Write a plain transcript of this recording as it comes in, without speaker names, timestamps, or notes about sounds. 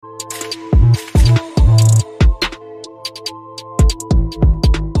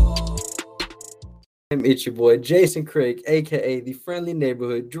it's your boy Jason Craig, aka the Friendly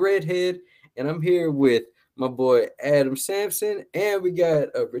Neighborhood Dreadhead, and I'm here with my boy Adam Sampson, and we got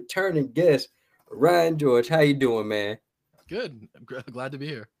a returning guest, Ryan George. How you doing, man? Good. I'm glad to be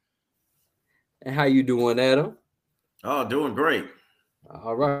here. And how you doing, Adam? Oh, doing great.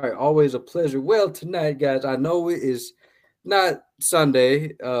 All right, always a pleasure. Well, tonight, guys, I know it is not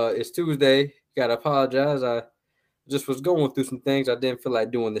Sunday. It's Tuesday. Gotta apologize. I just was going through some things. I didn't feel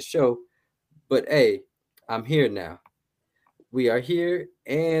like doing the show, but hey, I'm here now. We are here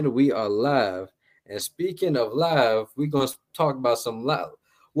and we are live. And speaking of live, we're going to talk about some live,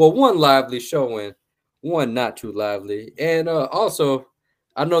 well, one lively show and one not too lively. And also,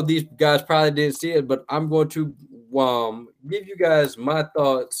 I know these guys probably didn't see it, but I'm going to give you guys my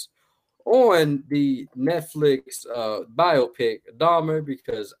thoughts on the Netflix biopic Dahmer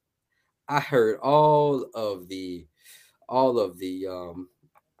because I heard all of the all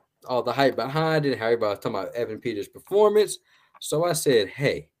the hype behind it, how everybody was talking about Evan Peters' performance. So I said,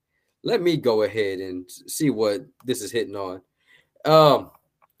 hey, let me go ahead and see what this is hitting on.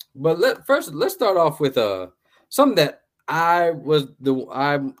 But let's start off with something that I was the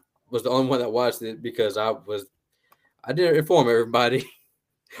only one that watched it because I didn't inform everybody.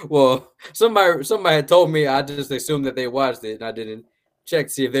 Well, somebody had told me. I just assumed that they watched it and I didn't check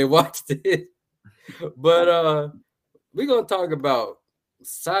to see if they watched it. But we're gonna talk about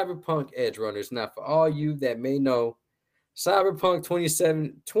Cyberpunk Edge Runners. Now, for all you that may know, Cyberpunk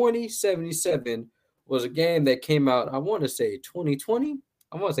 2077 was a game that came out, I want to say 2020.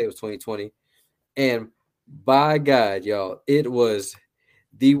 I want to say it was 2020. And by God, y'all, it was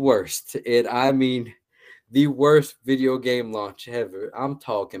the worst. I mean, the worst video game launch ever. I'm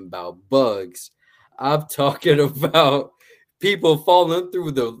talking about bugs. I'm talking about people falling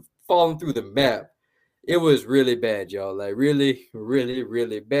through the map. It was really bad, y'all. Like really, really,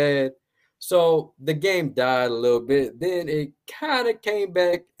 really bad. So the game died a little bit. Then it kind of came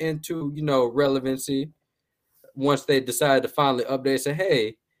back into, relevancy once they decided to finally update. Say,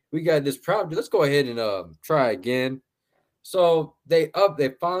 hey, we got this problem. Let's go ahead and try again. So they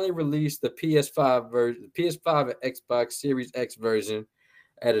finally released the PS5 version, PS5 and Xbox Series X version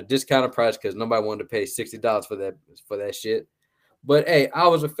at a discounted price because nobody wanted to pay $60 for that shit. But hey, I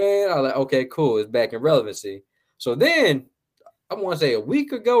was a fan. I was like, okay, cool. It's back in relevancy. So then, I want to say a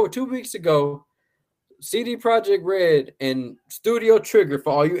week ago or 2 weeks ago, CD Projekt Red and Studio Trigger,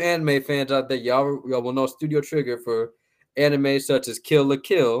 for all you anime fans out there, y'all will know Studio Trigger for anime such as Kill la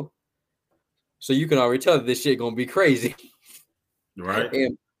Kill. So you can already tell that this shit gonna be crazy. Right.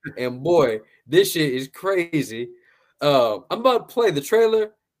 And boy, this shit is crazy. I'm about to play the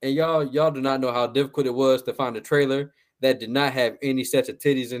trailer, and y'all do not know how difficult it was to find a trailer that did not have any sets of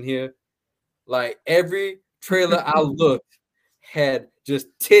titties in here. Like every trailer I looked had just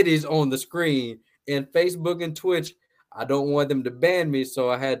titties on the screen. And Facebook and Twitch, I don't want them to ban me,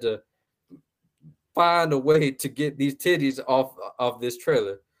 so I had to find a way to get these titties off this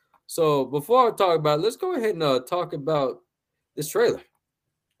trailer. So before I talk about it, let's go ahead and talk about this trailer.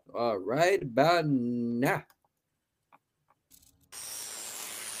 All right, about now.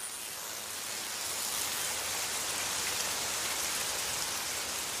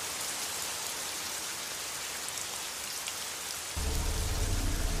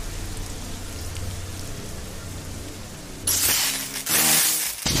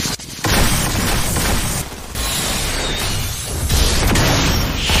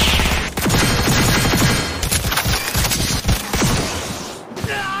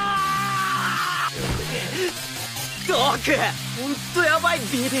 ほんとやばい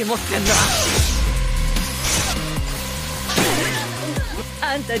BD 持ってんだ。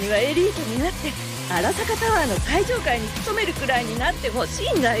あんたにはエリートになって荒坂タワーの最上階に勤めるくらいになってほし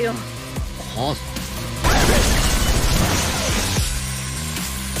いんだよ。はあ、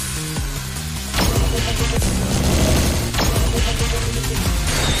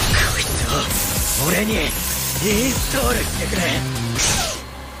こいつを俺にインストールしてくれ。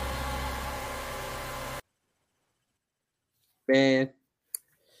Man,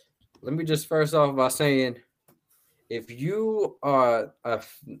 let me just first off by saying, if you are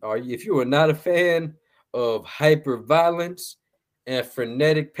not a fan of hyper violence and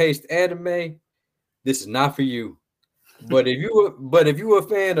frenetic paced anime, this is not for you. But if you were a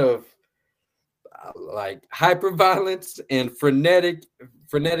fan of like hyper violence and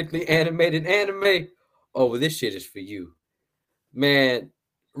frenetically animated anime, oh, this shit is for you, man.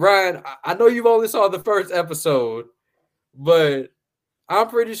 Ryan, I know you've only saw the first episode, but I'm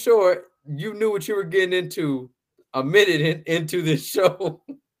pretty sure you knew what you were getting into a minute into this show.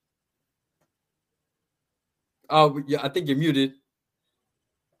 Oh, yeah, I think you're muted.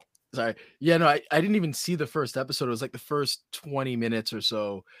 Sorry. Yeah, no, I didn't even see the first episode. It was like the first 20 minutes or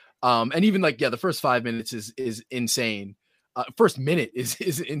so. And even like, yeah, the first 5 minutes is insane. First minute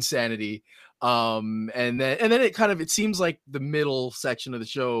is insanity. And then it seems like the middle section of the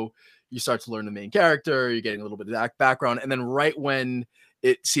show, you start to learn the main character, you're getting a little bit of that background. And then right when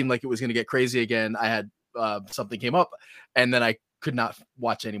it seemed like it was gonna get crazy again, I had something came up, and then I could not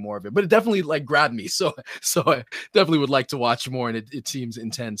watch any more of it, but it definitely like grabbed me. So I definitely would like to watch more, and it seems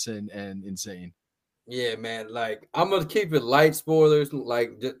intense and insane. Yeah, man. Like I'm gonna keep it light spoilers.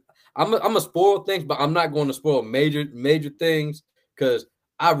 Like I'm gonna spoil things, but I'm not going to spoil major things because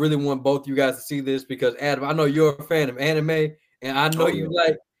I really want both you guys to see this because Adam, I know you're a fan of anime, and I know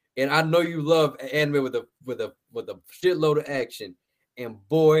I know you love anime with a shitload of action. And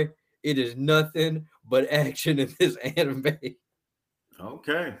boy, it is nothing but action in this anime.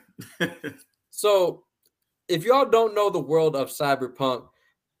 Okay. So, if y'all don't know the world of Cyberpunk,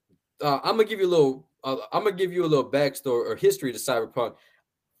 I'm gonna give you a little. I'm gonna give you a little backstory or history to Cyberpunk.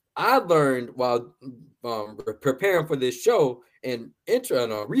 I learned while preparing for this show and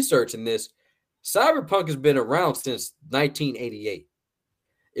researching this. Cyberpunk has been around since 1988.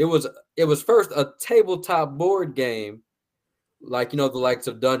 It was first a tabletop board game, like the likes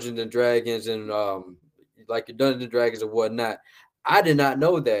of Dungeons and Dragons and like your Dungeons and Dragons and whatnot. I did not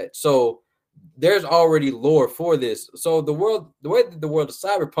know that. So there's already lore for this. So the way that the world of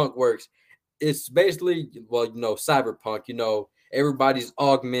Cyberpunk works, it's basically cyberpunk. Everybody's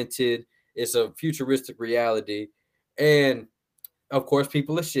augmented. It's a futuristic reality, and of course,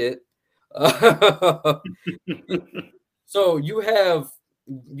 people are shit. So you have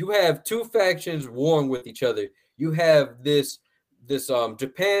two factions warring with each other. You have this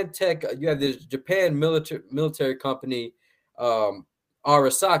Japan tech. You have this Japan military company,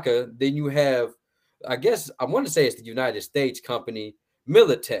 Arasaka. Then you have, I guess I want to say it's the United States company,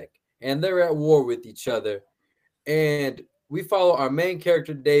 Militech, and they're at war with each other. And we follow our main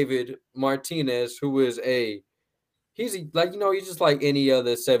character, David Martinez, who is he's just like any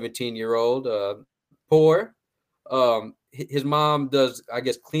other 17-year-old, poor. His mom does, I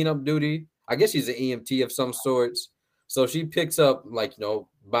guess, cleanup duty. I guess she's an EMT of some sorts. So she picks up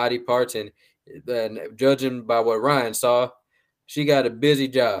body parts, and judging by what Ryan saw, she got a busy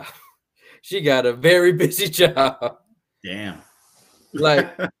job. She got a very busy job. Damn.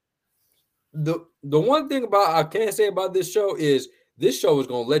 Like the one thing I can't say about this show is this show is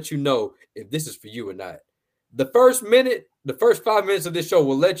gonna let you know if this is for you or not. The first 5 minutes of this show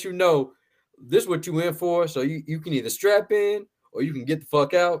will let you know this is what you in for. So you can either strap in or you can get the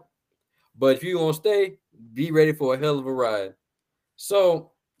fuck out. But if you gonna stay, be ready for a hell of a ride.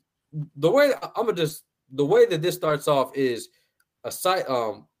 So the way that this starts off is a site.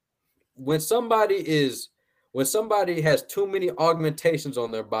 When somebody has too many augmentations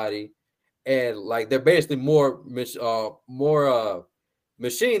on their body, and like they're basically more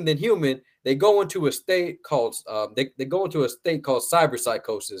machine than human, they go into a state called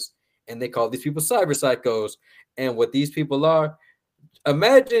cyberpsychosis, and they call these people cyberpsychos. And what these people are,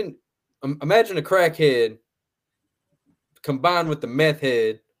 imagine a crackhead combined with the meth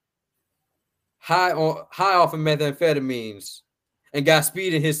head, high off of methamphetamines, and got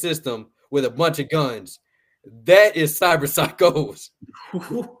speed in his system with a bunch of guns. That is cyberpsychos.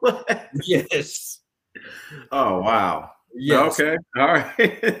 Yes. Oh wow. Yes. Okay. All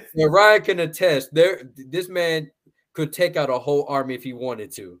right. Now, Ryan can attest. This man could take out a whole army if he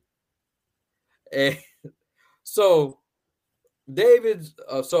wanted to. And so David's.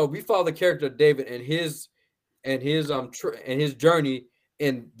 So we follow the character of David and his journey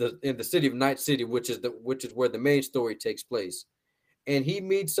in the city of Night City, which is where the main story takes place. And he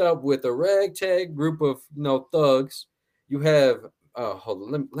meets up with a ragtag group of thugs. You have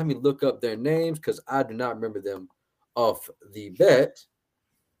hold on, let me look up their names because I do not remember them off the bat.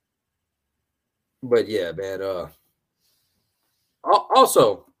 But yeah, man.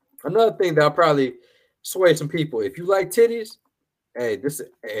 Also, another thing that'll probably sway some people. If you like titties, this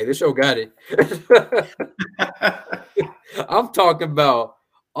show got it. I'm talking about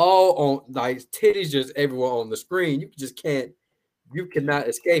all on like titties just everywhere on the screen. You cannot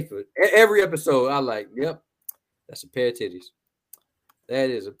escape it. Every episode, I like, yep, that's a pair of titties. That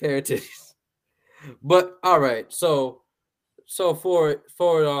is a pair of titties. But all right, so for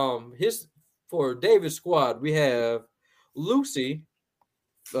David's squad, we have Lucy,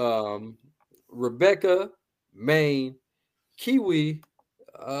 Rebecca, Maine, Kiwi,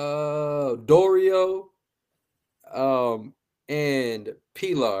 Dorio, and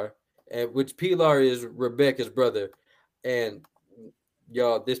Pilar, which Pilar is Rebecca's brother. And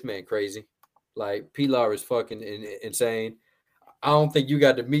y'all, this man crazy. Like Pilar is fucking insane. I don't think you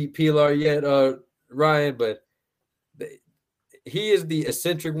got to meet Pilar yet, Ryan, but he is the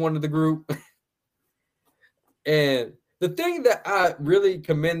eccentric one of the group. And the thing that I really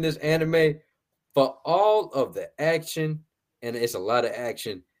commend this anime for all of the action, and it's a lot of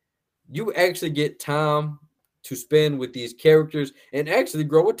action, you actually get time to spend with these characters and actually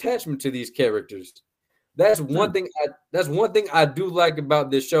grow attachment to these characters. That's one thing I do like about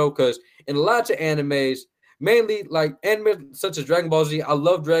this show, because in lots of animes, mainly like anime such as Dragon Ball Z, I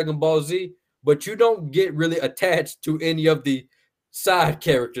love Dragon Ball Z, but you don't get really attached to any of the side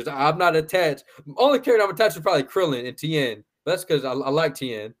characters. I'm not attached. The only character I'm attached to is probably Krillin and Tien. That's because I like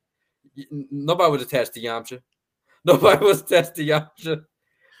Tien. Nobody was attached to Yamcha. Nobody was attached to Yamcha.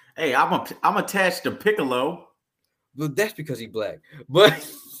 Hey, I'm attached to Piccolo. Well, that's because he's black. But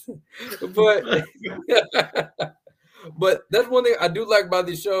but but that's one thing I do like about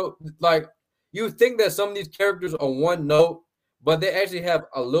this show. Like, you think that some of these characters are one note, but they actually have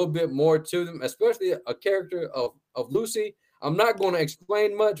a little bit more to them, especially a character of Lucy. I'm not going to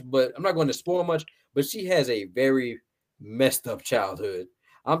explain much, but I'm not going to spoil much, but she has a very messed up childhood.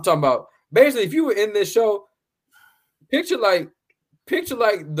 I'm talking about, basically, if you were in this show, picture like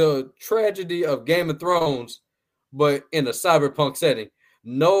the tragedy of Game of Thrones, but in a cyberpunk setting.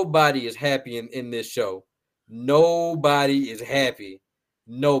 Nobody is happy in this show. Nobody is happy.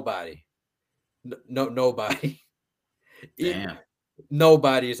 Nobody. Nobody. Damn.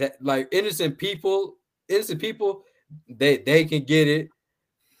 Nobody is like innocent people. They can get it.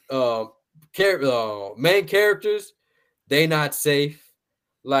 Main characters, they not safe.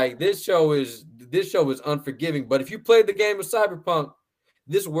 Like, this show is unforgiving. But if you play the game of Cyberpunk,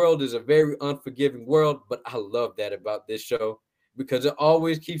 this world is a very unforgiving world. But I love that about this show, because it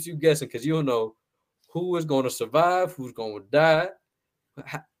always keeps you guessing, because you don't know who is going to survive, who's going to die,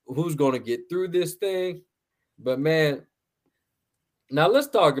 who's going to get through this thing. But man, now let's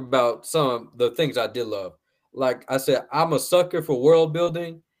talk about some of the things I did love. Like I said, I'm a sucker for world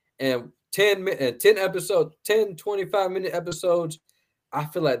building, and 10 episodes, 10, 25-minute episodes, I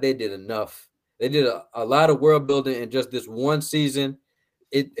feel like they did enough. They did a lot of world building in just this one season.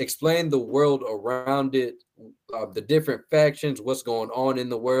 It explained the world around it, the different factions, what's going on in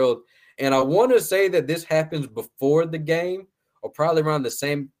the world. And I want to say that this happens before the game, or probably around the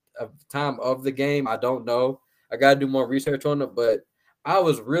same time of the game. I don't know. I got to do more research on it, but I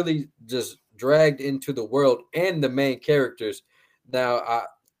was really just dragged into the world and the main characters. Now,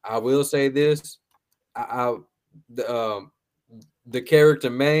 I will say this: the character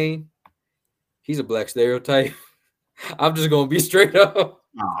main, he's a black stereotype. I'm just gonna be straight up.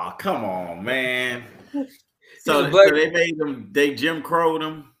 Oh, come on, man. So they made him. They Jim Crowed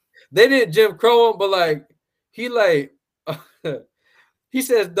him. They didn't Jim Crow him, but like he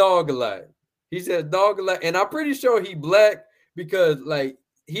says dog a lot. He says dog a lot, and I'm pretty sure he black, because like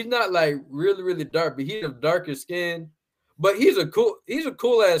he's not like really, really dark, but he's of darker skin. But he's a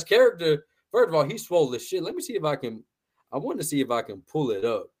cool ass character. First of all, he's swole as shit. Let me see if I can. I want to see if I can pull it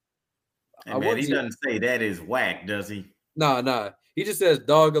up. Hey, man, he doesn't say that is whack, does he? Nah. He just says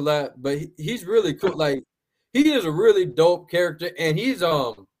dog a lot, but he's really cool. Like, he is a really dope character, and he's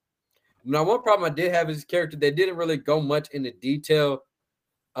Now, one problem I did have is his character. They didn't really go much into detail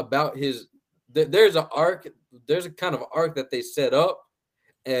about his. There's an arc. There's a kind of arc that they set up,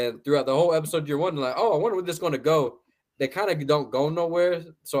 and throughout the whole episode, you're wondering like, oh, I wonder where this is going to go. They kind of don't go nowhere,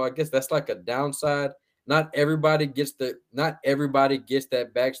 so I guess that's like a downside. Not everybody gets that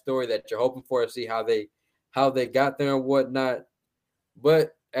backstory that you're hoping for, to see how they got there and whatnot.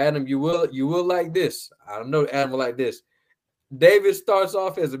 But Adam, you will like this. I don't know, Adam will like this. David starts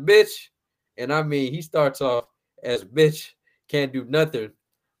off as a bitch, and I mean, he starts off as a bitch, can't do nothing.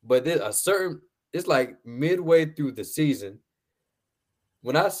 But it's like midway through the season.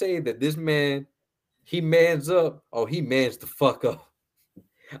 When I say that this man, he mans up, he mans the fuck up.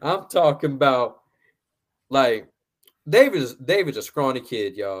 I'm talking about, like, David's a scrawny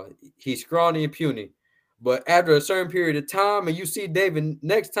kid, y'all. He's scrawny and puny. But after a certain period of time, and you see David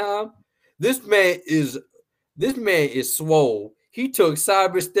next time, this man is swole. He took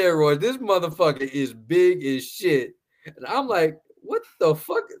cyber steroids. This motherfucker is big as shit. And I'm like, what the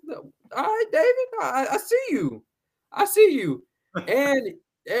fuck? All right, David, I see you. And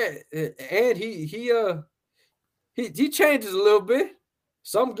he changes a little bit.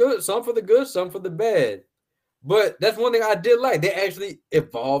 Some good, some for the good, some for the bad. But that's one thing I did like. They actually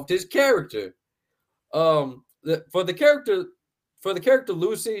evolved his character. For the character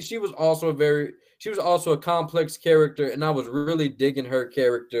Lucy, she was also a complex character, and I was really digging her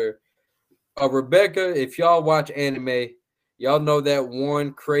character. Rebecca, if y'all watch anime, y'all know that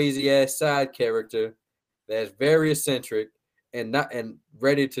one crazy ass side character that's very eccentric, and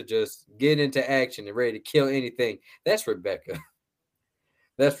ready to just get into action and ready to kill anything. That's Rebecca.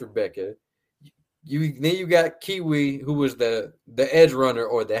 That's Rebecca. You got Kiwi, who was the edge runner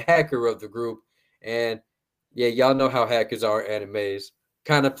or the hacker of the group, and yeah, y'all know how hackers are in animes.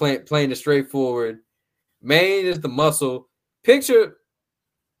 Kind of playing it straightforward. Main is the muscle. Picture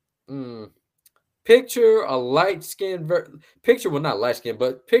a light skin not light skin,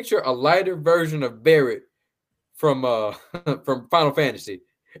 but picture a lighter version of Barrett from from Final Fantasy,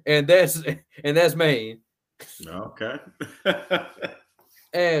 and that's Main. Okay.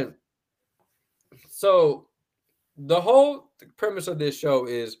 And so the whole premise of this show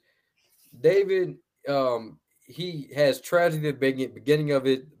is David. He has tragedy at the beginning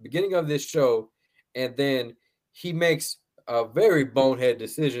of this show, and then he makes a very bonehead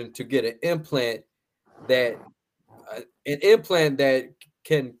decision to get an implant that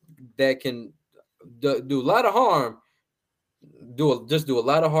can do a lot of harm. Do a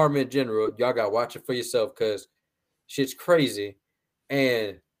lot of harm in general. Y'all gotta watch it for yourself because shit's crazy,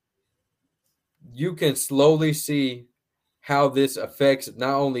 and you can slowly see how this affects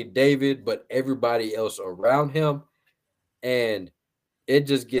not only David but everybody else around him, and it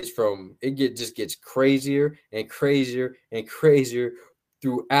just gets crazier and crazier and crazier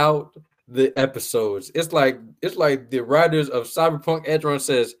throughout the episodes. It's like the writers of Cyberpunk Edgerunners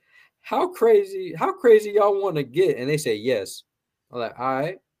says, how crazy y'all want to get, and they say yes. I'm like, all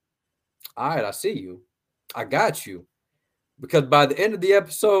right, I see you, I got you, because by the end of the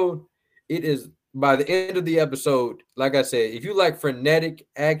episode, like I said, if you like frenetic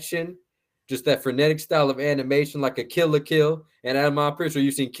action, just that frenetic style of animation, like a Kill la Kill, and I'm pretty sure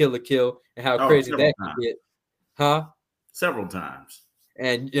you've seen Kill la Kill and how crazy that can get, huh? Several times.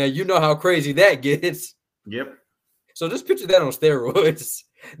 And yeah, you know how crazy that gets. Yep. So just picture that on steroids.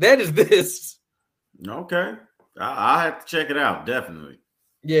 That is this. Okay. I'll have to check it out, definitely.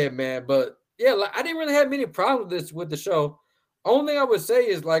 Yeah, man. But yeah, like, I didn't really have many problems with the show. Only thing I would say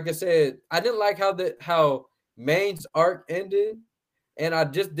is, like I said, I didn't like how Main's arc ended, and I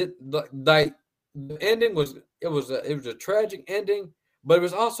just did like the ending was a tragic ending, but it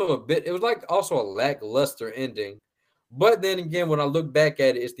was also a lackluster ending. But then again, when I look back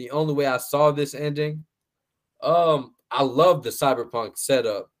at it, it's the only way I saw this ending. I love the Cyberpunk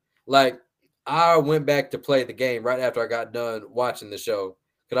setup. Like, I went back to play the game right after I got done watching the show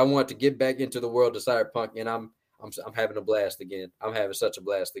because I wanted to get back into the world of Cyberpunk, and I'm having a blast again. I'm having such a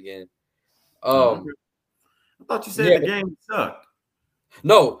blast again. I thought you said the game sucked.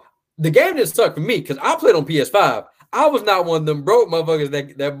 No, the game didn't suck for me because I played on PS5. I was not one of them broke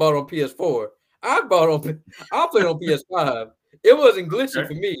motherfuckers that bought on PS4. I played on PS5. It wasn't glitchy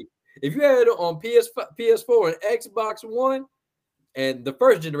for me. If you had it on PS4 and Xbox One, and the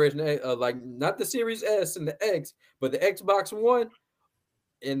first generation, like not the Series S and the X, but the Xbox One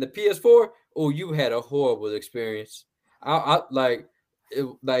and the PS4, oh, you had a horrible experience. I like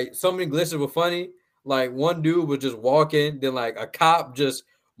so many glitches were funny. Like one dude was just walking, then like a cop just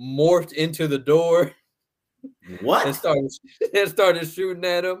morphed into the door. What? And started shooting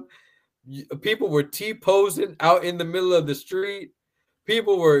at him. People were T-posing out in the middle of the street.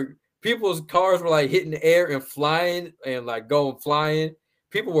 People's cars were like hitting the air and flying and like going flying.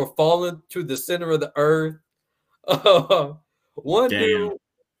 People were falling to the center of the earth. One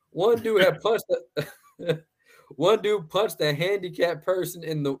dude had punched one dude punched a handicapped person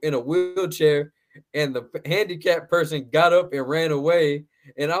in a wheelchair, and the handicapped person got up and ran away.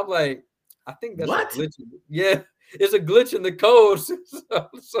 And I'm like, I think that's a glitch. Yeah, it's a glitch in the code.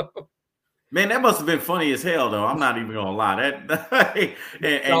 Man, that must have been funny as hell, though. I'm not even gonna lie.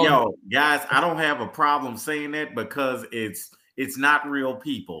 And yo, guys, I don't have a problem saying that because it's not real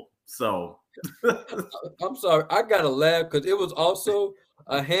people. So I'm sorry, I gotta laugh because it was also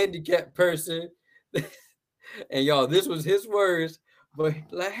a handicapped person, and y'all, this was his words. But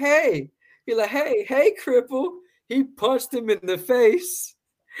hey, cripple. He punched him in the face.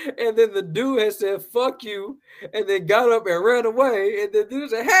 And then the dude had said, fuck you, and then got up and ran away. And the dude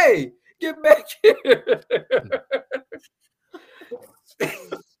said, hey, get back here.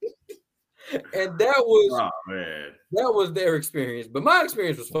 And that was their experience. But my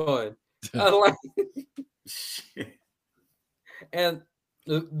experience was fun. I like it. And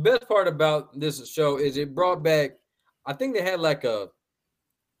the best part about this show is it brought back, I think they had like a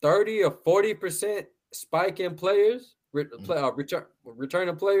 30 or 40% spike in players.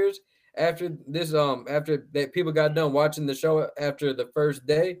 Returning players after this after that people got done watching the show after the first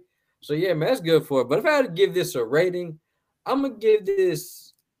day. So yeah, man, that's good for it. But if I had to give this a rating, I'm gonna give it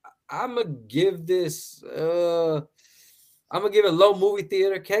low movie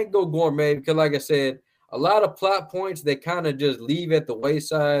theater. Can't go gourmet because like I said, a lot of plot points they kind of just leave at the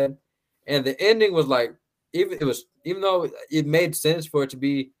wayside, and the ending was like even though it made sense for it to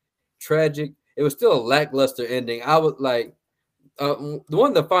be tragic, it was still a lackluster ending. I would like the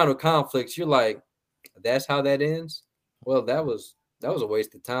one of the final conflicts. You're like, that's how that ends. Well, that was a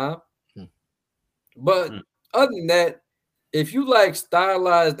waste of time. But other than that, if you like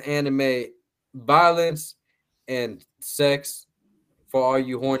stylized anime, violence and sex, for all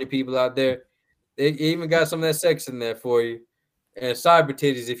you horny people out there, they even got some of that sex in there for you. And cyber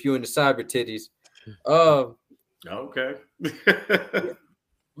titties, if you're into cyber titties. Okay.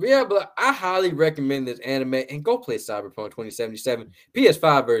 Yeah, but I highly recommend this anime and go play Cyberpunk 2077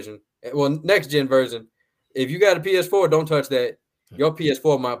 PS5 version. Well, next gen version. If you got a PS4, don't touch that. Your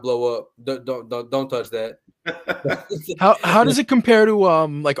PS4 might blow up. Don't touch that. How does it compare to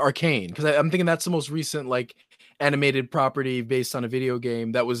like Arcane? Because I'm thinking that's the most recent like animated property based on a video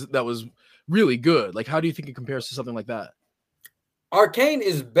game that was really good. Like, how do you think it compares to something like that? Arcane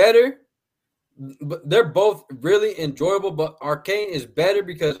is better, but they're both really enjoyable. But Arcane is better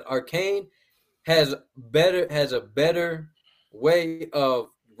because Arcane has a better way of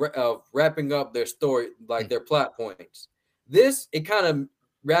wrapping up their story, like their plot points. This it kind of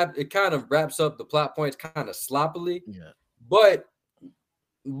wraps up the plot points kind of sloppily. Yeah. But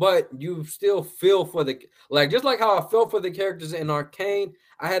you still feel for the just like how I felt for the characters in Arcane,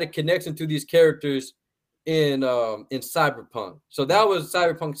 I had a connection to these characters in Cyberpunk. So that was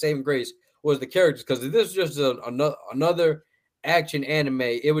Cyberpunk saving grace was the characters, because if this was just another action anime,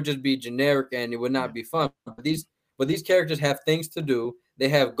 it would just be generic and it would not be fun. But these characters have things to do. They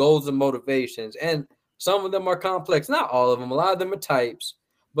have goals and motivations, and some of them are complex. Not all of them. A lot of them are types,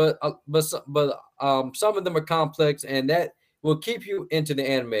 but some of them are complex, and that will keep you into the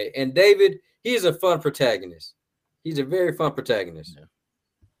anime. And David, he's a fun protagonist. He's a very fun protagonist.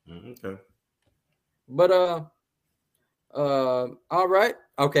 Yeah. Okay. But all right.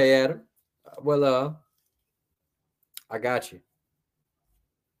 Okay, Adam. Well, I got you.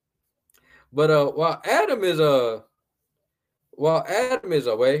 But while Adam is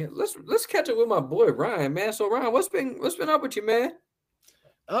away, let's catch up with my boy Ryan, man. So Ryan, what's been up with you, man?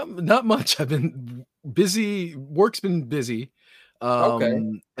 Not much. I've been busy. Work's been busy. Okay.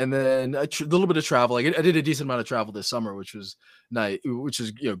 And then a little bit of travel. I did a decent amount of travel this summer, which was nice, which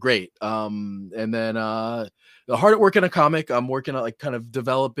is great. And then hard at work in a comic. I'm working on like kind of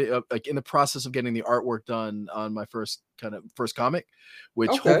developing, like in the process of getting the artwork done on my first comic,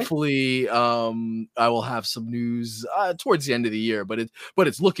 which hopefully I will have some news towards the end of the year. But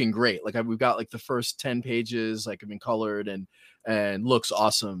it's looking great. Like we've got like the first 10 pages like have been colored and looks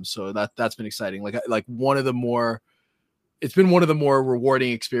awesome. So that's been exciting. Like one of the more. It's been one of the more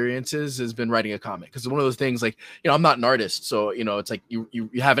rewarding experiences has been writing a comic, because it's one of those things like, I'm not an artist. So, it's like you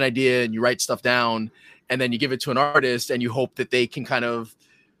have an idea and you write stuff down and then you give it to an artist and you hope that they can kind of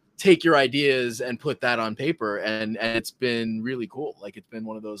take your ideas and put that on paper. And it's been really cool. Like it's been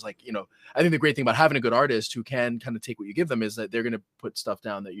one of those, like, I think the great thing about having a good artist who can kind of take what you give them is that they're going to put stuff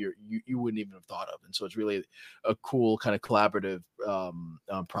down that you wouldn't even have thought of. And so it's really a cool kind of collaborative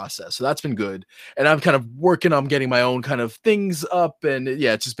process. So that's been good. And I'm kind of working on getting my own kind of things up. And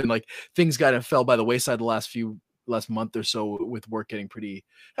yeah, it's just been like things kind of fell by the wayside the last month or so with work getting pretty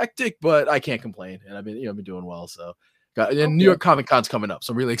hectic, but I can't complain. And I've been doing well. So New York Comic Con's coming up,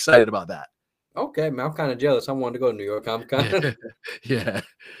 so I'm really excited about that. Okay, man, I'm kind of jealous. I wanted to go to New York Comic Con. yeah.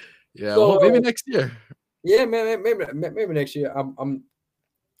 So, well, maybe next year. Yeah, man, maybe next year. I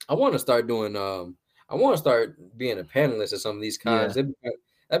want to start doing. I want to start being a panelist at some of these cons. Yeah.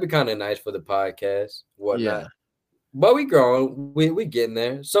 That'd be kind of nice for the podcast, whatnot. Yeah. But we growing, we getting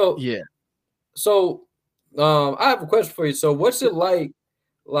there. So yeah. So, I have a question for you. So, what's it like?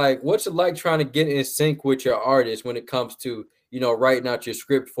 What's it like trying to get in sync with your artist when it comes to, writing out your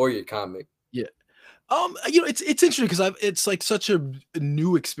script for your comic? Yeah. It's interesting because it's like such a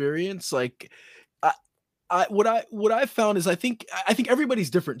new experience. Like what I found is I think everybody's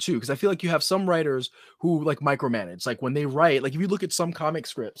different too, because I feel like you have some writers who like micromanage. Like when they write, like if you look at some comic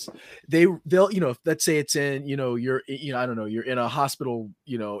scripts, they'll let's say it's in you're I don't know, you're in a hospital,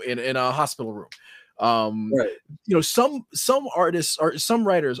 in a hospital room. Right. Some artists or some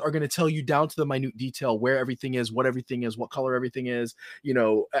writers are going to tell you down to the minute detail where everything is, what color everything is,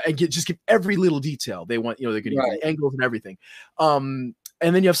 and just give every little detail they want. They're going to give the angles and everything. And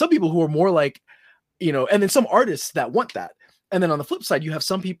then you have some people who are more like, and then some artists that want that. And then on the flip side, you have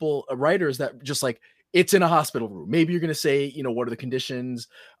some people, writers that just like, it's in a hospital room. Maybe you're going to say, what are the conditions?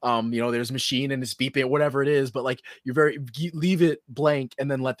 There's a machine and it's beeping, whatever it is, but like leave it blank and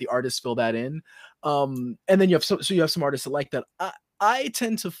then let the artist fill that in. And then you have some artists that like that. I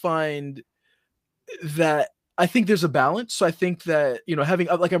tend to find that I think there's a balance. So I think that, you know, having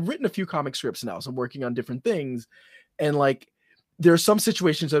like, I've written a few comic scripts now, so I'm working on different things, and like there are some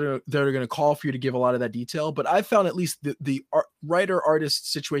situations that are going to call for you to give a lot of that detail. But I found at least the writer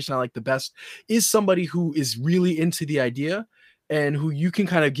artist situation I like the best is somebody who is really into the idea and who you can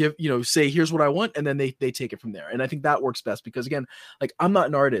kind of give, you know, say, here's what I want, and then they take it from there. And I think that works best because, again, like I'm not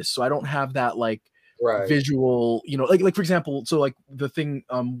an artist, so I don't have that like visual, you know, like for example, so like the thing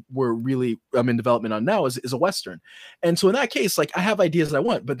we're really in development on now is a Western. And so in that case, like I have ideas that I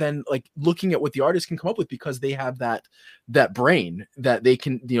want, but then like looking at what the artist can come up with, because they have that brain that they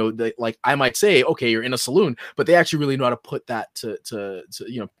can, you know, like I might say, okay, you're in a saloon, but they actually really know how to put that to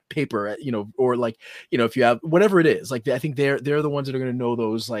you know, paper, you know, or like, you know, if you have whatever it is, like I think they're the ones that are going to know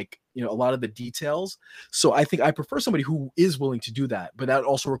those, like, you know, a lot of the details. So I think I prefer somebody who is willing to do that, but that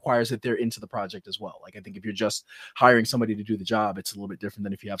also requires that they're into the project as well. Like I think if you're just hiring somebody to do the job, it's a little bit different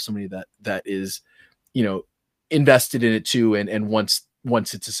than if you have somebody that is, you know, invested in it too and wants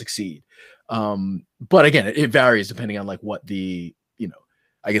it to succeed. But again, it varies depending on like what the, you know,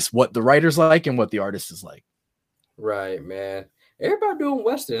 I guess what the writer's like and what the artist is like. Right, man. Everybody doing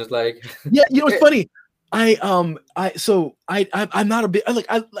Westerns, like yeah, you know, it's funny. I'm not a big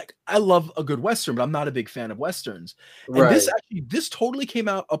I love a good Western, but I'm not a big fan of Westerns. And this totally came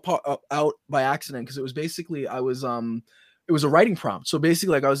out by accident, because it was basically it was a writing prompt. So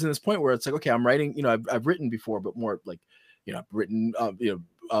basically, like I was in this point where it's like, okay, I'm writing, you know, I've written before, but more like, you know, I've written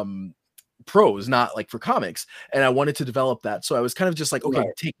prose, not like for comics, and I wanted to develop that. So I was kind of just like, okay,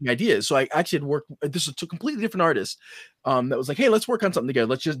 taking ideas. So I actually had worked, this was a completely different artist that was like, hey, let's work on something together.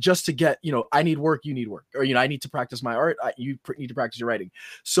 Let's just to get, you know, I need work, you need work, or, you know, I need to practice my art, you need to practice your writing.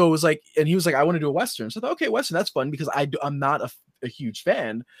 So it was like, and he was like, I want to do a Western. So I thought, okay, Western, that's fun, because I'm not a huge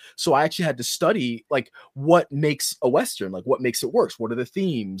fan. So I actually had to study like what makes a Western, like what makes it works, what are the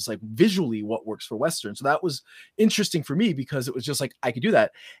themes, like visually what works for Western. So that was interesting for me, because it was just like I could do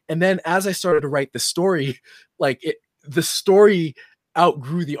that. And then as I started to write the story, like the story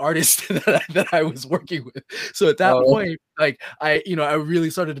outgrew the artist that I was working with. So at that point, like I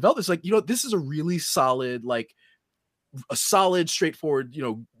really started to develop this, like, you know, this is a really solid, like a solid, straightforward, you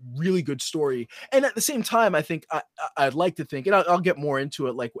know, really good story. And at the same time, I think I'd like to think, and I'll get more into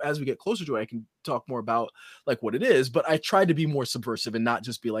it, like as we get closer to it, I can talk more about like what it is, but I tried to be more subversive and not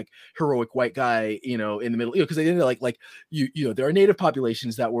just be like heroic white guy, you know, in the middle, you know, because they didn't like you know, there are native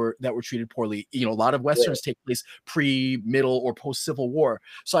populations that were treated poorly. You know, a lot of Westerns take place pre, middle, or post Civil War.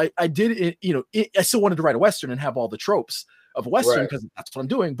 So I did it, you know, I still wanted to write a Western and have all the tropes of a Western, because that's what I'm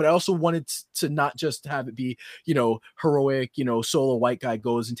doing. But I also wanted to not just have it be, you know, heroic, you know, solo white guy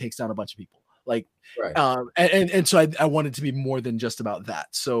goes and takes down a bunch of people. Like, and so I wanted to be more than just about that.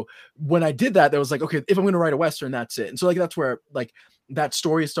 So when I did that, there was like, okay, if I'm going to write a Western, that's it. And so like, that's where like that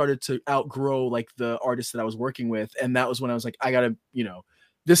story started to outgrow like the artist that I was working with. And that was when I was like, I gotta, you know,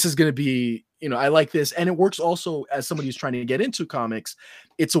 this is going to be, you know, I like this. And it works also as somebody who's trying to get into comics.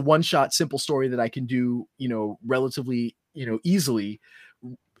 It's a one-shot simple story that I can do, you know, relatively, you know, easily,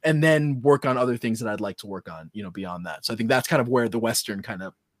 and then work on other things that I'd like to work on, you know, beyond that. So I think that's kind of where the Western kind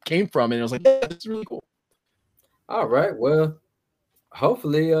of came from. And I was like, yeah, that's really cool. All right. Well,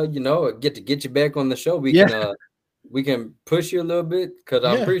 hopefully, you know, get you back on the show. We can push you a little bit, because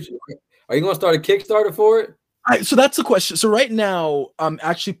I'm pretty sure. Are you going to start a Kickstarter for it? So that's the question. So right now I'm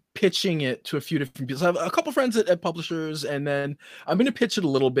actually pitching it to a few different people. So I have a couple friends at publishers, and then I'm going to pitch it a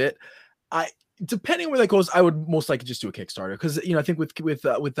little bit. Depending on where that goes, I would most likely just do a Kickstarter, because, you know, I think with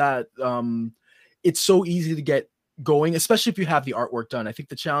that, it's so easy to get going, especially if you have the artwork done. I think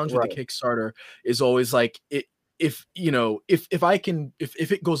the challenge with the Kickstarter is always like, if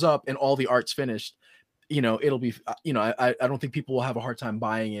it goes up and all the art's finished, you know, it'll be, you know, I don't think people will have a hard time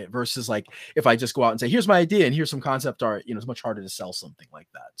buying it, versus like if I just go out and say, here's my idea and here's some concept art, you know, it's much harder to sell something like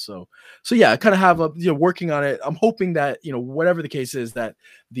that. So yeah, I kind of have working on it. I'm hoping that, you know, whatever the case is, that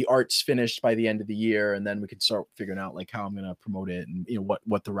the art's finished by the end of the year, and then we can start figuring out like how I'm going to promote it, and, you know,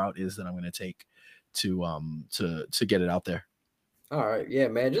 what the route is that I'm going to take to get it out there. All right. Yeah,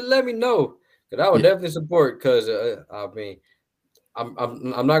 man. Just let me know, because I would definitely support, because I mean,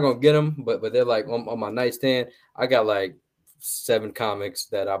 I'm not gonna get them, but they're like on my nightstand. I got like 7 comics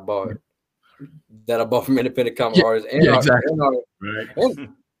that I bought from independent comic artists, and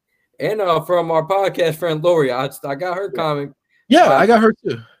from our podcast friend Lori. I got her comic. Yeah, I got her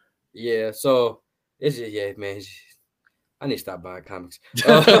too. Yeah, so it's just, man. I need to stop buying comics.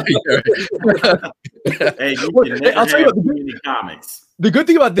 Hey, I'll tell you what, comics. The good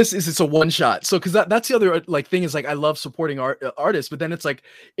thing about this is it's a one shot. So because that's the other like thing is like I love supporting artists, but then it's like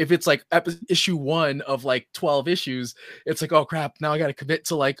if it's like issue 1 of like 12 issues, it's like, oh crap, now I got to commit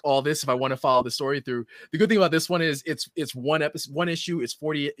to like all this if I want to follow the story through. The good thing about this one is it's one episode, one issue, it's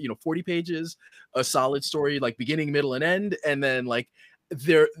 40 pages, a solid story, like beginning, middle, and end, and then like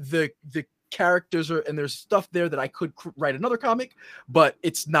the characters are, and there's stuff there that I could write another comic, but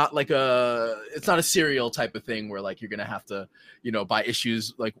it's not a serial type of thing where like you're gonna have to buy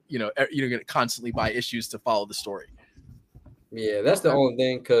issues, like you're gonna constantly buy issues to follow the story. Yeah, that's the only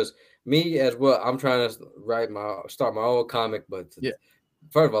thing, because me as well, I'm trying to start my own comic, but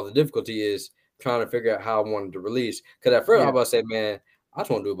first of all, the difficulty is trying to figure out how I wanted to release, because at first I was about to say, man, I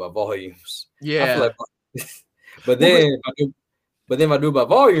just want to do it by volumes. But then if I do it by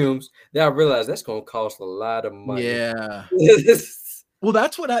volumes, then I realize that's going to cost a lot of money. Yeah. Well,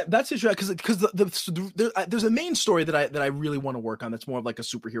 that's interesting, because there's a main story that I really want to work on. That's more of like a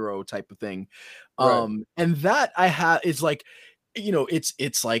superhero type of thing. Right. And that I have is like,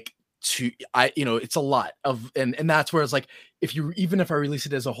 it's like it's a lot of, and that's where it's like, even if I release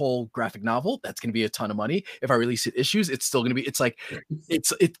it as a whole graphic novel, that's going to be a ton of money. If I release it issues, it's still going to be, it's like,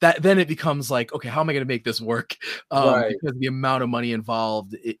 then it becomes like, okay, how am I going to make this work? Because the amount of money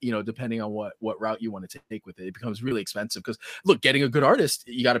involved, depending on what route you want to take with it, it becomes really expensive. Because look, getting a good artist,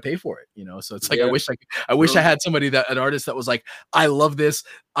 you got to pay for it, so it's like, I wish I had an artist that was like, I love this,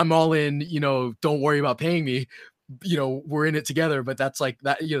 I'm all in, don't worry about paying me. We're in it together, but that's like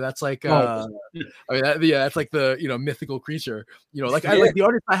that, that's like I mean, that's like the mythical creature, like I like the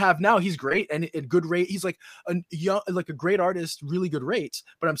artist I have now, he's great and good rate, he's like a great artist, really good rates,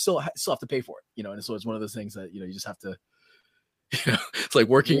 but I'm still have to pay for it, and so it's one of those things that you just have to, it's like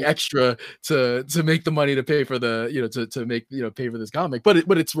working extra to make the money to pay for the to make pay for this comic, but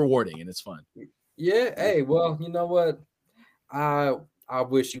it's rewarding and it's fun. Hey, well, you know what, I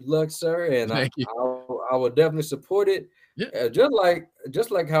wish you luck, sir, and I will definitely support it. Yeah.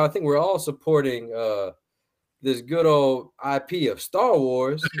 Just like how I think we're all supporting this good old IP of Star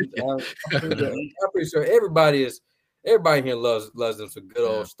Wars. I'm pretty sure everybody here loves them for good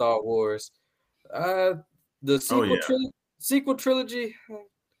old Star Wars. The sequel trilogy,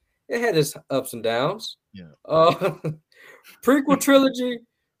 it had its ups and downs. Yeah. Prequel trilogy,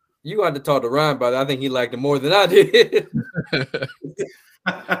 you had to talk to Ryan about it. I think he liked it more than I did.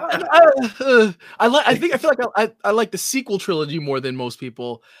 I feel like I like the sequel trilogy more than most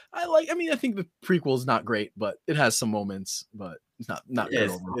people. I think the prequel is not great, but it has some moments, but it's not good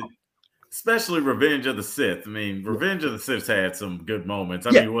overall. Especially Revenge of the Sith. I mean, Revenge of the Sith had some good moments.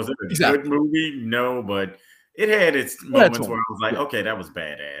 I mean, was it a good movie? No, but it had its moments where I was like, okay, that was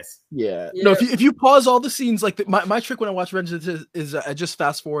badass. Yeah. No, if you pause all the scenes, like my trick when I watch Revenge of the Sith is I just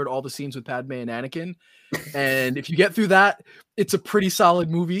fast forward all the scenes with Padme and Anakin. And if you get through that, it's a pretty solid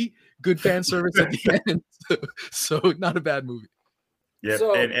movie. Good fan service at the end. So not a bad movie. Yeah,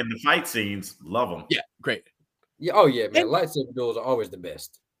 and the fight scenes, love them. Yeah, great. Yeah, oh yeah, man. Lightsaber duels are always the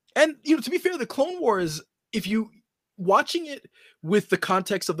best. And to be fair, the Clone Wars, if you watching it with the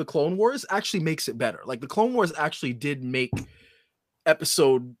context of the Clone Wars actually makes it better. Like the Clone Wars actually did make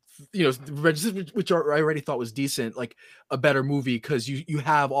episode, which I already thought was decent, like a better movie, because you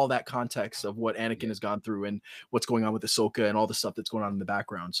have all that context of what Anakin has gone through and what's going on with Ahsoka and all the stuff that's going on in the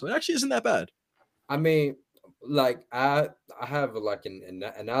background. So it actually isn't that bad. I mean, like I have like an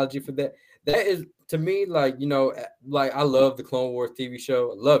analogy for that. That is to me like like I love the Clone Wars TV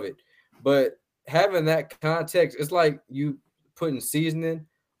show, I love it, but having that context, it's like you putting seasoning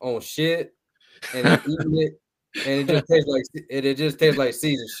on shit and eating it. And it just tastes like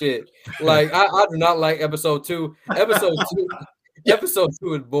seasoned shit. Like I do not like episode 2. Episode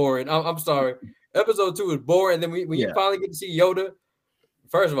 2 is boring. I'm sorry. Episode 2 is boring. And then when you finally get to see Yoda,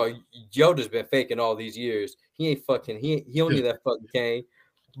 first of all, Yoda's been faking all these years. He don't need that fucking cane.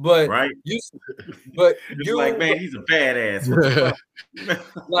 But you're like, man, he's a badass.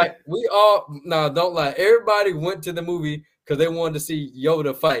 Like we all don't lie. Everybody went to the movie because they wanted to see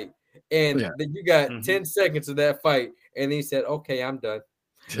Yoda fight. And then you got 10 seconds of that fight, and he said, okay, I'm done.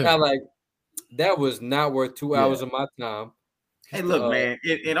 Now, like, that was not worth 2 hours of my time. Hey, look, man,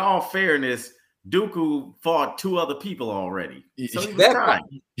 in all fairness, Dooku fought 2 other people already. So that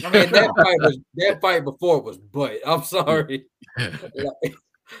fight before was butt. I'm sorry.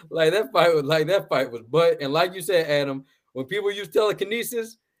 like that fight was butt. And like you said, Adam, when people use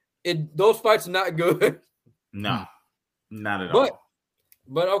telekinesis, those fights are not good. No, not at all.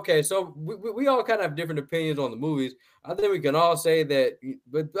 But okay, so we all kind of have different opinions on the movies. I think we can all say that,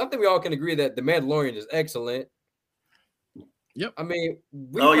 but I think we all can agree that The Mandalorian is excellent. Yep. I mean,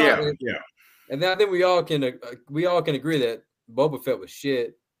 yeah. And then I think we all can agree that Boba Fett was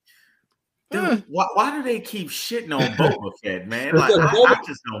shit. Dude, why do they keep shitting on Boba Fett, man? Like I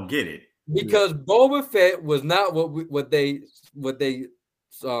just don't get it. Because Boba Fett was not what they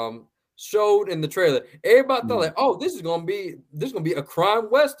showed in the trailer. Everybody thought like, oh, this is gonna be a crime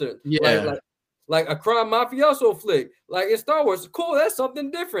western, like a crime mafioso flick, like in Star Wars. Cool, that's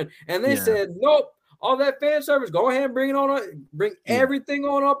something different. And they said, nope, all that fan service. Go ahead and bring everything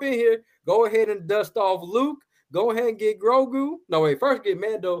on up in here. Go ahead and dust off Luke. Go ahead and get Grogu. No, wait, first get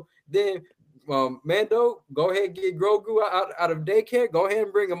Mando, then Mando. Go ahead and get Grogu out of daycare. Go ahead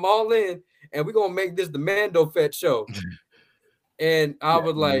and bring them all in, and we're gonna make this the Mando Fett show. And I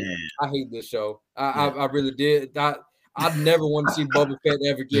was like, I hate this show. I really did. I never want to see Boba Fett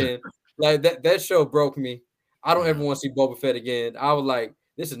ever again. Like that show broke me. I don't ever want to see Boba Fett again. I was like,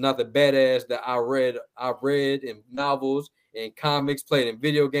 this is not the badass that I read in novels and comics, played in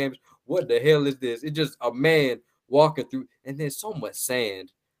video games. What the hell is this? It's just a man walking through, and then so much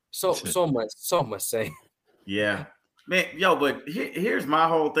sand. So much sand. Yeah. Man, but here's my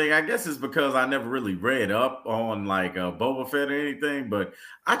whole thing. I guess it's because I never really read up on like Boba Fett or anything, but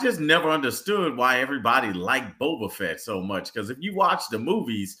I just never understood why everybody liked Boba Fett so much. Because if you watch the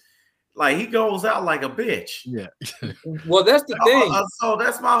movies, like he goes out like a bitch. Yeah. Well, that's the thing. So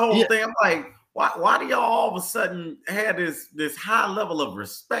that's my whole thing. I'm like, why do y'all all of a sudden have this high level of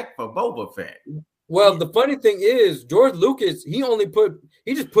respect for Boba Fett? Well, the funny thing is, George Lucas, he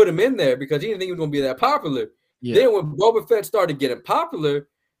just put him in there because he didn't think he was going to be that popular. Yeah. Then when Boba Fett started getting popular,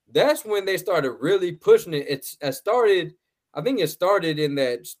 that's when they started really pushing it. I think it started in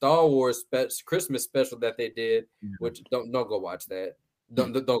that Star Wars Christmas special that they did, which don't go watch that.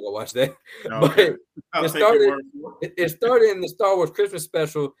 Don't go watch that. Okay. But it started in the Star Wars Christmas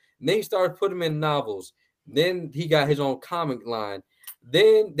special. And then he started putting him in novels. Then he got his own comic line.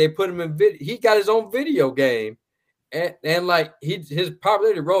 Then they put him in he got his own video game. And like his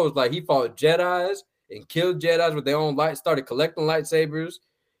popularity rose. Like he fought Jedis and killed Jedis with their own light, started collecting lightsabers.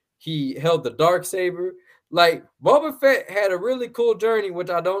 He held the dark saber. Like Boba Fett had a really cool journey, which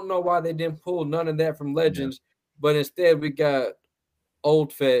I don't know why they didn't pull none of that from Legends, but instead we got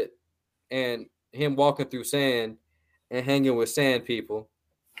old Fett and him walking through sand and hanging with sand people.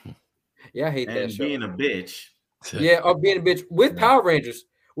 Yeah, I hate that show. Being a bitch. Yeah, or being a bitch with Power Rangers,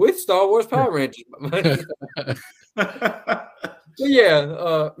 with Star Wars Power Rangers. So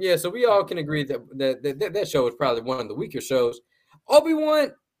yeah, so we all can agree that show is probably one of the weaker shows.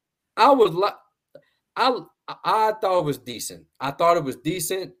 Obi-Wan, I thought it was decent.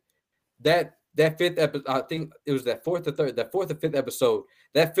 That fifth episode, I think it was that fourth or fifth episode,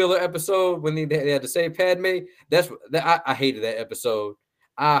 that filler episode when they had to save Padme. I hated that episode.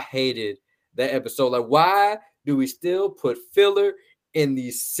 I hated that episode. Like, why do we still put filler in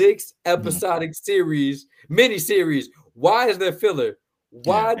these 6 episodic miniseries? Why is there filler?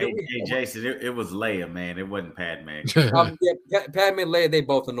 Why do we? Hey, Jason, it was Leia, man. It wasn't Padme. Padme and Leia, they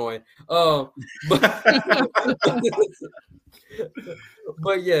both annoying. But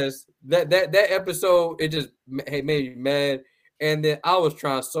yes, that episode, it just made me mad. And then I was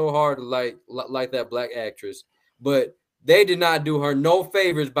trying so hard to like that black actress, but they did not do her no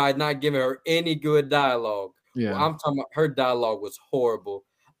favors by not giving her any good dialogue. Yeah, well, I'm talking about her dialogue was horrible.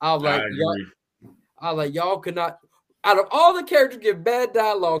 I was like, y'all could not. Out of all the characters give bad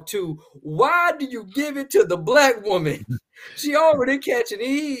dialogue to, why do you give it to the black woman? She already catching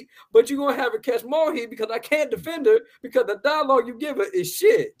heat, but you're gonna have her catch more heat because I can't defend her because the dialogue you give her is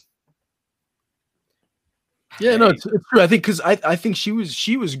shit. Yeah, no, it's true. I think because I think she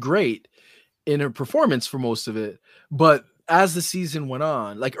was great in her performance for most of it, but as the season went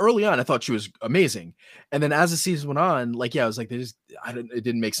on, like early on, I thought she was amazing, and then as the season went on, like I was like, it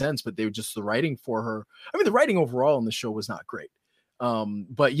didn't make sense, but they were just the writing for her. I mean, the writing overall in the show was not great,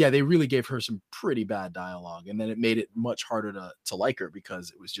 but yeah, they really gave her some pretty bad dialogue, and then it made it much harder to like her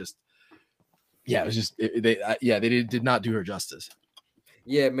because it was just, they did not do her justice.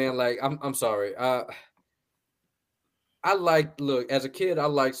 Yeah, man, like I'm sorry, look, as a kid, I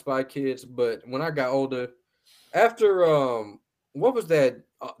liked Spy Kids, but when I got older. After what was that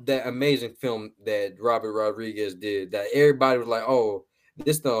amazing film that Robert Rodriguez did that everybody was like, oh,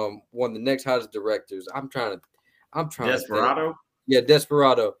 this one of the next hottest directors. I'm trying Desperado? Yeah,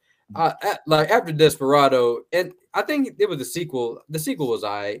 Desperado. Like after Desperado, and I think it was the sequel. The sequel was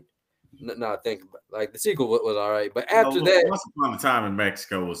all right. No, I think like the sequel was all right. But after that, Once Upon a Time in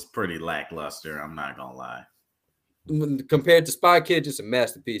Mexico was pretty lackluster. I'm not gonna lie. Compared to Spy Kids, it's a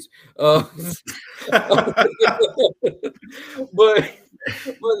masterpiece. But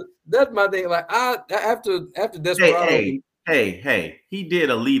that's my thing. Like after Desperado, hey, he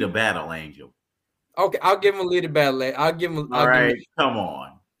did Alita Battle Angel. Okay, I'll give him a lead battle. I'll give him. All right, come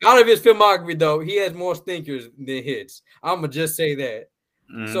on. Out of his filmography, though, he has more stinkers than hits. I'm gonna just say that.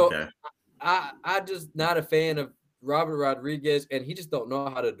 So I just not a fan of Robert Rodriguez, and he just don't know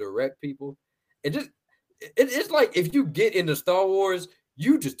how to direct people. It's like if you get into Star Wars,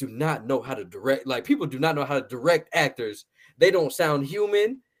 you just do not know how to direct. Like people do not know how to direct actors. They don't sound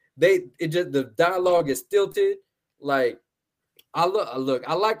human. The dialogue is stilted. Like I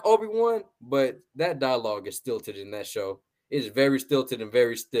like Obi-Wan, but that dialogue is stilted in that show. It's very stilted and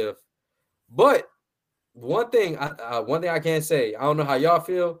very stiff. But one thing I can't say, I don't know how y'all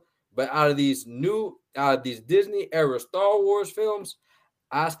feel, but out of these Disney era Star Wars films,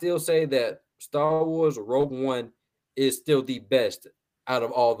 I still say that Star Wars Rogue One is still the best out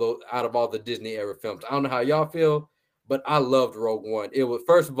of all the Disney era films. I don't know how y'all feel, but I loved Rogue One. It was,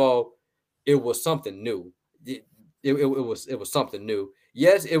 first of all, it was something new. It was something new.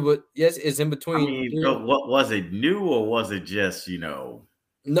 Yes, it was. Yes, it's in between. I mean, what was it, new or was it just No,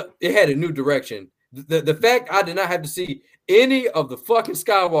 it had a new direction. The fact I did not have to see any of the fucking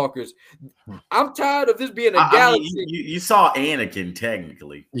Skywalkers. I'm tired of this being a galaxy. Mean, you saw Anakin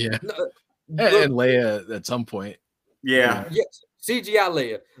technically, yeah, and Leia at some point. Yeah, yes, CGI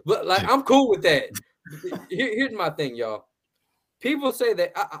Leia. But like, I'm cool with that. Here's my thing, y'all. People say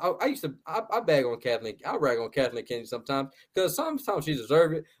that I bag on Kathleen. I rag on Kathleen Kennedy sometimes because sometimes she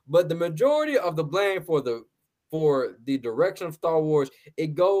deserves it. But the majority of the blame for the direction of Star Wars,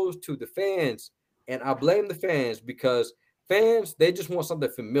 it goes to the fans, and I blame the fans because fans, they just want something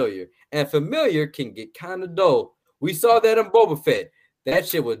familiar, and familiar can get kind of dull. We saw that in Boba Fett. That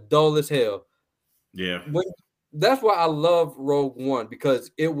shit was dull as hell. Yeah, that's why I love Rogue One, because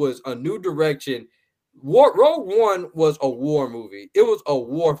it was a new direction. Rogue One was a war movie. It was a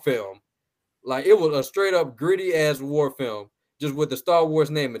war film. Like, it was a straight up gritty ass war film, just with the Star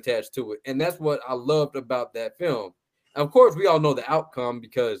Wars name attached to it. And that's what I loved about that film. And of course, we all know the outcome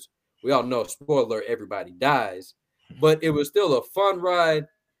because we all know, spoiler, everybody dies. But it was still a fun ride.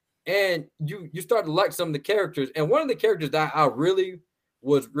 And you start to like some of the characters. And one of the characters that I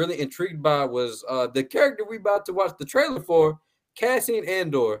was really intrigued by was the character we about to watch the trailer for, Cassian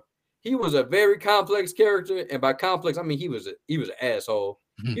Andor. He was a very complex character, and by complex, I mean he was an asshole.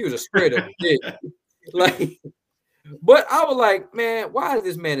 He was a straight up dick. Like, but I was like, man, why is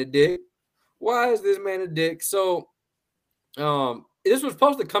this man a dick? Why is this man a dick? So, this was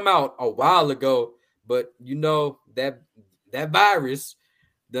supposed to come out a while ago, but you know that virus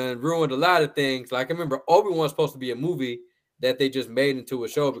done ruined a lot of things. Like, I remember Obi-Wan was supposed to be a movie that they just made into a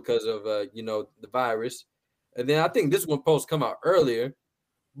show because of the virus, and then I think this one supposed to come out earlier.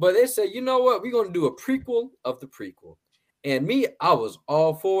 But they said, you know what? We're going to do a prequel of the prequel. And me, I was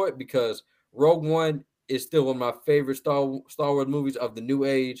all for it because Rogue One is still one of my favorite Star Wars movies of the new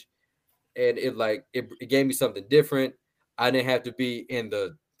age. And it gave me something different. I didn't have to be in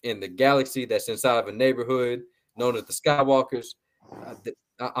the galaxy that's inside of a neighborhood known as the Skywalkers.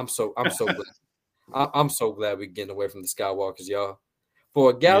 I'm so glad. I'm so glad we're getting away from the Skywalkers, y'all. For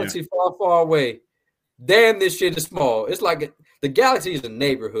a galaxy far, far away, damn, this shit is small. It's like the galaxy is a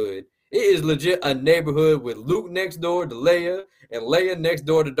neighborhood. It is legit a neighborhood with Luke next door to Leia, and Leia next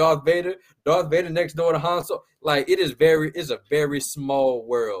door to Darth Vader, Darth Vader next door to Han Solo. Like, it's a very small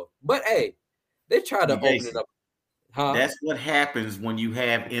world. But hey, they try to open it up. Huh? That's what happens when you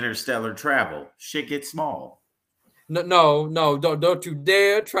have interstellar travel. Shit gets small. No, don't you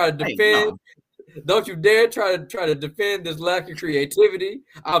dare try to defend. Hey, no. Don't you dare try to defend this lack of creativity.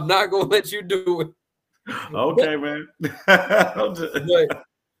 I'm not gonna let you do it. Okay, man.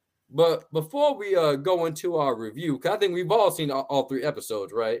 but before we go into our review, because I think we've all seen all 3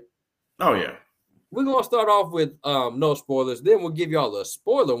 episodes, right? Oh yeah. We're gonna start off with no spoilers. Then we'll give y'all a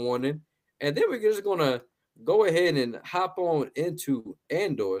spoiler warning, and then we're just gonna go ahead and hop on into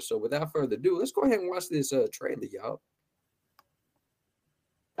Andor. So without further ado, let's go ahead and watch this trailer, y'all.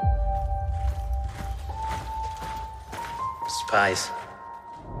 Spies.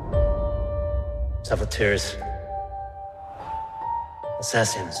 Saboteurs.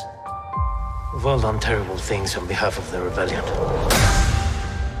 Assassins. We've all done terrible things on behalf of the rebellion.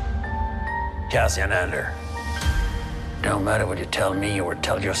 Cassian Andor. Don't matter what you tell me or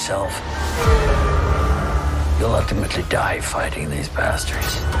tell yourself. You'll ultimately die fighting these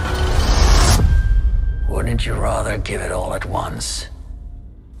bastards. Wouldn't you rather give it all at once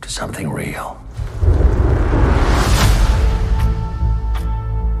to something real?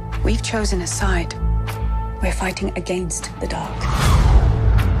 We've chosen a side. We're fighting against the dark.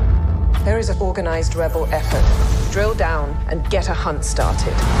 There is an organized rebel effort. Drill down and get a hunt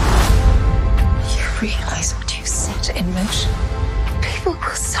started. You realize what you set in motion? People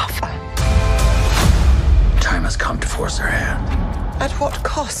will suffer. has come to force her hand. At what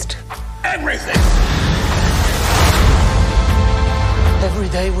cost? Everything! Every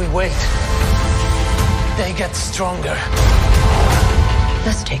day we wait, they get stronger.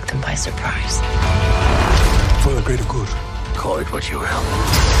 Let's take them by surprise. For the greater good, call it what you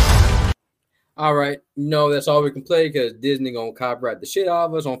will. All right, no, that's all we can play because Disney gonna copyright the shit out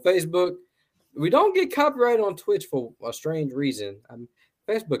of us on Facebook. We don't get copyright on Twitch for a strange reason.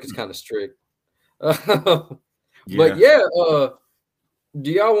 Facebook is kind of strict. But yeah, do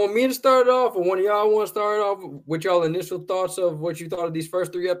y'all want me to start it off, or one of y'all want to start it off with y'all initial thoughts of what you thought of these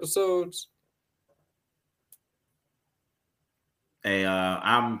first 3 episodes? Hey,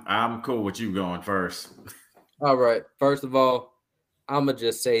 I'm cool with you going first. All right. First of all, I'm gonna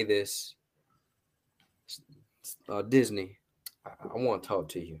just say this. Disney, I want to talk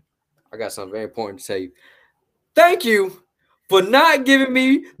to you. I got something very important to say. Thank you for not giving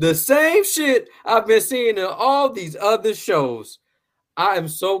me the same shit I've been seeing in all these other shows. I am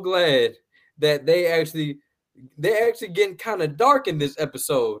so glad that they actually getting kind of dark in this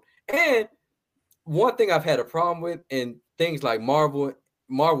episode. And one thing I've had a problem with in things like Marvel,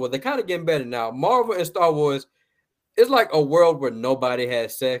 they're kind of getting better now. Marvel and Star Wars, it's like a world where nobody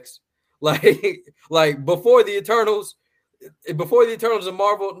has sex. Like before the Eternals of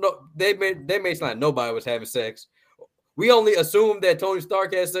Marvel, no, they made it like nobody was having sex. We only assumed that Tony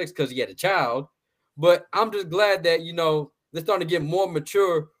Stark had sex because he had a child. But I'm just glad that, they're starting to get more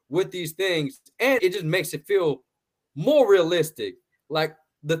mature with these things. And it just makes it feel more realistic. Like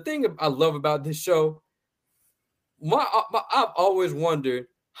the thing I love about this show, I've always wondered,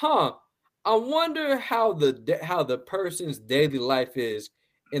 I wonder how the person's daily life is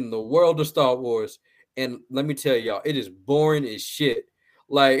in the world of Star Wars. And let me tell y'all, it is boring as shit.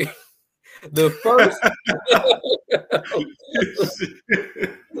 Like the first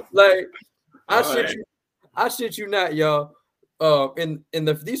like I shit you not, y'all. In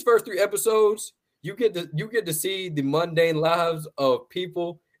these first 3 episodes, you get to see the mundane lives of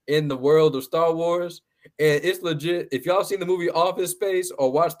people in the world of Star Wars, and it's legit. If y'all seen the movie Office Space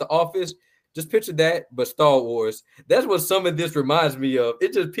or watch The Office, just picture that, but Star Wars. That's what some of this reminds me of.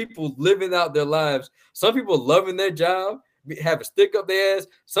 It's just people living out their lives. Some people loving their job, have a stick up their ass.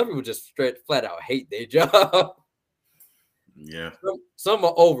 Some people just straight flat out hate their job. Yeah. Some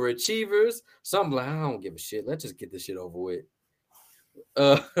are overachievers. Some like, I don't give a shit. Let's just get this shit over with.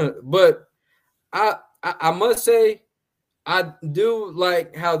 But I must say, I do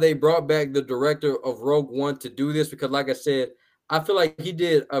like how they brought back the director of Rogue One to do this because, like I said, I feel like he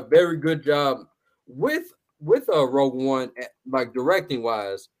did a very good job with Rogue One, like directing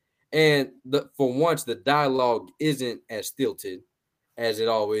wise, and for once the dialogue isn't as stilted as it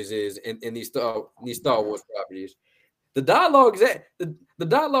always is in these Star Wars properties. The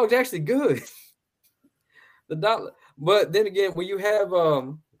dialogue's actually good. But then again,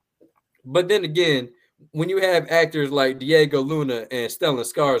 when you have actors like Diego Luna and Stellan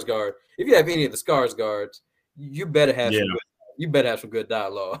Skarsgård, if you have any of the Skarsgårds, you better have some good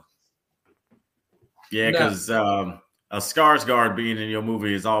dialogue. Yeah, because a Skarsgård being in your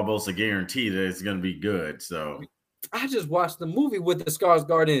movie is almost a guarantee that it's going to be good. So I just watched the movie with the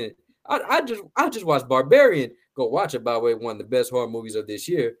Skarsgård in it. I just watched Barbarian. Go watch it, by the way, one of the best horror movies of this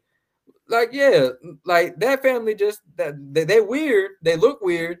year. Like, yeah, like that family they're weird. They look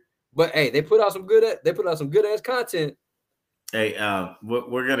weird, but hey, they put out some good ass content. Hey,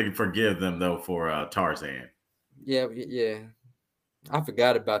 we're gonna forgive them though for Tarzan. Yeah. I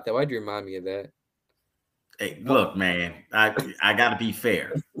forgot about that. Why'd you remind me of that? Hey, look, man, I gotta be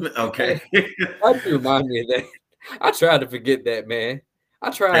fair. Okay. Why'd you remind me of that? I tried to forget that, man.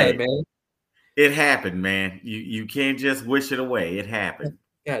 Man. It happened, man. You can't just wish it away. It happened.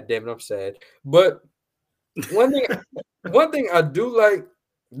 God damn it, I'm sad. But one thing I do like,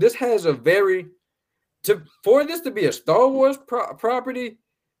 this has a for this to be a Star Wars property,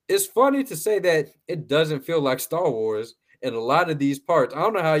 it's funny to say that it doesn't feel like Star Wars in a lot of these parts. I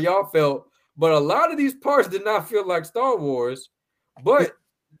don't know how y'all felt, but a lot of these parts did not feel like Star Wars. But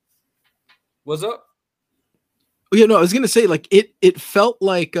what's up? Yeah, no, I was gonna say, like, it felt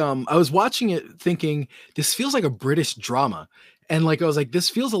like I was watching it thinking this feels like a British drama. And like I was like, this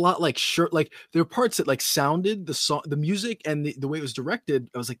feels a lot like like there were parts that like sounded the music and the way it was directed.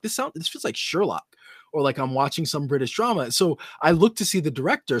 I was like, this feels like Sherlock, or like I'm watching some British drama. So I looked to see the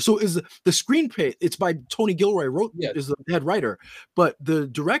director. So is the screenplay? It's by Tony Gilroy is the head writer, but the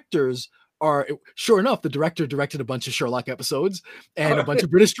directors are, sure enough, the director directed a bunch of Sherlock episodes and a bunch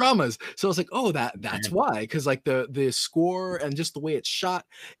of British dramas. So I was like, oh, that's why. Because like the score and just the way it's shot,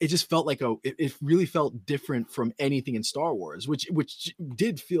 it just felt like it really felt different from anything in Star Wars, which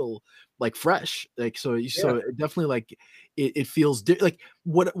did feel like fresh. Like so it definitely like it feels like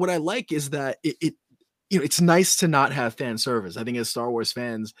what I like is that it it's nice to not have fan service. I think as Star Wars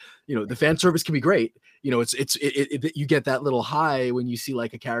fans, the fan service can be great. You get that little high when you see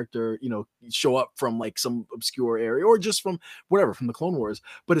like a character, show up from like some obscure area or just from whatever, from the Clone Wars.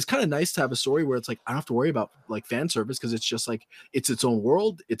 But it's kind of nice to have a story where it's like, I don't have to worry about like fan service because it's just like, it's its own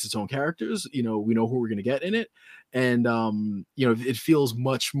world. It's its own characters. We know who we're going to get in it. And, it feels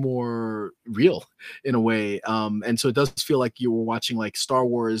much more real in a way. And so it does feel like you were watching like Star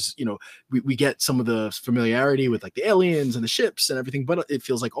Wars, we get some of the familiarity with like the aliens and the ships and everything, but it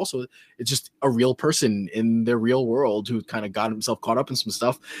feels like also it's just a real person in their real world who kind of got himself caught up in some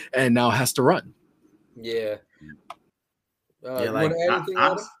stuff and now has to run. Yeah.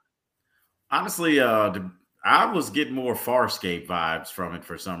 Honestly, I was getting more Farscape vibes from it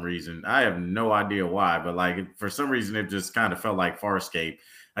for some reason. I have no idea why, but like for some reason it just kind of felt like Farscape.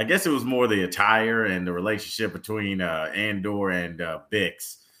 I guess it was more the attire and the relationship between Andor and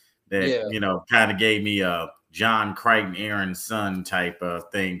Bix that kind of gave me a John Crichton, Aaron's son type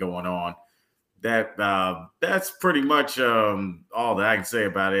of thing going on. That's pretty much all that I can say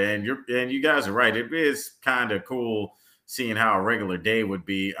about it. And you guys are right. It is kind of cool seeing how a regular day would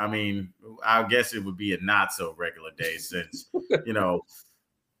be. I mean, I guess it would be a not so regular day since,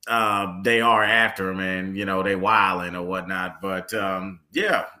 they are after him and, they wilding or whatnot. But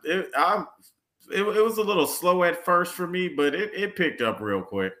it was a little slow at first for me, but it picked up real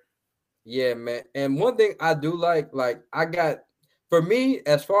quick. Yeah, man. And one thing I do like for me,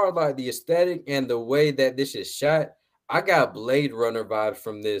 as far as like the aesthetic and the way that this is shot, I got Blade Runner vibes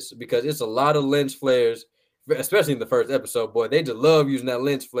from this because it's a lot of lens flares, especially in the first episode. Boy, they just love using that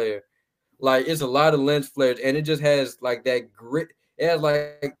lens flare. Like it's a lot of lens flares, and it just has like that grit. It has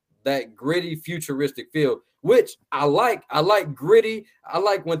like that gritty, futuristic feel, which I like. I like gritty. I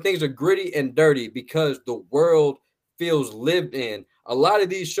like when things are gritty and dirty because the world feels lived in. A lot of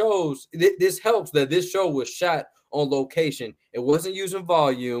these shows, this helps that this show was shot on location. It wasn't using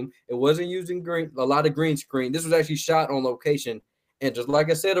volume. It wasn't using a lot of green screen. This was actually shot on location. And just like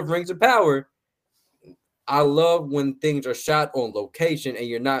I said of Rings of Power, I love when things are shot on location and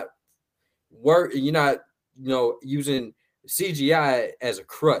you're not using CGI as a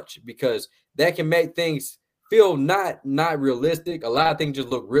crutch because that can make things feel not realistic. A lot of things just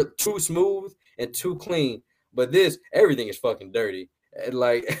look too smooth and too clean. But everything is fucking dirty. And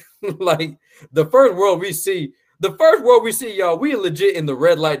like the first world we see, y'all, we legit in the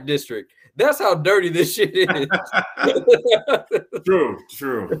red light district. That's how dirty this shit is.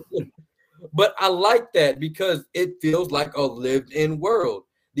 True. But I like that because it feels like a lived-in world.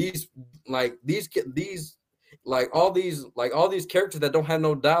 All these characters that don't have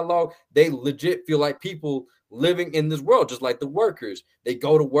no dialogue, they legit feel like people living in this world, just like the workers. They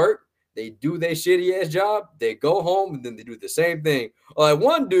go to work, they do their shitty ass job, they go home, and then they do the same thing. Like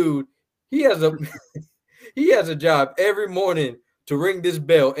one dude, he has a job every morning to ring this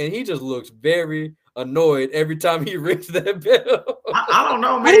bell, and he just looks very annoyed every time he rings that bell. I don't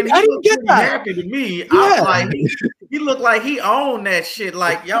know, man. I didn't get that. Happy to me. Yeah. I was like, he looked like he owned that shit.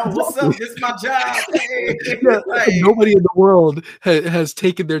 Like, yo, what's up? This is my job. Hey. Nobody in the world has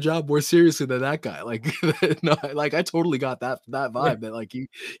taken their job more seriously than that guy. Like, no, like I totally got that vibe that like he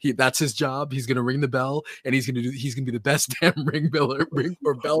that's his job. He's gonna ring the bell, and he's gonna be the best damn bell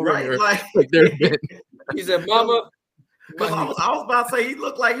ringer. Like there been. He said, "Mama." I was about to say he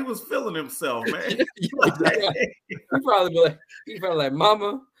looked like he was feeling himself, man. He probably like,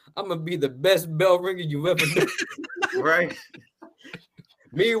 "Mama, I'm gonna be the best bell ringer you ever did." Right.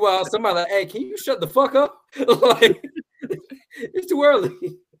 Meanwhile, somebody like, "Hey, can you shut the fuck up?" Like, it's too early.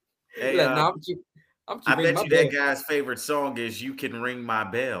 Hey, like, nah, I bet you that guy's favorite song is "You Can Ring My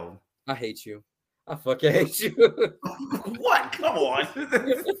Bell." I hate you. I fucking hate you. What? Come on.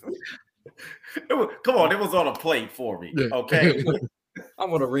 Come on, it was on a plate for me. Okay.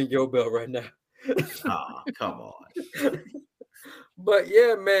 I'm gonna ring your bell right now. Oh, come on. But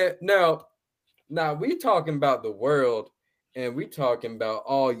yeah, man. Now we talking about the world and we talking about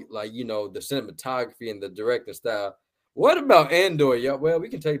all like the cinematography and the directing style. What about Andor, y'all? Well, we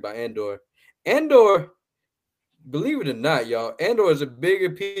can tell you about Andor. Andor, believe it or not, y'all, Andor is a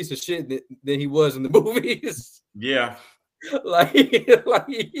bigger piece of shit than he was in the movies. Yeah. Like he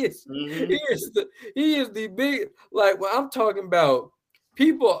is the big, like when I'm talking about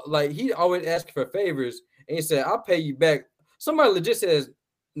people, like he always asks for favors and he said, "I'll pay you back." Somebody legit says,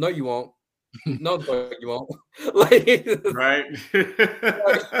 "No, you won't." No, the fuck you won't. Like, right.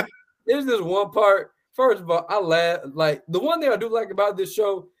 like, there's this one part. First of all, I laugh. Like the one thing I do like about this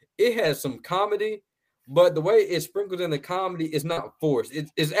show, it has some comedy, but the way it sprinkles in the comedy is not forced.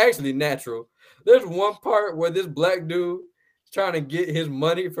 It's actually natural. There's one part where this black dude is trying to get his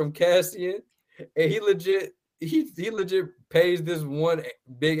money from Cassian, and he legit pays this one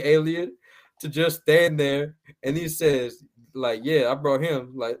big alien to just stand there, and he says, like, yeah, I brought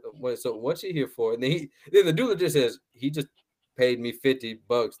him. Like, what? So what's he here for? And then the dude just says, he just paid me $50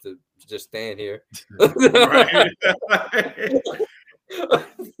 to just stand here. Right.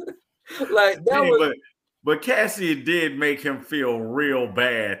 Like that was. But Cassian did make him feel real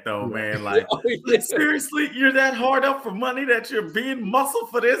bad, though, man. Like, seriously, you're that hard up for money that you're being muscle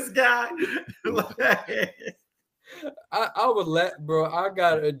for this guy? I would laugh, bro. I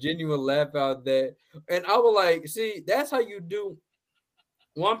got a genuine laugh out there. And I was like, see, that's how you do.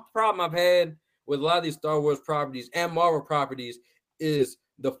 One problem I've had with a lot of these Star Wars properties and Marvel properties is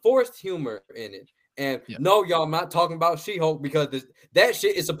the forced humor in it. And no, y'all, I'm not talking about She-Hulk because that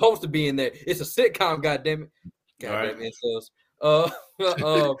shit is supposed to be in there. It's a sitcom, goddammit. Goddamn incels.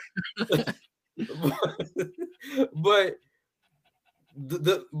 But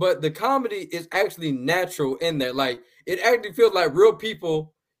the comedy is actually natural in there. Like it actually feels like real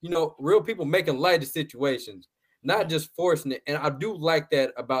people, real people making light of situations, not just forcing it. And I do like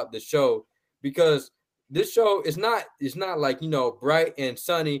that about the show because this show is not like bright and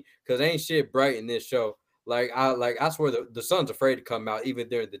sunny because ain't shit bright in this show. I swear the sun's afraid to come out even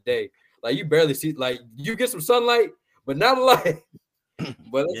during the day. Like you barely see, like you get some sunlight, but not a lot.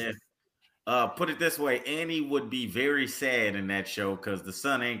 But yeah. Put it this way, Annie would be very sad in that show because the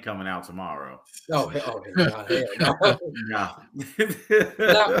sun ain't coming out tomorrow. Oh hell no. No.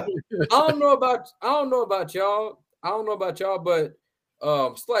 Now, I don't know about y'all, but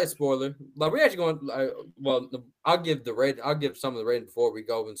slight spoiler. Like we're actually going. I'll give some of the rating before we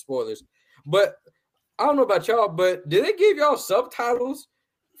go in spoilers. But I don't know about y'all, but did they give y'all subtitles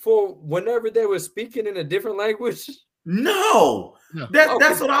for whenever they were speaking in a different language? No.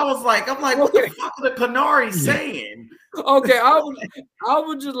 That's what I was like. I'm like, what the fuck are the Qunari saying? Okay, I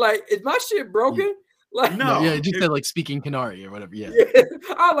was just like, is my shit broken? Like, no, it just said like speaking Qunari or whatever. Yeah.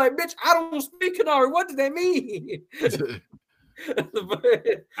 I was like, bitch, I don't speak Qunari. What does that mean?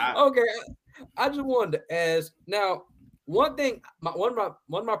 Okay, I just wanted to ask. Now, one thing, one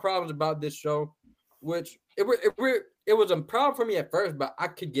of my problems about this show, which it was a problem for me at first, but I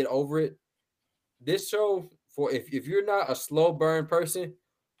could get over it. This show, for if you're not a slow burn person,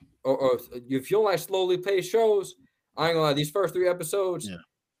 or if you don't like slowly paced shows, I ain't gonna lie. These first 3 episodes,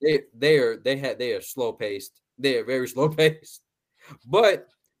 they are slow paced. They are very slow paced. But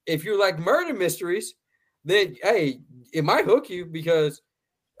if you like murder mysteries, then hey, it might hook you because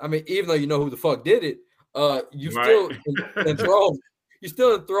I mean, even though you know who the fuck did it, still enthralled. You're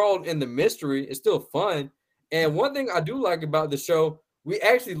still enthralled in the mystery. It's still fun. And one thing I do like about the show, we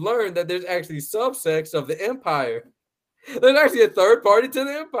actually learned that there's actually subsects of the Empire. There's actually a third party to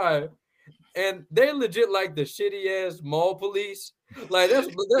the Empire, and they're legit like the shitty ass mall police. Like that's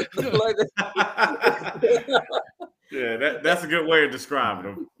like that. Yeah, that's a good way of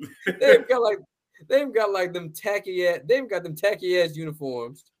describing them. They've got like them tacky ass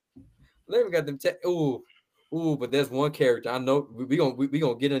uniforms. They've got them but there's one character I know we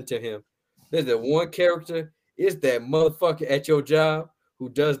gonna get into him. There's that one character. It's that motherfucker at your job who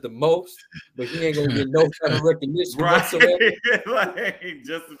does the most, but he ain't gonna get no kind of recognition whatsoever. Like,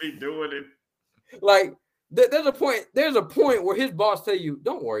 just to be doing it. Like there's a point where his boss tell you,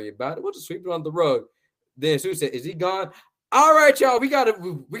 "Don't worry about it. We'll just sweep it on the rug." Then Sue said, "Is he gone?" All right, y'all. We gotta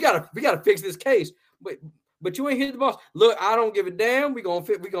fix this case. But you ain't hit the boss. Look, I don't give a damn. We gonna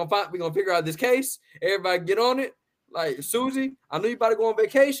figure out this case. Everybody get on it. Like Susie, I know you about to go on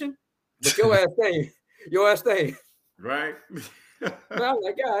vacation, but your ass staying. Your ass staying. Right. I'm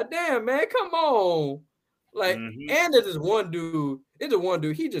like, God damn, man, come on. Like, and there's this one dude. It's the one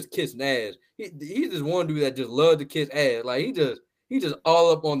dude. He just kissing ass. He's this one dude that just loves to kiss ass. Like he just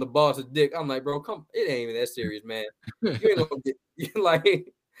all up on the boss's dick. I'm like, bro, come. It ain't even that serious, man. You ain't gonna get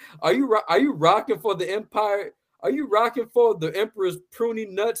like. Are you rocking for the Empire? Are you rocking for the Emperor's pruny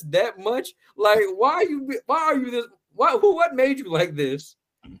nuts that much? Like, why are you this? What made you like this?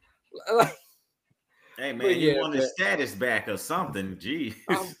 Like, hey man, you want his status back or something? Gee,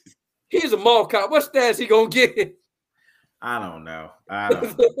 he's a mall cop. What status he gonna get? I don't know.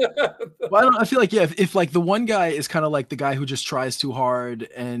 Well, I feel like if like the one guy is kind of like the guy who just tries too hard,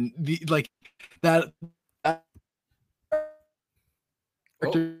 and the like that.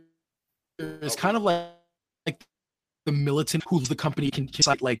 It's kind of like the militant who the company can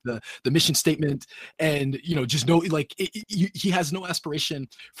cite like the mission statement, and just know like he has no aspiration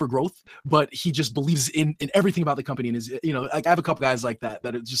for growth, but he just believes in everything about the company, and is like I have a couple guys like that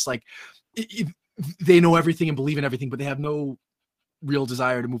are just like they know everything and believe in everything, but they have no real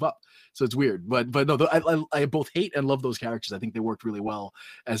desire to move up. So it's weird, but no, I both hate and love those characters. I think they worked really well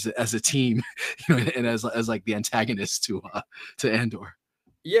as a team, and as like the antagonist to Andor.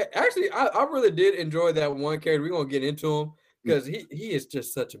 Yeah, actually, I really did enjoy that one character. We're gonna get into him because he is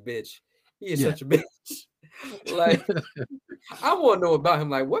just such a bitch. He is such a bitch. Like, I want to know about him.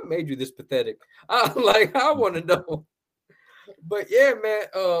 Like, what made you this pathetic? I want to know. But yeah, man.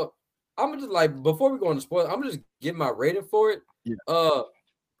 I'm just like, before we go on the spoiler, I'm just give my rating for it. Yeah.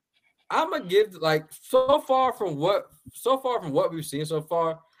 I'm gonna give like so far from what we've seen so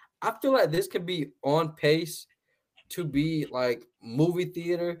far, I feel like this could be on pace to be like movie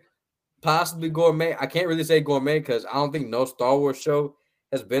theater, possibly gourmet. I can't really say gourmet because I don't think no Star Wars show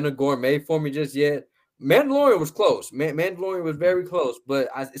has been a gourmet for me just yet. Mandalorian was close. Mandalorian was very close, but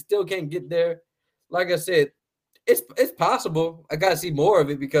I still can't get there. Like I said, it's possible. I gotta see more of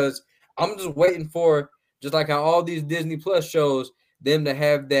it because I'm just waiting for, just like how all these Disney Plus shows, them to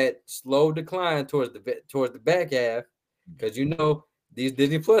have that slow decline towards the back half, because these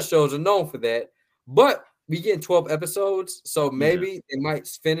Disney Plus shows are known for that. But we get 12 episodes, so maybe it might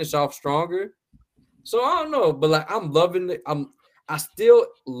finish off stronger. So I don't know, but like I'm loving it. I still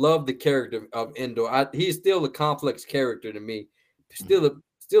love the character of Endor. He's still a complex character to me. Still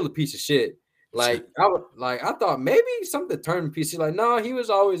a piece of shit. Like I thought maybe something turned a piece of shit. Like, no, he was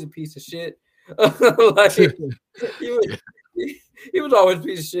always a piece of shit. Like he was always a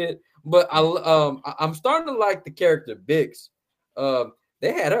piece of shit. But I'm starting to like the character Bix.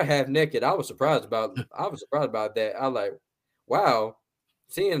 They had her half naked. I was surprised about that. I like, wow,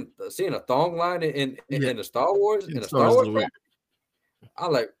 seeing a thong line in the Star Wars I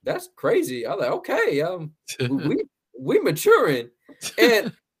like, that's crazy. I like, okay, we maturing,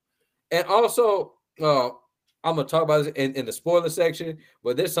 and also I'm gonna talk about this in the spoiler section.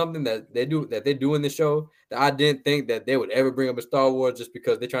 But there's something that they do in the show that I didn't think that they would ever bring up in Star Wars, just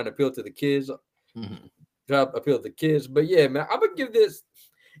because they're trying to appeal to the kids. But yeah, man, I'm gonna give this.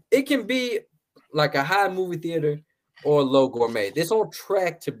 It can be like a high movie theater or low gourmet. It's on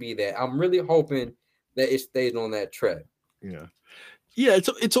track to be that. I'm really hoping that it stays on that track. Yeah.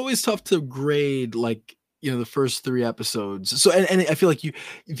 It's always tough to grade like the first 3 episodes. So and I feel like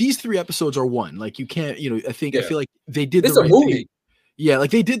these 3 episodes are one. Like you can't I feel like they did the right thing. Yeah,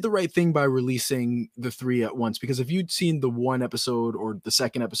 like they did the right thing by releasing the 3 at once, because if you'd seen the 1 episode or the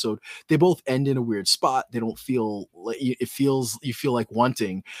 2nd episode, they both end in a weird spot. They don't feel like you feel like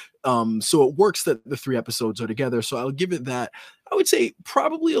wanting. So it works that the 3 episodes are together. So I'll give it that. I would say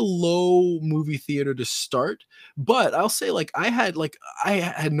probably a low movie theater to start, but I'll say like I had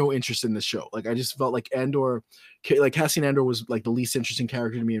no interest in this show. Like I just felt like Andor, like Cassian Andor was like the least interesting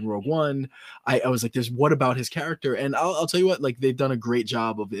character to me in Rogue One. I was like, there's what about his character? And I'll tell you what, like they've done a great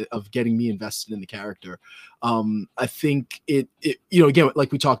job of getting me invested in the character. I think it again,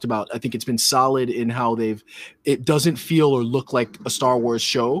 like we talked about, I think it's been solid in how it doesn't feel or look like a Star Wars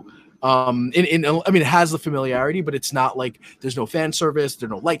show. I mean, it has the familiarity, but it's not like there's no fan service,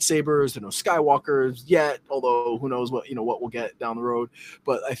 there's no lightsabers, there's no Skywalkers yet, although who knows what we'll get down the road.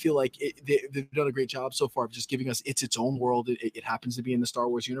 But I feel like they've done a great job so far of just giving us its own world. It happens to be in the Star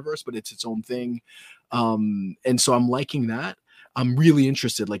Wars universe, but it's its own thing. And so I'm liking that. I'm really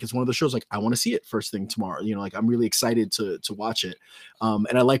interested. Like it's one of the shows like I want to see it first thing tomorrow. Like I'm really excited to watch it.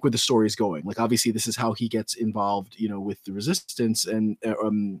 And I like where the story's going. Like obviously this is how he gets involved, with the Resistance and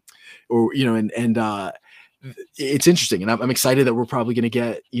it's interesting, and I'm excited that we're probably going to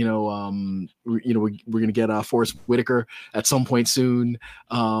get we're going to get Forrest Whitaker at some point soon,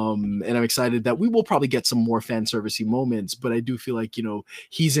 and I'm excited that we will probably get some more fan servicey moments. But I do feel like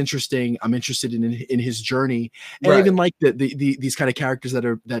he's interesting. I'm interested in his journey, and I even like these kind of characters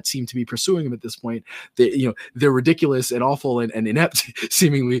that seem to be pursuing him at this point. They're ridiculous and awful and inept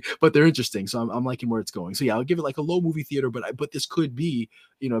seemingly, but they're interesting. So I'm liking where it's going. So yeah, I'll give it like a low movie theater, but this could be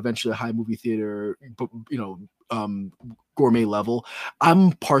eventually a high movie theater, gourmet level.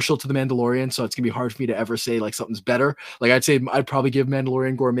 I'm partial to The Mandalorian, so it's gonna be hard for me to ever say like something's better. Like I'd probably give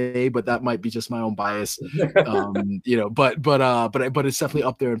Mandalorian gourmet, but that might be just my own bias. But it's definitely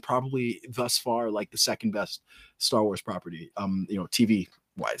up there and probably thus far like the second best Star Wars property, TV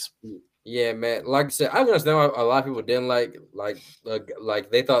wise. Yeah, man. Like I said, I understand why a lot of people didn't like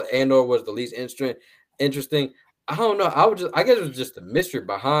they thought Andor was the least interesting. I don't know. I guess it was just the mystery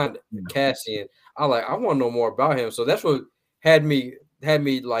behind Cassian. I want to know more about him. So that's what had me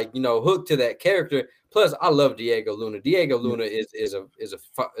like, you know, hooked to that character. Plus, I love Diego Luna. Diego Luna is a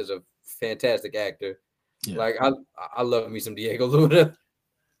fantastic actor. Yeah. Like I love me some Diego Luna.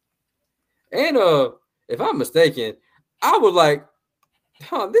 And if I'm mistaken, I was like,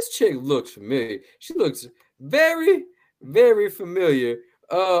 this chick looks familiar. She looks very, very familiar.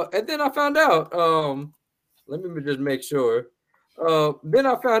 And then I found out, let me just make sure. Then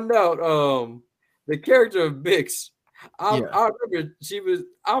I found out the character of Bix. I remember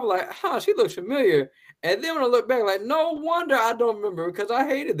I was like, she looks familiar. And then when I look back, like, no wonder I don't remember because I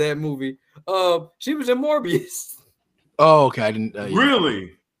hated that movie. She was in Morbius. Oh, okay. I didn't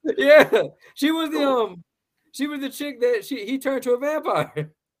really. Yeah, she was the chick that he turned to a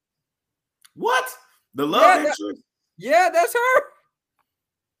vampire. What? The love interest? Yeah, that's her.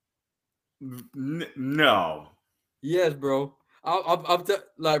 No. Yes, bro. I'm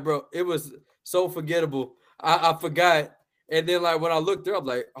like, bro, it was so forgettable. I forgot, and then like when I looked her up,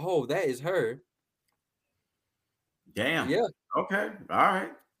 like, oh, that is her. Damn. Yeah. Okay. All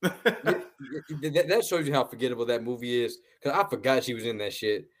right. That shows you how forgettable that movie is. Because I forgot she was in that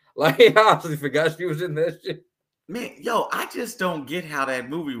shit. Like, I honestly forgot she was in that shit. Man, yo, I just don't get how that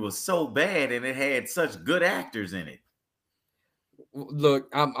movie was so bad and it had such good actors in it. Look,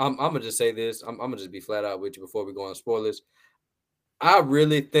 I'm gonna just say this. I'm gonna just be flat out with you before we go on spoilers. I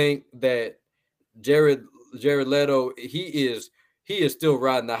really think that Jared Leto, he is still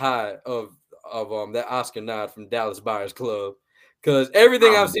riding the high of that Oscar nod from Dallas Buyers Club. Because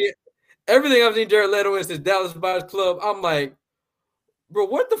everything I've seen Jared Leto in since Dallas Buyers Club, I'm like, bro,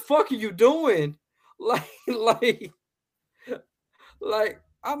 what the fuck are you doing? Like,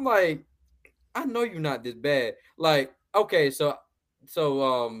 I'm like, I know you're not this bad. Like, okay, so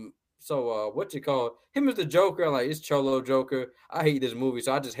what you call him as the Joker? I'm like, it's Cholo Joker. I hate this movie,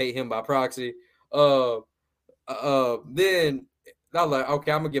 so I just hate him by proxy. Then I was like,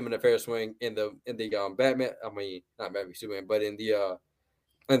 okay, I'm gonna give him a fair swing in the Batman. I mean, not Batman Superman, but in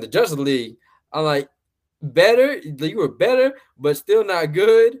the Justice League. I'm like, better. You were better, but still not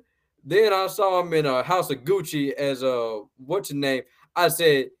good. Then I saw him in House of Gucci as what's your name? I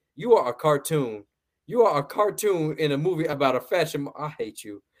said, you are a cartoon. You are a cartoon in a movie about a fashion. I hate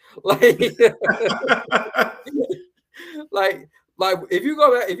you. Like, like if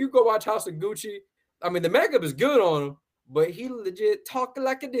you go watch House of Gucci, I mean the makeup is good on him, but he legit talking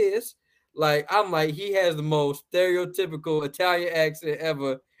like it is. Like, I'm like, he has the most stereotypical Italian accent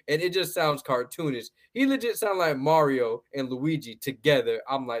ever, and it just sounds cartoonish. He legit sounds like Mario and Luigi together.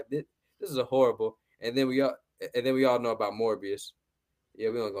 I'm like, this is a horrible. And then we all know about Morbius. Yeah,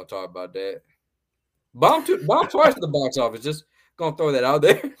 we aren't gonna talk about that. Bomb twice in the box office. Just gonna throw that out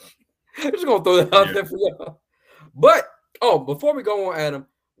there. Just gonna throw that out there for y'all. But before we go on, Adam,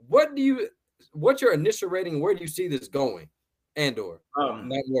 what's your initial rating? Where do you see this going? Andor,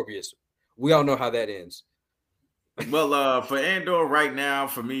 not Morbius. We all know how that ends. Well, for Andor right now,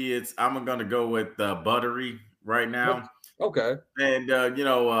 for me, I'm gonna go with Buttery right now. Okay. And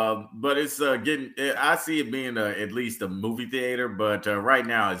but it's getting. I see it being at least a movie theater, but right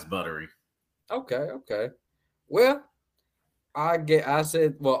now it's Buttery. Okay. Well, for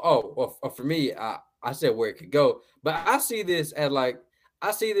me, I said where it could go, but I see this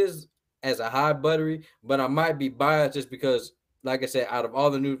as a high Buttery, but I might be biased just because, like I said, out of all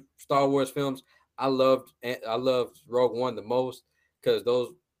the new Star Wars films, I loved Rogue One the most because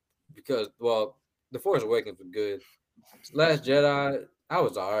The Force Awakens was good. Last Jedi, I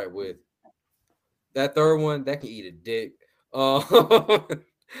was all right with. That third one, that can eat a dick.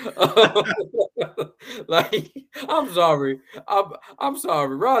 Like, I'm sorry. I'm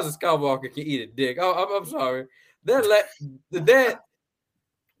sorry. Rise of Skywalker can eat a dick. I'm sorry. That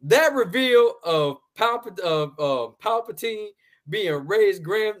reveal of Palpatine being Rey's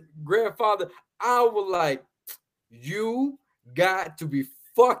grandfather, I was like, you got to be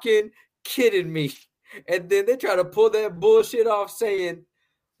fucking kidding me. And then they try to pull that bullshit off saying,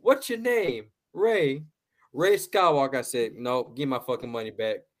 what's your name? Rey Skywalker. I said, no, give my fucking money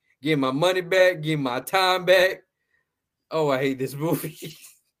back. Give my money back. Give my time back. Oh, I hate this movie.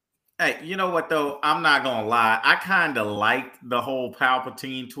 Hey, you know what, though? I'm not going to lie. I kind of liked the whole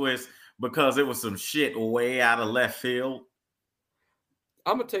Palpatine twist because it was some shit way out of left field.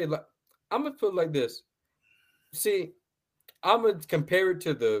 I'm going to tell you, I'm going to put it like this. See, I'm going to compare it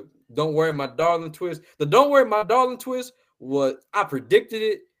to the Don't Worry My Darling twist. The Don't Worry My Darling twist was, I predicted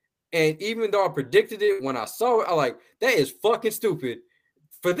it. And even though I predicted it, when I saw it, I like, that is fucking stupid.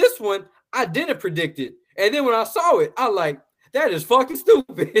 For this one, I didn't predict it. And then when I saw it, I like, that is fucking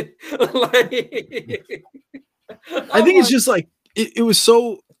stupid. I think it's just like, it was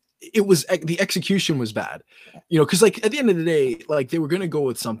so it was the execution was bad, because like at the end of the day, like they were gonna go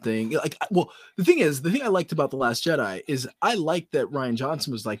with something like, well, the thing I liked about The Last Jedi is I liked that Rian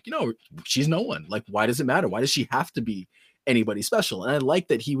Johnson was like, she's no one. Like, why does it matter? Why does she have to be anybody special? And I like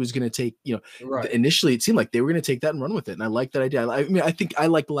that he was gonna take, Right. initially it seemed like they were gonna take that and run with it, and I like that idea. I mean, I think I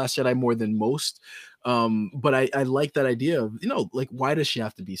like The Last Jedi more than most. But I like that idea of, like, why does she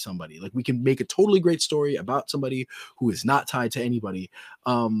have to be somebody? Like, we can make a totally great story about somebody who is not tied to anybody.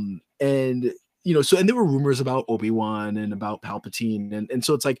 And there were rumors about Obi-Wan and about Palpatine. And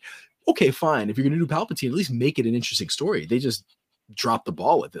so it's like, okay, fine. If you're going to do Palpatine, at least make it an interesting story. They just dropped the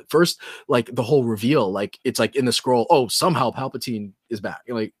ball with it. First, like the whole reveal, like it's like in the scroll, oh, somehow Palpatine is back.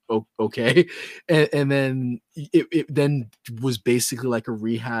 You're like, oh, okay. And then it then was basically like a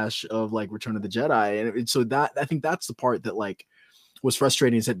rehash of like Return of the Jedi. And so that, I think that's the part that like was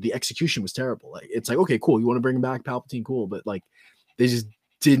frustrating, is that the execution was terrible. Like, it's like, okay, cool. You want to bring back Palpatine? Cool. But like, they just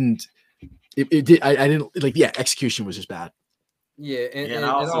didn't, I didn't like, execution was just bad. Yeah, and I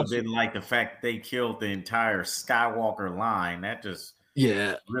also didn't like the fact they killed the entire Skywalker line. That just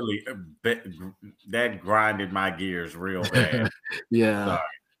really that grinded my gears real bad. Yeah, sorry.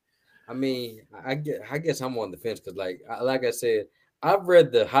 I mean, I guess I'm on the fence because, like I said, I've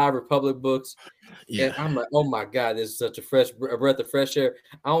read the High Republic books, and I'm like, oh my god, this is such a breath of fresh air.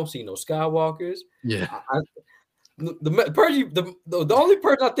 I don't see no Skywalkers. Yeah, the only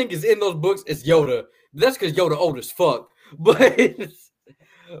person I think is in those books is Yoda. That's because Yoda old as fuck. But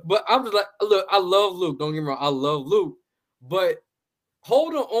I'm just like, look, I love Luke. Don't get me wrong, I love Luke. But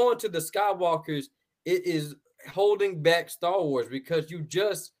holding on to the Skywalkers, it is holding back Star Wars because you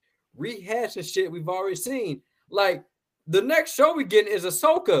just rehashing shit we've already seen. Like, the next show we getting is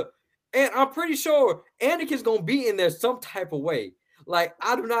Ahsoka, and I'm pretty sure Anakin's gonna be in there some type of way. Like,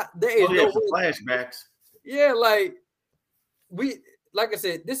 I do not. There is no flashbacks. Yeah, like I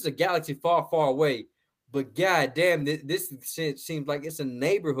said, this is a galaxy far, far away. But goddamn, this seems like it's a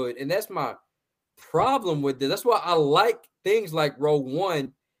neighborhood, and that's my problem with this. That's why I like things like Rogue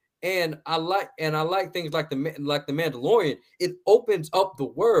One, and I like things like the Mandalorian. It opens up the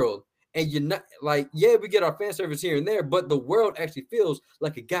world, and you're not like, yeah, we get our fan service here and there, but the world actually feels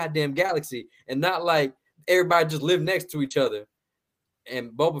like a goddamn galaxy, and not like everybody just live next to each other.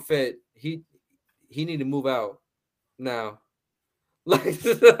 And Boba Fett, he need to move out now. Like,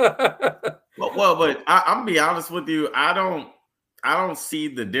 well, but I'm gonna be honest with you. I don't see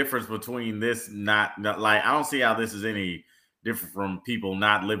the difference between this. Not like, I don't see how this is any different from people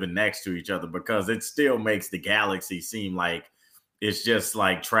not living next to each other, because it still makes the galaxy seem like it's just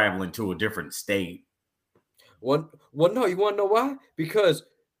like traveling to a different state. Well, no, you want to know why? Because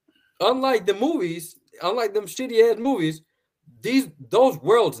unlike the movies, unlike them shitty ass movies, those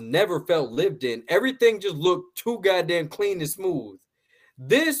worlds never felt lived in. Everything just looked too goddamn clean and smooth.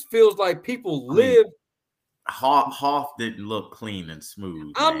 This feels like people live. Hoth didn't look clean and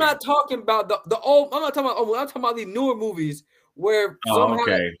smooth. I'm not talking about the old. I'm not talking about. I'm talking about these newer movies where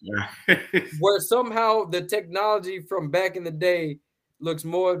somehow the technology from back in the day looks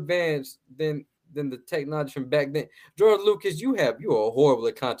more advanced than the technology from back then. George Lucas, you are horrible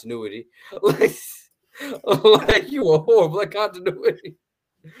at continuity. Like you are horrible at continuity.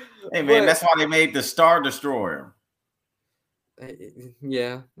 Hey man, that's why they made the Star Destroyer.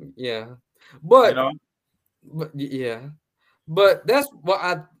 Yeah, but that's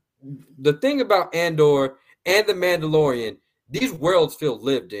what the thing about Andor and the Mandalorian, these worlds feel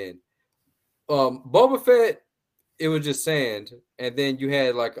lived in. Boba Fett, it was just sand, and then you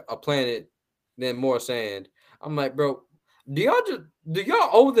had like a planet, then more sand. I'm like, bro, do y'all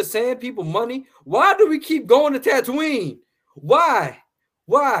owe the sand people money? Why do we keep going to Tatooine? Why?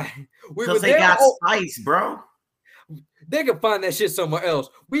 Because they got spice, bro. They can find that shit somewhere else.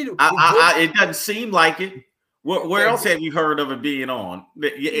 It doesn't seem like it. Where else have you heard of it being on?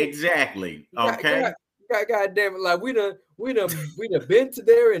 Exactly. Okay. God damn it! Like we done been to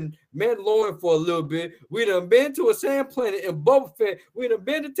there in Mandalorian for a little bit. We done been to a sand planet in Boba Fett. We done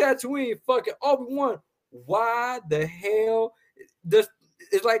been to Tatooine. Fucking Obi-Wan. Why the hell does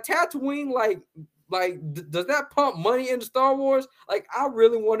it's like Tatooine? Like does that pump money into Star Wars? Like, I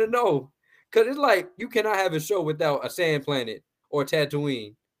really want to know. Because it's like, you cannot have a show without a sand planet or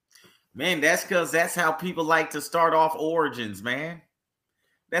Tatooine. Man, that's because that's how people like to start off origins, man.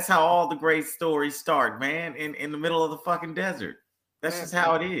 That's how all the great stories start, man, in the middle of the fucking desert. That's just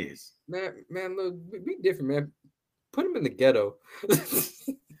how it is. Man, look, be different, man. Put them in the ghetto. Put them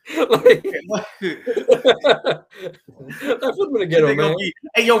in the ghetto, man.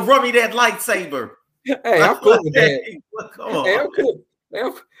 Hey, yo, run me that lightsaber. Hey, I'm cool with that. Hey, I'm cool.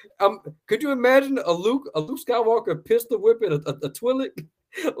 Could you imagine a Luke Skywalker pistol whipping a Twi'lek?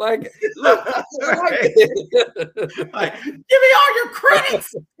 Like, look, like, give me all your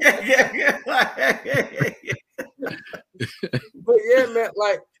credits. But yeah, man,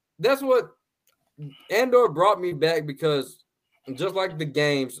 like that's what Andor brought me back, because just like the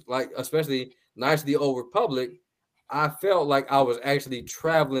games, like especially Knights of the Old Republic, I felt like I was actually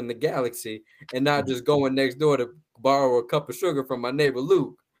traveling the galaxy and not just going next door to borrow a cup of sugar from my neighbor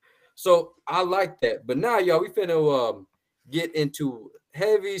Luke. So I like that. But now, y'all, we finna get into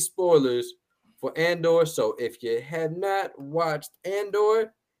heavy spoilers for Andor. So if you have not watched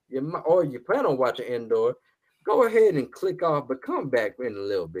Andor, or you plan on watching Andor, go ahead and click off, but come back in a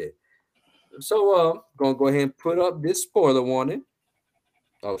little bit. So gonna go ahead and put up this spoiler warning.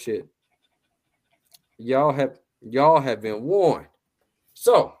 Oh shit. Y'all have been warned.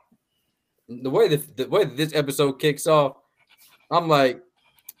 So the way that this episode kicks off, I'm like,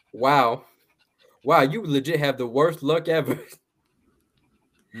 wow, you legit have the worst luck ever.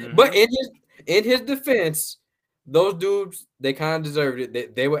 Mm-hmm. But in his defense, those dudes, they kind of deserved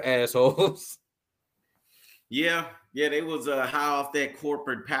it. They were assholes. Yeah, they was high off that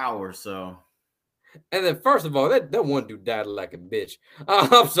corporate power. So, and then first of all, that one dude died like a bitch.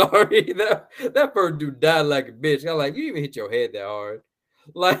 I'm sorry, that first dude died like a bitch. I'm like, you even hit your head that hard,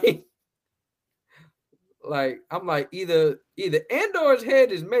 like I'm like, either Andor's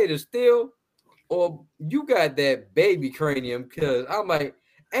head is made of steel, or you got that baby cranium. Because I'm like,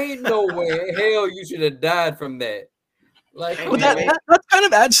 ain't no way in hell you should have died from that. Like, well, that kind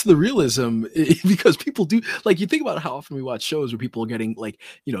of adds to the realism, because people do, like, you think about how often we watch shows where people are getting, like,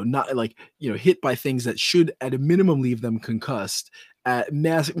 not like, hit by things that should at a minimum leave them concussed. At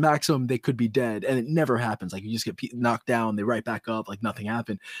maximum they could be dead, and it never happens. Like, you just get knocked down, they right back up like nothing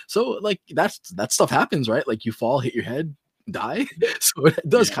happened. So like that stuff happens, right? Like, you fall, hit your head, die. So it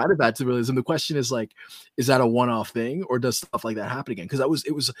does kind of add to realism. The question is, like, is that a one-off thing, or does stuff like that happen again? Because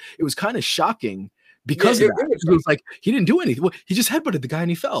it was kind of shocking. Because of that. It was like, he didn't do anything. Well, he just headbutted the guy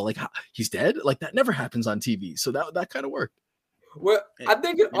and he fell. Like, he's dead. Like, that never happens on TV. So that kind of worked. Well, I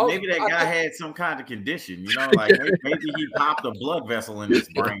think maybe that guy had some kind of condition, like maybe he popped a blood vessel in his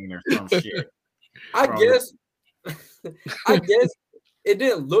brain or some shit. I guess it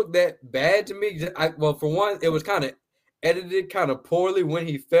didn't look that bad to me. Well, for one, it was kind of edited kind of poorly when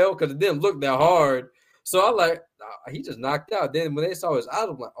he fell, because it didn't look that hard. So I like, he just knocked out. Then when they saw his eyes,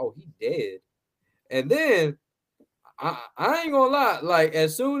 I'm like, oh, he dead. And then I ain't gonna lie, like,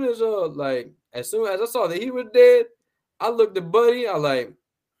 as soon as I saw that he was dead, I looked at Buddy. I like,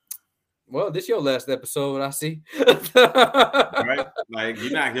 well, this your last episode, I see. Right? Like,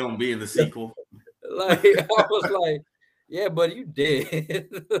 you're not gonna be in the sequel. Like, I was like, yeah, buddy, you dead.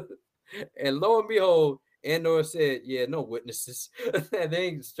 And lo and behold, Andor said, yeah, no witnesses. And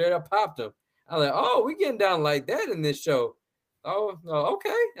they straight up popped him. I was like, oh, we getting down like that in this show. Oh,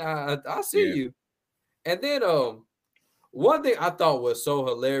 okay. I see you. And then one thing I thought was so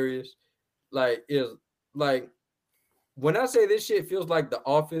hilarious, like, is like, when I say this shit feels like The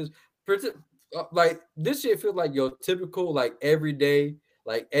Office, like, this shit feels like your typical, like, everyday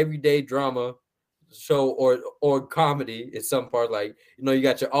drama show or comedy in some part. Like, you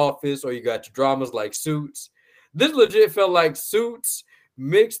got your Office, or you got your dramas like Suits. This legit felt like Suits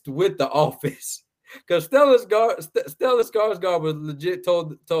mixed with The Office, because Stellan Skarsgård was legit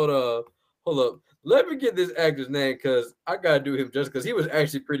told hold up, let me get this actor's name, because I gotta do him just because he was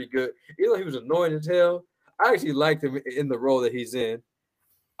actually pretty good. Even though he was annoying as hell, I actually liked him in the role that he's in.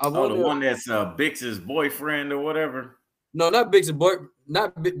 The one that's Bix's boyfriend or whatever. No, not Bix's boy.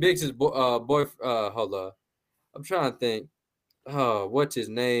 Not Bix's boy. Hold on, I'm trying to think. What's his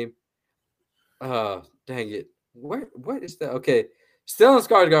name? Dang it. What is that? Okay, Stellan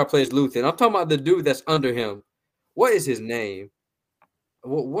Skarsgård plays Luthen. I'm talking about the dude that's under him. What is his name?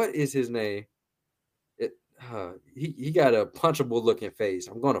 What is his name? He got a punchable looking face.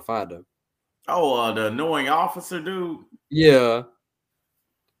 I'm gonna find him. Oh, the annoying officer dude. Yeah.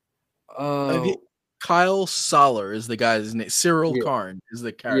 Kyle Soller is the guy's name. Cyril Karn is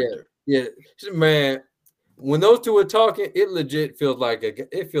the character. Yeah, man. When those two are talking, it legit feels like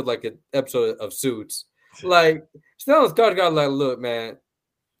an episode of Suits. Like, Stellan Skarsgård, like, look, man,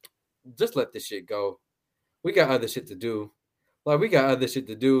 just let this shit go. We got other shit to do. Like, we got other shit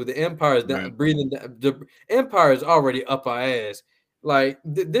to do. The Empire is not breathing. The Empire is already up our ass. Like,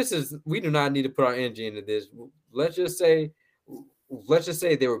 we do not need to put our energy into this. Let's just say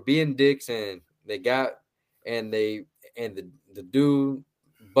they were being dicks, and they got, and the dude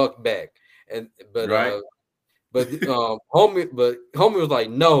bucked back, but homie was like,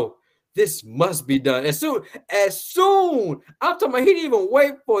 no, this must be done as soon. I'm talking about, he didn't even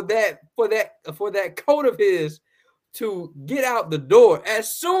wait for that coat of his to get out the door.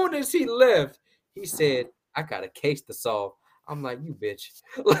 As soon as he left, he said, "I got a case to solve." I'm like, "You bitch!" It's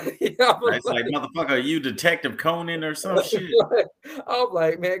like, motherfucker, are you Detective Conan or some shit? I'm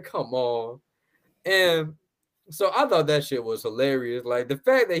like, man, come on. And so I thought that shit was hilarious. Like the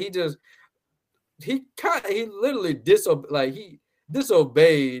fact that he literally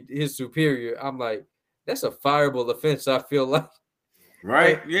disobeyed his superior. I'm like, that's a fireable offense. I feel like,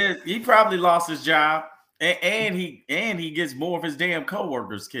 right? Yeah, he probably lost his job, and he gets more of his damn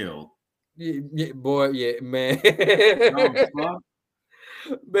coworkers killed. Yeah, boy, yeah, man. Man,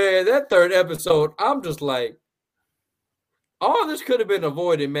 that third episode, I'm just like, all this could have been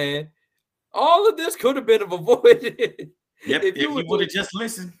avoided, man. All of this could have been avoided. Yep, if you would have just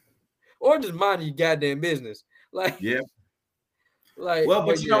listened. Or just mind your goddamn business. Like, yeah. Like, well,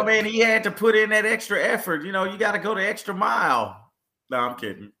 but you know, man, he had to put in that extra effort. You know, you got to go the extra mile. No, I'm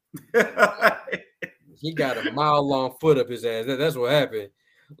kidding. He got a mile-long foot up his ass. That's what happened.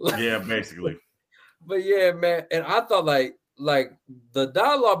 Yeah, basically. But yeah, man, and I thought like the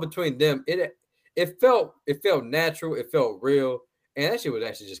dialogue between them, it felt natural, it felt real, and that shit was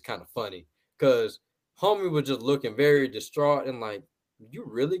actually just kind of funny because homie was just looking very distraught and like, you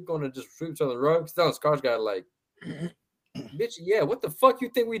really gonna just sweep each other the rug? Telling Skarsgård like, bitch, yeah, what the fuck you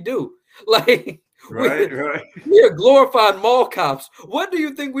think we do? Like, right. We're glorified mall cops. What do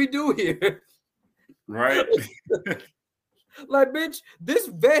you think we do here? Right. Like, bitch, this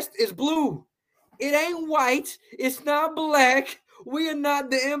vest is blue. It ain't white. It's not black. We are not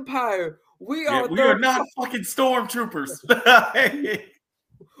the Empire. We are not fucking stormtroopers.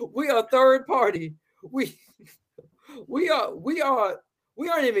 We are third party. We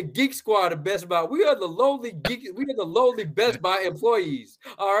aren't even Geek Squad of Best Buy. We are the lowly Best Buy employees.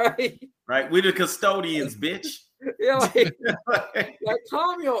 All right. Right. We the custodians, bitch. Yeah, like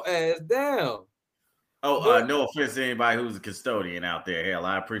calm your ass down. Oh, no offense to anybody who's a custodian out there. Hell,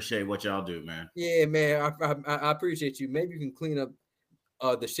 I appreciate what y'all do, man. Yeah, man. I appreciate you. Maybe you can clean up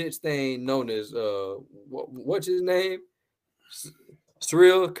the shit stain known as what's his name?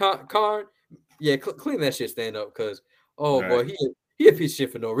 Surreal Karn. Yeah, clean that shit stain up because boy, he a piece of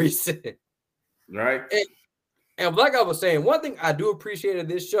shit for no reason. Right. And like I was saying, one thing I do appreciate of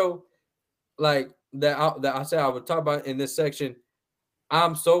this show, like that I said I would talk about in this section.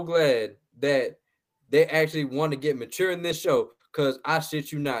 I'm so glad that they actually want to get mature in this show because I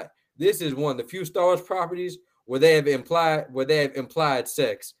shit you not. This is one of the few Star Wars properties where they have implied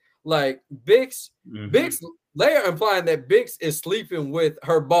sex. Like Bix, they are implying that Bix is sleeping with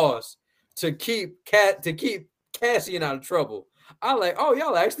her boss to keep Cassian out of trouble. I like, oh,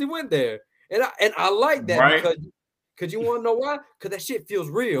 y'all actually went there. And I like that right? because you want to know why? Because that shit feels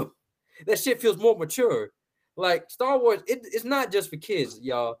real. That shit feels more mature. Like Star Wars, it's not just for kids,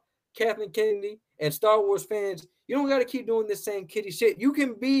 y'all. Kathleen Kennedy and Star Wars fans, you don't got to keep doing this same kiddie shit. You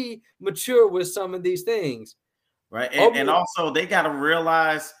can be mature with some of these things. Right. And also they got to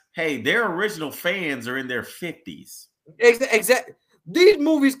realize, hey, their original fans are in their 50s. Exactly. These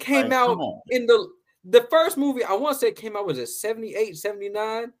movies came out in the first movie, I want to say came out, was it 78,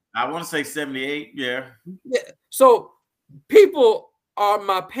 79? I want to say 78, yeah. So people are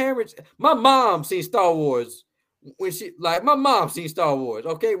my parents. My mom seen Star Wars my mom seen Star Wars,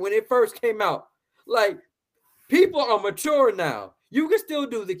 okay, when it first came out. Like, people are mature now. You can still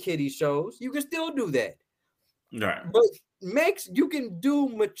do the kiddie shows. You can still do that. Right. But you can do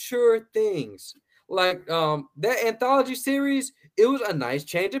mature things. Like that anthology series, it was a nice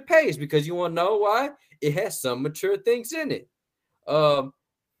change of pace because you want to know why? It has some mature things in it.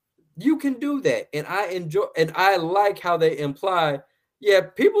 You can do that. And I enjoy and I like how they imply,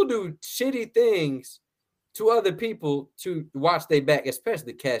 people do shitty things to other people to watch their back,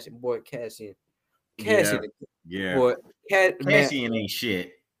 especially Cassian. Cassian. Yeah. Boy, Cassian ain't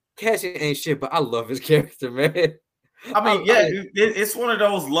shit. Cassian ain't shit, but I love his character, man. I mean, it's one of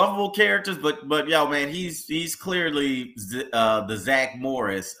those lovable characters, but yo, man, he's clearly the Zach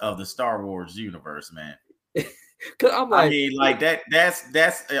Morris of the Star Wars universe, man. Cause I'm like, I mean, like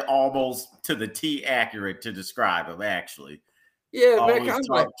that's almost to the T accurate to describe him, actually. Yeah, always man.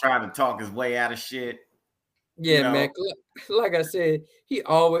 Trying to talk his way out of shit. Yeah, man. Like I said, he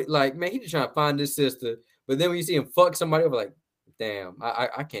always he just trying to find his sister. But then when you see him fuck somebody, I'm like, damn,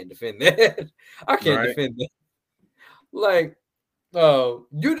 I can't defend that. I can't defend that. Like, and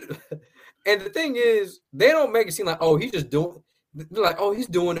the thing is, they don't make it seem like, oh, he's just doing. They're like, oh, he's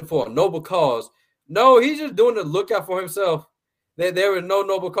doing it for a noble cause. No, he's just doing it to look out for himself. There was no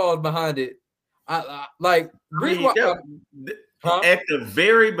noble cause behind it. At the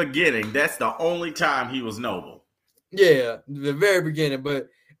very beginning, that's the only time he was noble. Yeah, the very beginning. But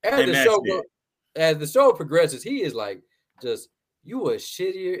as the show goes, as the show progresses, he is like just you were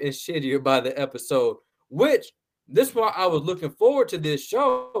shittier and shittier by the episode. Which this is why I was looking forward to this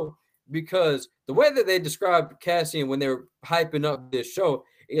show, because the way that they described Cassian when they were hyping up this show,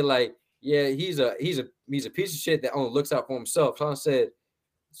 it like, yeah, he's a piece of shit that only looks out for himself. So I said,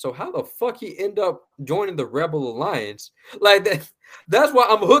 so how the fuck he end up joining the Rebel Alliance? Like that's why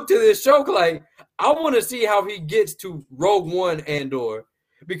I'm hooked to this show. Like I want to see how he gets to Rogue One Andor,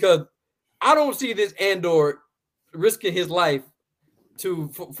 because I don't see this Andor risking his life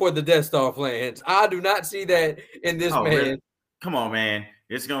for the Death Star plans. I do not see that in this man. Really? Come on, man.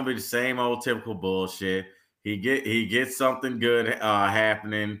 It's gonna be the same old typical bullshit. He gets something good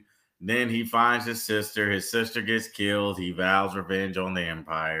happening. Then he finds his sister. His sister gets killed. He vows revenge on the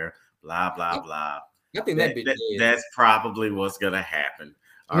Empire. Blah blah blah. I think that's probably what's gonna happen.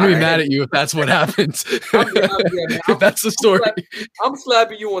 I'm gonna be mad at you if that's what happens. If that's the story. I'm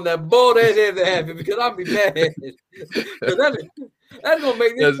slapping you on that bald ass head that happened, because I'll be mad. That's gonna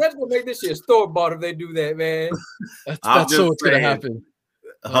make this shit store bought if they do that, man. That's so what's gonna happen.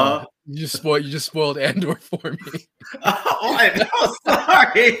 You just spoiled Andor for me. I'm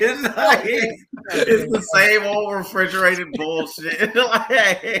sorry. It's the same old refrigerated bullshit.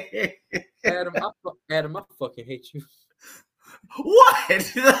 Adam, I fucking hate you.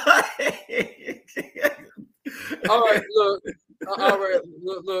 What? All right,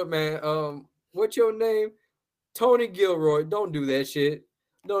 look, man. What's your name? Tony Gilroy. Don't do that shit.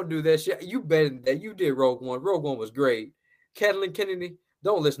 Don't do that shit. You better than that. You did Rogue One. Rogue One was great. Kathleen Kennedy.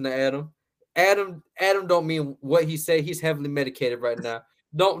 Don't listen to Adam. Adam don't mean what he said. He's heavily medicated right now.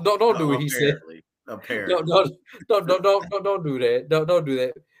 Don't do what he said. Apparently. Don't do that. Don't do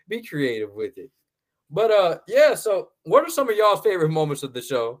that. Be creative with it. But yeah, so what are some of y'all's favorite moments of the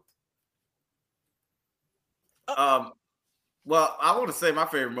show? Well, I want to say my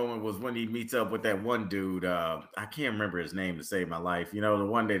favorite moment was when he meets up with that one dude. I can't remember his name to save my life. You know, the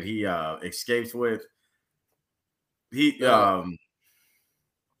one that he escapes with. Y'all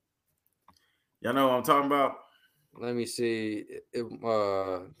know what I'm talking about? Let me see.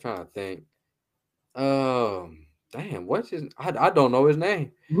 Trying to think. Damn, what's his? I don't know his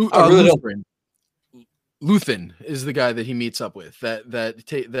name. I really don't. Luthen is the guy that he meets up with. He's Stellan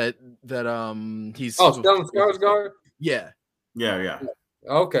Skarsgård. Yeah.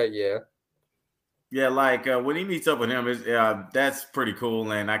 Okay, yeah. Yeah, like when he meets up with him, that's pretty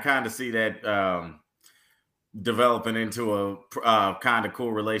cool, and I kind of see that developing into a kind of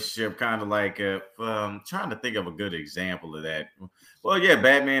cool relationship, kind of like trying to think of a good example of that. Well, yeah,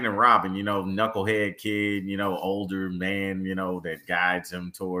 Batman and Robin, you know, knucklehead kid, you know, older man, you know, that guides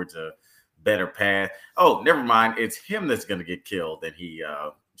him towards a better path. Oh, never mind. It's him that's going to get killed, and he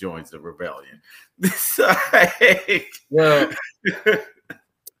joins the rebellion. Well,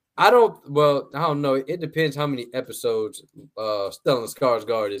 I don't know. It depends how many episodes Stellan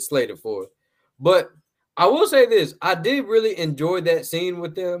Skarsgård is slated for. But I will say this. I did really enjoy that scene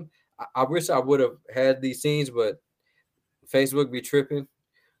with them. I wish I would have had these scenes, but Facebook be tripping.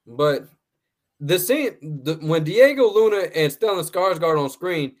 But the scene, when Diego Luna and Stellan Skarsgård on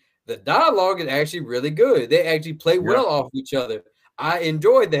screen, the dialogue is actually really good. They actually play well off each other. I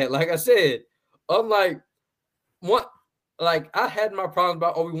enjoyed that. Like I said, unlike I had my problems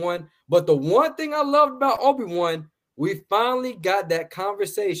about Obi-Wan, but the one thing I loved about Obi-Wan, we finally got that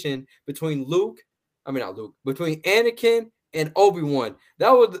conversation between between Anakin and Obi-Wan.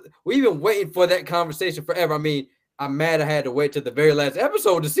 We've been waiting for that conversation forever. I mean, I'm mad I had to wait till the very last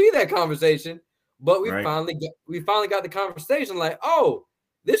episode to see that conversation, but we finally got the conversation. Like, oh,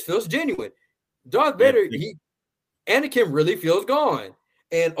 this feels genuine. Darth Vader, Anakin really feels gone,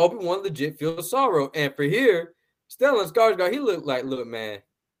 and Obi-Wan legit feels sorrow. And for here, Stellan Skarsgård, he looked like, look, man,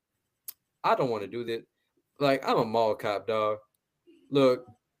 I don't want to do this. Like, I'm a mall cop, dog. Look,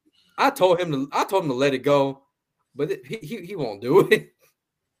 I told him to let it go, but he won't do it.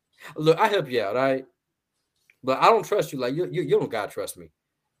 Look, I help you out, all right? But I don't trust you. Like, you don't gotta trust me.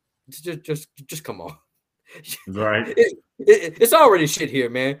 Just come on. Right. It's already shit here,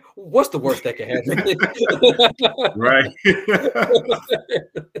 man. What's the worst that can happen? Right.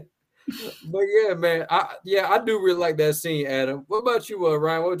 But yeah, man. I do really like that scene, Adam. What about you,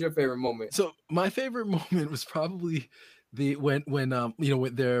 Ryan? What was your favorite moment? So my favorite moment was probably when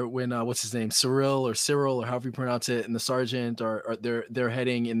what's his name, Cyril or however you pronounce it, and the sergeant are they're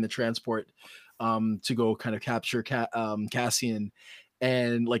heading in the transport to go kind of capture Cassian.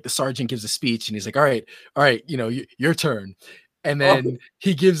 And like the sergeant gives a speech and he's like, all right, you know, your turn. And then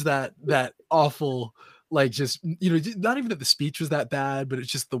he gives that awful, like, just, you know, not even that the speech was that bad, but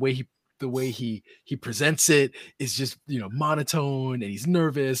it's just the way he the way he presents it is just, you know, monotone, and he's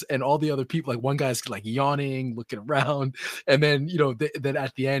nervous, and all the other people, like one guy's like yawning, looking around, and then, you know, then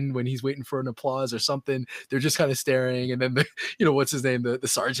at the end when he's waiting for an applause or something, they're just kind of staring, and then the, you know, what's his name, the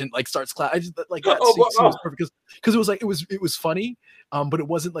sergeant like starts clapping. I just like that scene was perfect because it was like it was funny, but it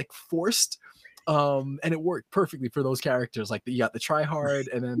wasn't like forced. And it worked perfectly for those characters. Like you got the try hard,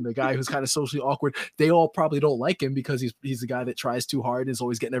 and then the guy who's kind of socially awkward. They all probably don't like him because he's the guy that tries too hard and is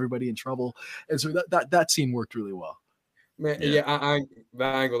always getting everybody in trouble. And so that scene worked really well. Man, yeah, I ain't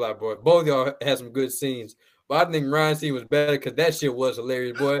gonna lie, boy. Both of y'all had some good scenes, but I think Ryan's scene was better because that shit was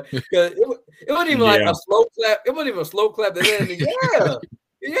hilarious, boy. Because it wasn't even like a slow clap. It wasn't even a slow clap. That ended.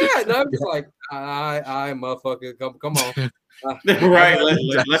 Yeah. No, it's like, I motherfucker, come on. Right,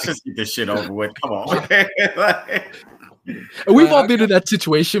 let's just get this shit over with. Come on. And we've all been in that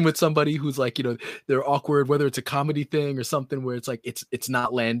situation with somebody who's like, you know, they're awkward, whether it's a comedy thing or something where it's like it's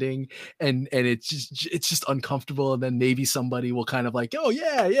not landing, and it's just uncomfortable, and then maybe somebody will kind of like, oh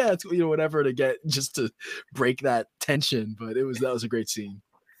yeah, it's, you know, whatever, to get just to break that tension. But that was a great scene.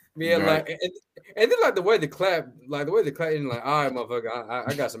 Yeah, right. Like and then like the way the clap, and like, all right, motherfucker,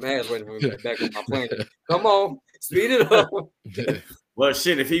 I got some ass waiting for me back on my plane. Come on, speed it up. Well,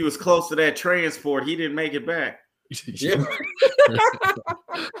 shit, if he was close to that transport, he didn't make it back. Yeah.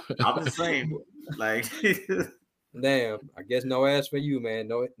 I'm just saying, like, damn, I guess no ass for you, man.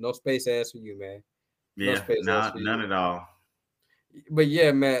 No space ass for you, man. Yeah, none at all. But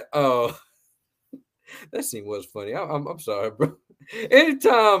yeah, man. That scene was funny. I'm sorry, bro.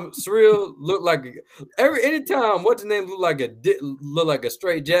 Anytime Surreal looked like anytime what's his name look like a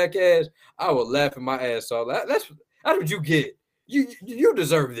straight jackass, I would laugh at my ass off. That's what you get. You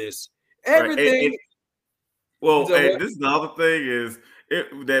deserve this. Everything. Right. And this is the other thing is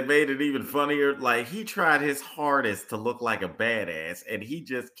that made it even funnier. Like, he tried his hardest to look like a badass, and he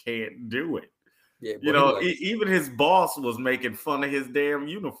just can't do it. Yeah, you know, even his boss was making fun of his damn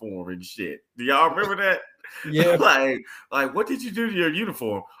uniform and shit. Do y'all remember that? Yeah. like, what did you do to your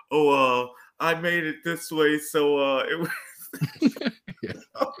uniform? Oh, I made it this way, so it was.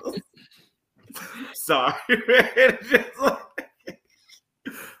 Sorry, man.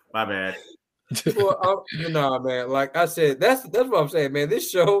 My bad. Well, nah, man. Like I said, that's what I'm saying, man. This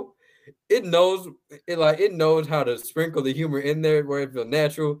show, it knows how to sprinkle the humor in there where it feels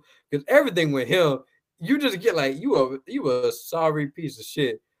natural. Because everything with him, you just get like you a sorry piece of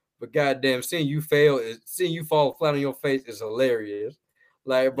shit. But goddamn, seeing you fall flat on your face is hilarious.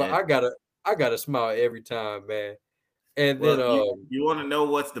 Like, but yeah. I gotta smile every time, man. And then you want to know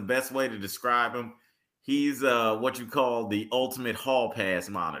what's the best way to describe him? He's what you call the ultimate hall pass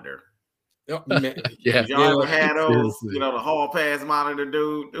monitor. Oh, man. Yeah, y'all ever had those? You know, the hall pass monitor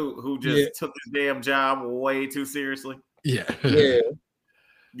dude who just took his damn job way too seriously. Yeah.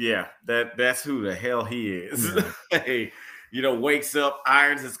 Yeah, that's who the hell he is. Yeah. Hey, you know, wakes up,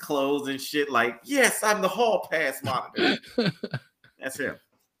 irons his clothes and shit. Like, yes, I'm the hall pass monitor. That's him.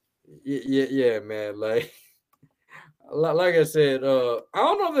 Yeah, man. Like I said, I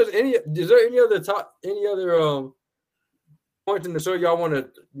don't know if is there any other points in the show y'all want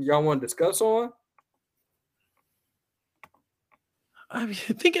to discuss on? I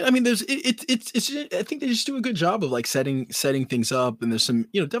think they just do a good job of like setting things up, and there's some,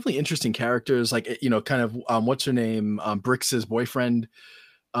 you know, definitely interesting characters, like, you know, kind of what's her name, Brix's boyfriend,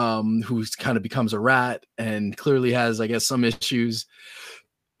 who's kind of becomes a rat and clearly has, I guess, some issues,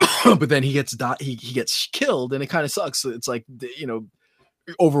 but then he gets killed, and it kind of sucks. It's like, you know,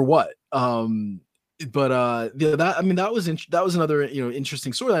 over what? But that was another, you know,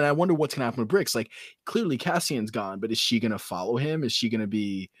 interesting storyline. I wonder what's gonna happen with Brix. Like, clearly Cassian's gone, but is she gonna follow him? Is she gonna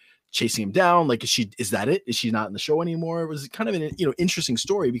be chasing him down? Like, is that it? Is she not in the show anymore? It was kind of an, you know, interesting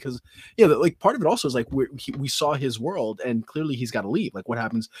story because, yeah, like part of it also is like we saw his world, and clearly he's got to leave. Like, what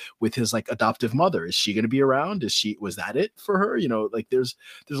happens with his like adoptive mother? Is she gonna be around? Was that it for her? You know, like there's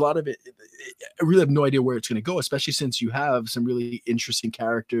a lot of it. I really have no idea where it's gonna go, especially since you have some really interesting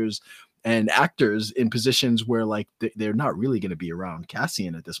characters and actors in positions where like they're not really going to be around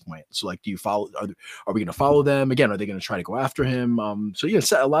Cassian at this point. So like, do you follow? Are we going to follow them again? Are they going to try to go after him? So yeah,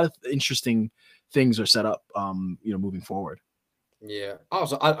 a lot of interesting things are set up. You know, moving forward. Yeah.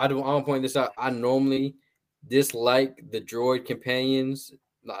 Also, I want to point this out. I normally dislike the droid companions,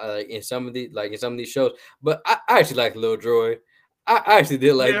 like in some of these shows, but I actually like Little Droid. I actually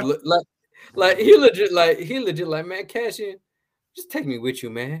did like he legit like, man, Cassian, just take me with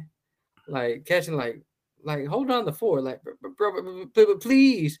you, man. Like, Cassian, like hold on the fort, like, bro,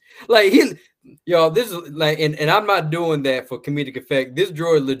 please, like this is like, and I'm not doing that for comedic effect. This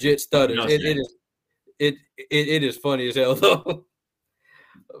droid legit stutters. It is funny as hell though.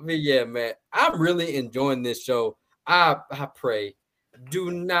 But yeah, man, I'm really enjoying this show. I pray,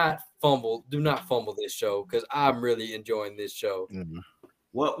 do not fumble this show because I'm really enjoying this show. Mm-hmm.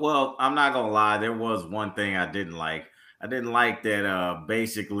 Well, I'm not gonna lie. There was one thing I didn't like. I didn't like that.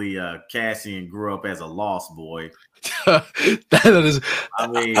 Basically, Cassian grew up as a lost boy. that is. I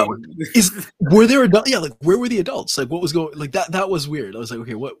mean, were there adults? Yeah, like where were the adults? Like what was going? Like that was weird. I was like,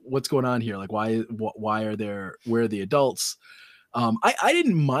 okay, what's going on here? Like why are there? Where are the adults? I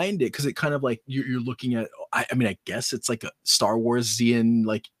didn't mind it because it kind of like you're looking at. I mean, I guess it's like a Star Warsian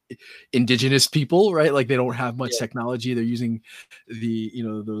like indigenous people, right? Like they don't have much technology. They're using the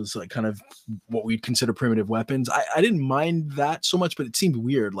those like kind of what we'd consider primitive weapons. I didn't mind that so much, but it seemed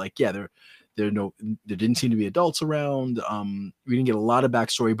weird. Like there didn't seem to be adults around. We didn't get a lot of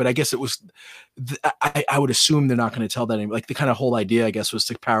backstory, but I guess it was I would assume they're not going to tell that anymore. Like the kind of whole idea, I guess, was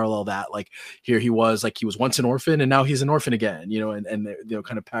to parallel that. Like here he was once an orphan and now he's an orphan again, and they're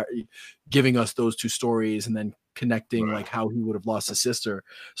kind of giving us those two stories and then connecting like how he would have lost his sister.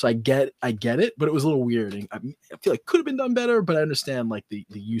 So I get it, but it was a little weird. And I feel like could have been done better, but I understand like the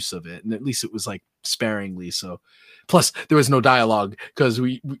use of it, and at least it was like sparingly. So plus there was no dialogue because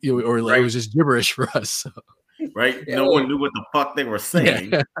it was just gibberish for us. So. Right? No one knew what the fuck they were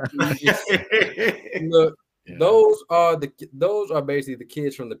saying. Look, those are basically the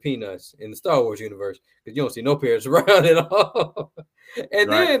kids from the Peanuts in the Star Wars universe because you don't see no parents around at all.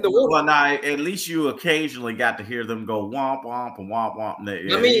 And then at least you occasionally got to hear them go womp womp and womp womp.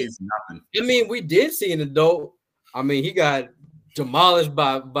 Nothing. I mean, we did see an adult. I mean, he got demolished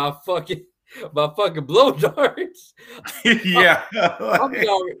by fucking blow darts. Yeah, I'm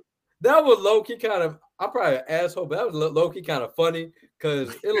sorry. That was low key kind of. I'm probably an asshole, but that was low key kind of funny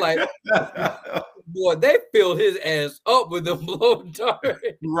because it like, boy, they filled his ass up with them blow darts.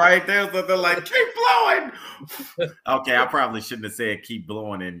 Right there, they're like, keep blowing. Okay, I probably shouldn't have said keep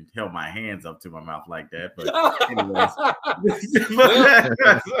blowing and held my hands up to my mouth like that. But anyways,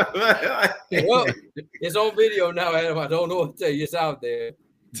 well, it's on video now, Adam. I don't know what to tell you. It's out there.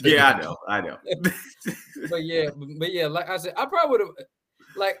 Yeah, I know. but yeah, like I said, I probably would have.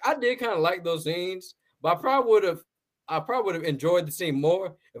 Like I did kind of like those scenes, but I probably would have enjoyed the scene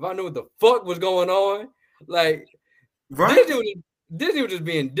more if I knew what the fuck was going on. Like, Disney was just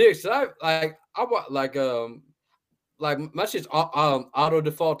being dicks. So my shit's auto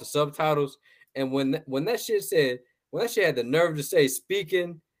default to subtitles, and when that shit had the nerve to say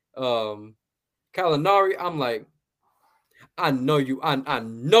speaking Kalinari, I'm like, I know you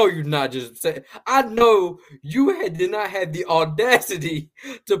not just say. I know you did not have the audacity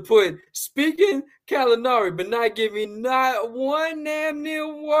to put speaking Kalinari, but not give me not one damn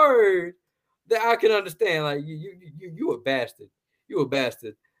near word that I can understand. Like you a bastard. You a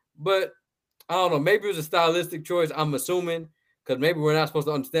bastard. But I don't know. Maybe it was a stylistic choice. I'm assuming because maybe we're not supposed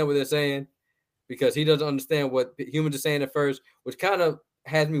to understand what they're saying because he doesn't understand what humans are saying at first, which kind of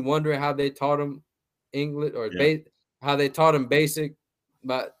has me wondering how they taught him English or how they taught him basic,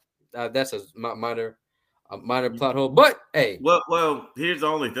 but that's a minor plot hole. But hey, well, here's the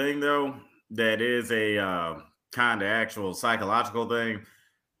only thing though that is a kind of actual psychological thing.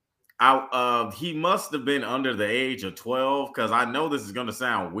 He must have been under the age of 12 because I know this is going to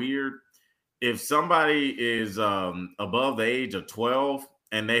sound weird. If somebody is above the age of 12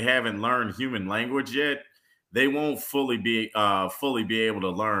 and they haven't learned human language yet, they won't fully be able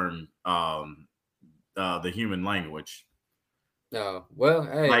to learn the human language. No, well,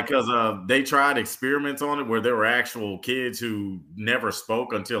 hey, like because they tried experiments on it where there were actual kids who never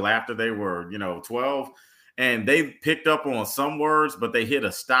spoke until after they were 12, and they picked up on some words, but they hit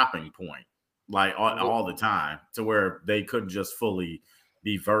a stopping point like all the time to where they couldn't just fully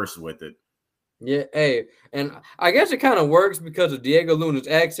be versed with it. Yeah, hey, and I guess it kind of works because of Diego Luna's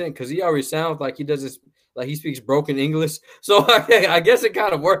accent because he already sounds like he speaks broken English, so I guess it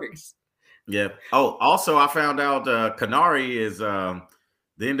kind of works. Yeah. Oh, also, I found out Kanari is the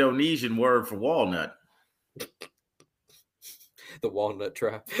Indonesian word for walnut. The walnut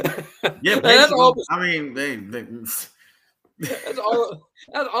tribe. Yeah, that's all. I mean, that's all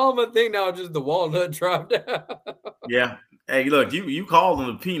I'm gonna think now. Just the walnut tribe. Yeah. Hey, look, you call them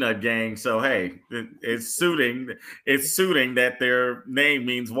the Peanut Gang, so hey, it's suiting that their name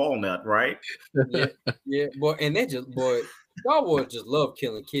means walnut, right? Yeah, boy, and Star Wars just love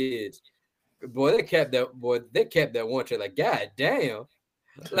killing kids. Boy, they kept that one trade. Like, god damn.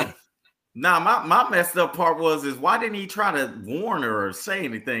 Nah, my messed up part is why didn't he try to warn her or say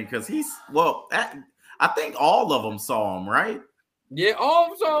anything? Because I think all of them saw him, right? Yeah, all of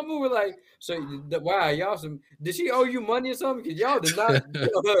them saw him. We were like, so wow, y'all did she owe you money or something? Because y'all did not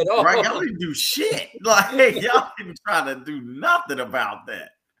at all. Right? Y'all didn't do shit. Like y'all didn't try to do nothing about that.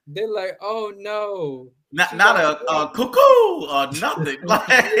 they're like, oh no. Not a cuckoo or nothing. Like,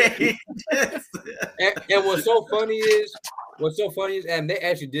 and what's so funny is, and they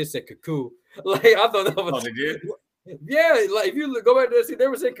actually did say cuckoo. Like I thought that was. Oh, they did? Yeah, like if you go back there and see, they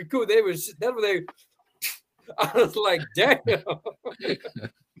were saying cuckoo. They were that's what they. I was like, damn.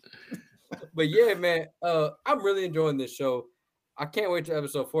 But yeah, man, I'm really enjoying this show. I can't wait till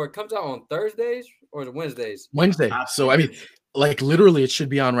episode 4. It comes out on Thursdays or Wednesdays. Wednesday. So I mean, like literally, it should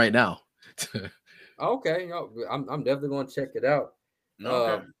be on right now. Okay, I'm definitely going to check it out.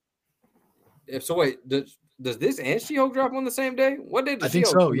 Okay. Wait, does this and She-Hulk drop on the same day? What day does I think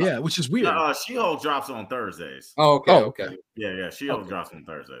She-Hulk so, yeah, which is weird. She-Hulk drops on Thursdays. Oh, okay. Yeah, She-Hulk drops on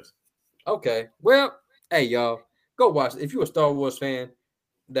Thursdays. Okay, well, hey, y'all, go watch. If you're a Star Wars fan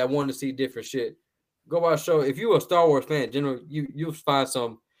that want to see different shit, go watch the show. If you're a Star Wars fan, generally, you'll find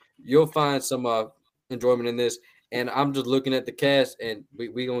some enjoyment in this. And I'm just looking at the cast, and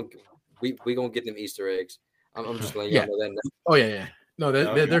we gonna get them Easter eggs. I'm just letting y'all know that now. Oh yeah. No,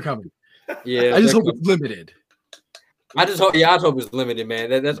 they're coming. Yeah, I just hope it's limited. I just hope it's limited, man.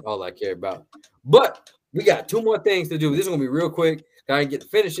 That's all I care about. But we got 2 more things to do. This is gonna be real quick. Gotta get to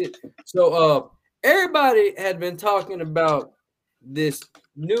finish it. So everybody had been talking about this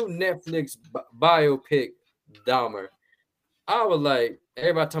new Netflix biopic, Dahmer. I was like,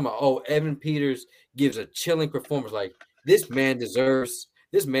 everybody talking about, oh, Evan Peters gives a chilling performance. Like, this man deserves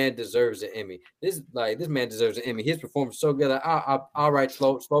an Emmy. This man deserves an Emmy. His performance is so good. All right,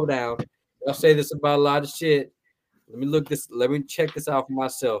 slow down. I'll say this about a lot of shit. Let me check this out for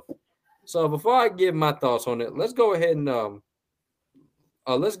myself. So before I give my thoughts on it, let's go ahead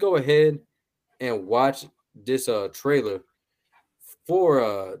and watch this trailer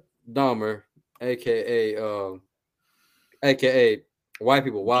for Dahmer, aka White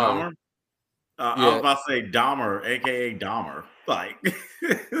People Wild. I was about to say Dahmer, aka Dahmer. Like,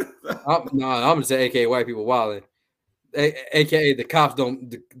 I'm gonna say aka White People Wilding, aka the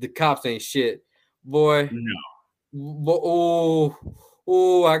cops ain't shit, boy. No.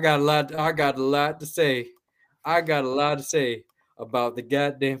 I got a lot to say. I got a lot to say about the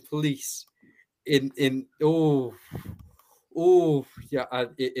goddamn police. If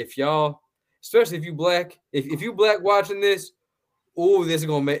y'all, especially if you black, if you black watching this, this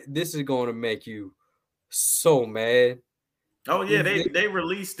is gonna make you so mad. Oh yeah, they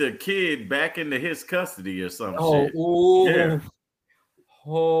released a kid back into his custody or something. Yeah.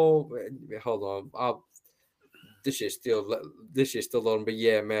 Oh, hold on. This shit's still loading, but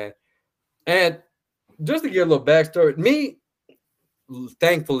yeah, man. And just to get a little backstory,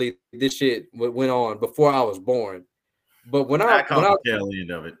 thankfully, this shit went on before I was born. But when I the tail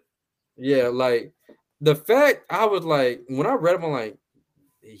end of it, yeah, like the fact I was like, when I read him, I'm like,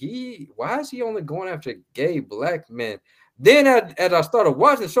 why is he only going after gay black men? Then as I started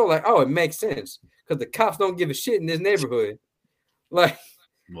watching the show, like, oh, it makes sense because the cops don't give a shit in this neighborhood. Like,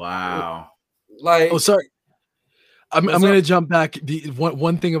 wow. Like, oh, sorry. I'm gonna jump back. The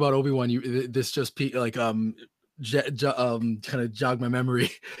one thing about Obi-Wan, this just kind of jogged my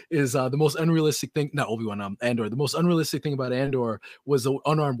memory is the most unrealistic thing. Not Obi-Wan, Andor. The most unrealistic thing about Andor was the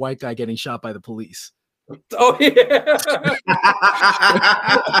unarmed white guy getting shot by the police. Oh yeah.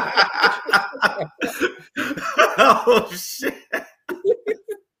 Oh shit.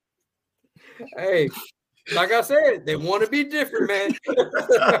 Hey, like I said, they want to be different, man.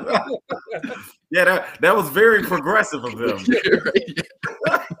 Yeah, that was very progressive of them.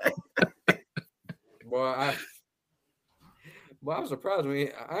 Boy, I'm surprised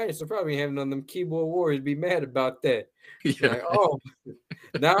I ain't surprised we having none of them keyboard warriors be mad about that. Yeah. Like, oh,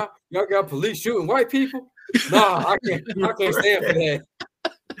 now y'all got police shooting white people? Nah, I can't stand for that.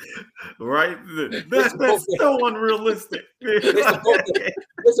 Right? That's so unrealistic.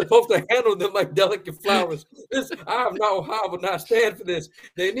 They're supposed to handle them like delicate flowers. I would not stand for this.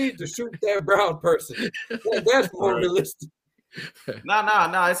 They need to shoot that brown person. That's more realistic.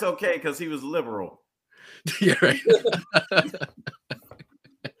 No, it's okay because he was liberal. Yeah, right.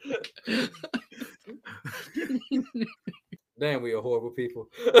 Damn, we are horrible people.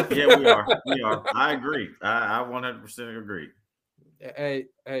 Yeah, we are. I agree. I 100% agree. Hey,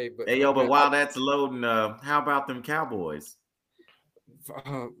 but while that's loading, how about them Cowboys?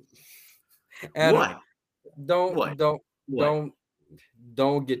 Adam,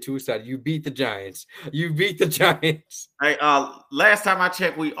 don't get too excited. You beat the Giants. Hey, last time I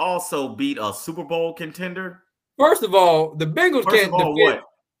checked, we also beat a Super Bowl contender. First of all, the Bengals can't defend.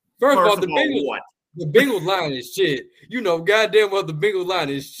 First of all, the Bengals line is shit. You know, goddamn well the Bengals line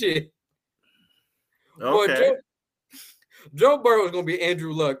is shit. Okay. Boy, Joe Burrow is gonna be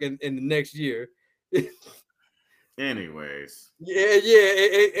Andrew Luck in the next year. Anyways. Yeah,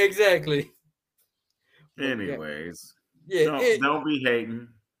 exactly. Anyways. Yeah. Don't be hating.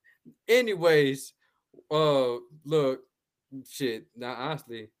 Anyways, look, shit. Now,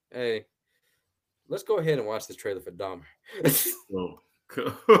 honestly, hey, let's go ahead and watch the trailer for Dahmer. Oh,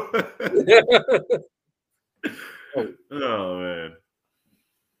 cool. Oh man.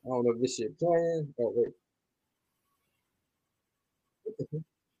 I don't know if this shit playing. Oh wait.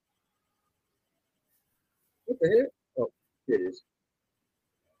 What the hell? Oh, here it is.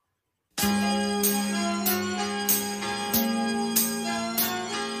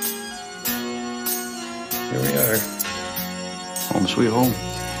 Here we are. Home sweet home.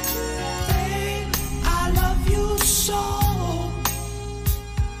 I love you so.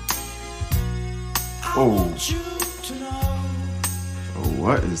 I want you to know. Oh,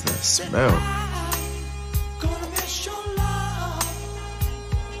 what is that smell? Gonna miss your love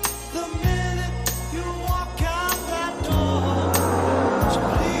the minute you walk out that door. So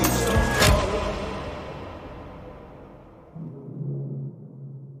please don't go.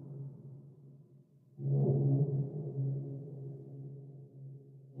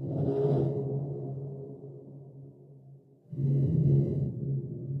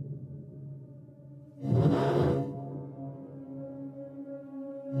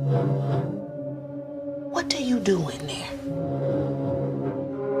 What are you doing there?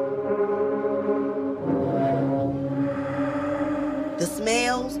 The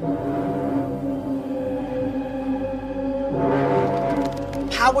smells?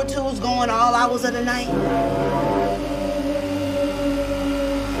 Power tools going all hours of the night?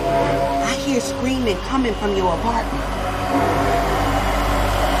 I hear screaming coming from your apartment.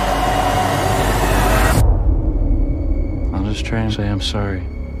 I'll just try and say I'm sorry.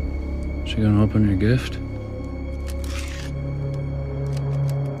 So you gonna open your gift?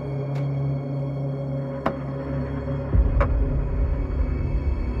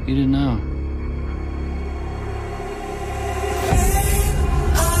 Eat it now.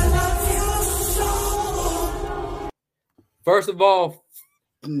 First of all,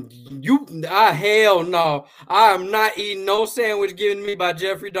 hell no. I am not eating no sandwich given me by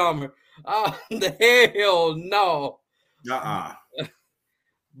Jeffrey Dahmer. The hell no.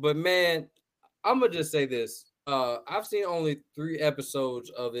 But man, I'm gonna just say this. I've seen only 3 episodes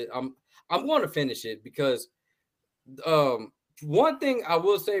of it. I'm going to finish it because one thing I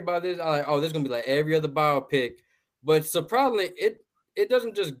will say about this, this is gonna be like every other biopic, but surprisingly, it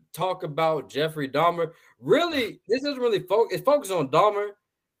doesn't just talk about Jeffrey Dahmer. Really, this doesn't really focus. It focuses on Dahmer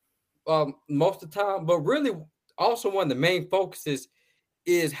most of the time, but really, also one of the main focuses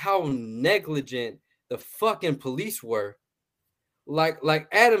is how negligent the fucking police were. Like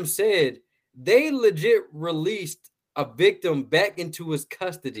Adam said, they legit released a victim back into his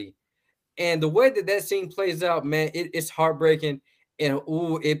custody. And the way that scene plays out, man, it's heartbreaking. And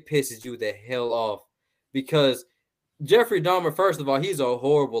it pisses you the hell off. Because Jeffrey Dahmer, first of all, he's a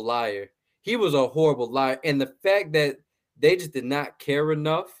horrible liar. He was a horrible liar. And the fact that they just did not care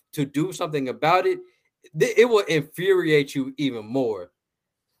enough to do something about it, it will infuriate you even more.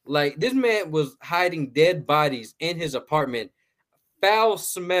 Like, this man was hiding dead bodies in his apartment, foul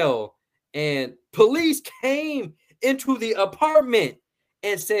smell, and police came into the apartment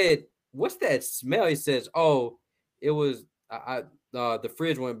and said, "What's that smell?" He says, "Oh, it was the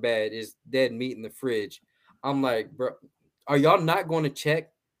fridge went bad. It's dead meat in the fridge." I'm like, bro, are y'all not going to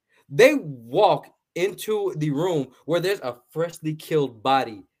check? They walk into the room where there's a freshly killed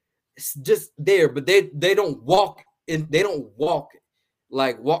body. It's just there, but they don't walk in. They don't walk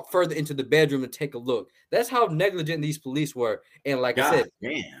further into the bedroom and take a look. That's how negligent these police were. And like I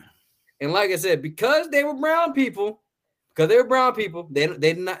said, because they were brown people, they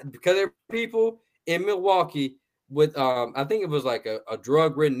did not, because they're people in Milwaukee with I think it was like a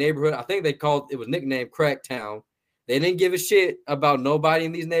drug-ridden neighborhood. I think it was nicknamed Cracktown. They didn't give a shit about nobody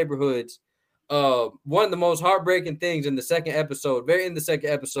in these neighborhoods. One of the most heartbreaking things in the second episode, very in the second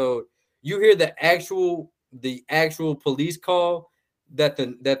episode, you hear the actual police call that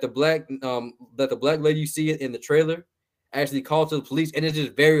the black lady you see in the trailer actually called to the police, and it's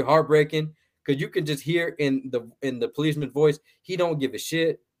just very heartbreaking because you can just hear in the policeman's voice, he don't give a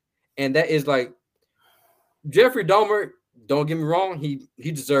shit. And that is like Jeffrey Dahmer, don't get me wrong, he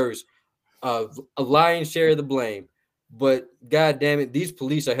deserves a lion's share of the blame. But god damn it, these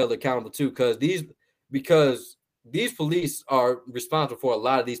police are held accountable too, because these police are responsible for a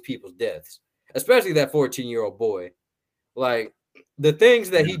lot of these people's deaths, especially that 14-year-old boy. Like the things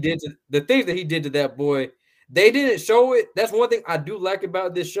that he did to that boy, they didn't show it. That's one thing I do like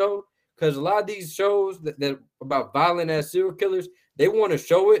about this show, because a lot of these shows that about violent ass serial killers, they want to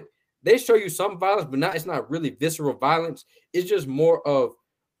show it, they show you some violence, but it's not really visceral violence. It's just more of,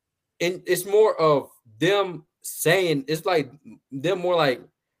 and it's more of them saying, it's like them more like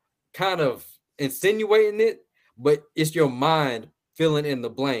kind of insinuating it, but it's your mind filling in the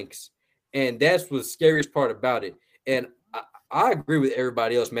blanks. And that's the scariest part about it. And I agree with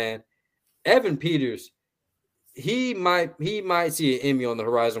everybody else, man. Evan Peters, he might see an Emmy on the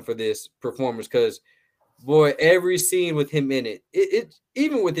horizon for this performance, because boy, every scene with him in it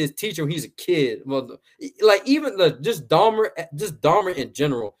even with his teacher when he's a kid, well, like even just Dahmer in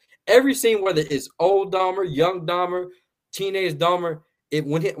general, every scene, whether it's old Dahmer, young Dahmer, teenage Dahmer,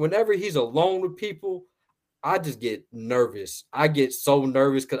 whenever he's alone with people, I just get nervous. I get so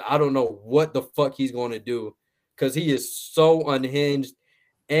nervous because I don't know what the fuck he's going to do, because he is so unhinged.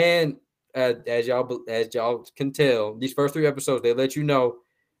 And as y'all can tell, these first 3 episodes, they let you know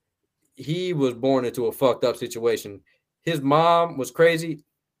he was born into a fucked up situation. His mom was crazy.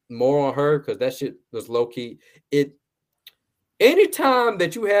 More on her, because that shit was low key. Anytime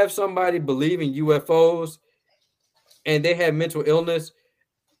that you have somebody believe in UFOs and they have mental illness,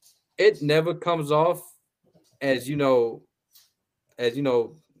 it never comes off as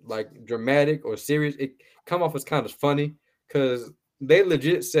like dramatic or serious. It come off as kind of funny, because they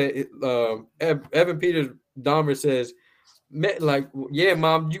legit say Evan Peters Dahmer says, like, yeah,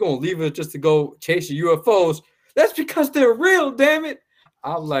 mom, you gonna leave us just to go chase the UFOs? That's because they're real, damn it.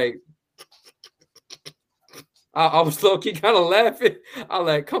 I'm like, I was low-key kind of laughing. I'm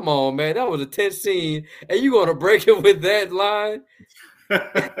like, come on, man, that was a tense scene, and you gonna break it with that line?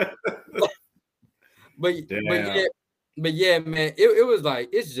 but yeah, man, it was like,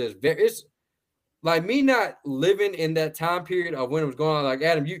 it's like me not living in that time period of when it was going on. Like,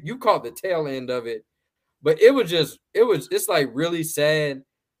 Adam, you caught the tail end of it, but it's like really sad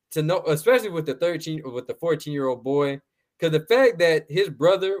to know, especially with the 14-year-old boy, because the fact that his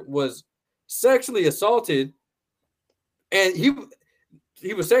brother was sexually assaulted, and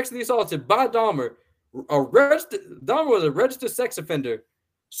he was sexually assaulted by Dahmer. Dahmer was a registered sex offender.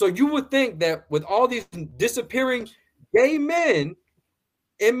 So you would think that with all these disappearing gay men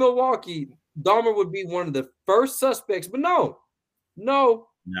in Milwaukee, Dahmer would be one of the first suspects, but no.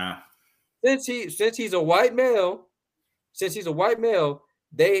 Nah. Since he's a white male,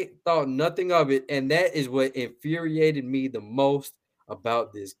 they thought nothing of it, and that is what infuriated me the most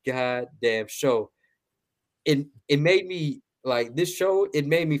about this goddamn show. It made me like this show. It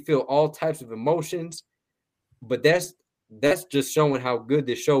made me feel all types of emotions, but that's just showing how good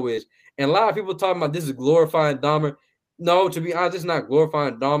this show is. And a lot of people talking about this is glorifying Dahmer. No, to be honest, it's not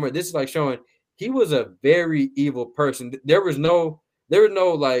glorifying Dahmer. This is like showing he was a very evil person. There was no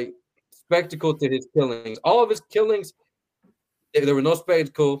like spectacle to his killings. All of his killings, there was no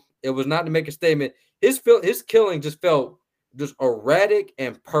spectacle. It was not to make a statement. His killing just felt just erratic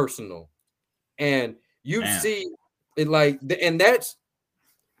and personal. And you see it like, and that's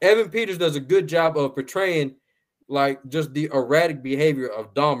Evan Peters does a good job of portraying like just the erratic behavior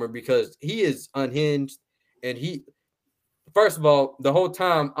of Dahmer, because he is unhinged. And first of all, the whole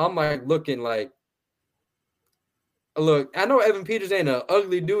time I'm like looking like, look, I know Evan Peters ain't an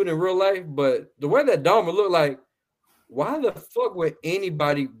ugly dude in real life, but the way that Dahmer looked, like, why the fuck would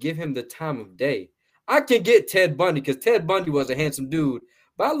anybody give him the time of day? I can get Ted Bundy, because Ted Bundy was a handsome dude,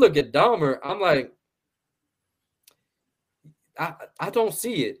 but I look at Dahmer, I'm like, I don't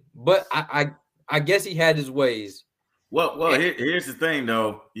see it, but I guess he had his ways. Well, here's the thing,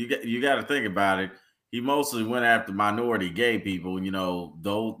 though. You got to think about it. He mostly went after minority gay people.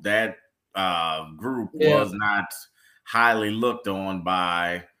 Though that group was not highly looked on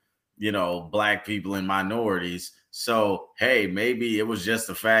by, black people and minorities. So, hey, maybe it was just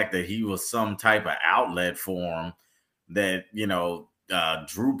the fact that he was some type of outlet for him that,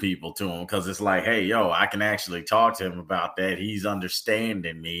 drew people to him, because it's like, hey, I can actually talk to him about that. He's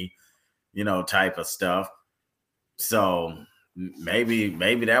understanding me, type of stuff. So maybe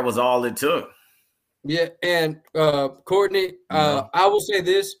that was all it took. Yeah. And Courtney, I will say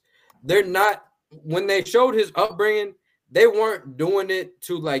this. They're not, when they showed his upbringing, they weren't doing it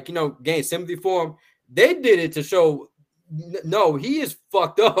to like, gain sympathy for him. They did it to show, no, he is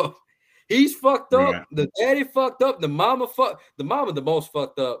fucked up. He's fucked up. Yeah. The daddy fucked up. The mama the most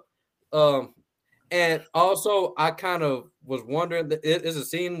fucked up. And also I kind of was wondering that it's a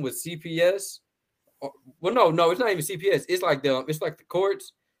scene with CPS. Well, no, it's not even CPS. It's like the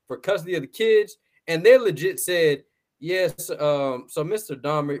courts for custody of the kids. And they legit said, yes, so Mr.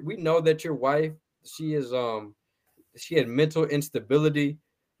 Dahmer, we know that your wife, she had mental instability,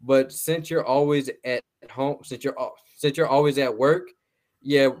 but since you're always at home, since you're always at work,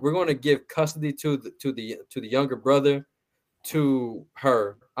 yeah, we're going to give custody to the younger brother. to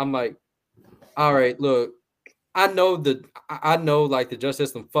her. I'm like, all right, look, I know like the justice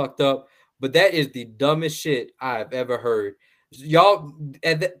system fucked up, but that is the dumbest shit I've ever heard. Y'all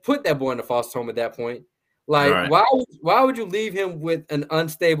put that boy in the foster home at that point. Like, Right. why would you leave him with an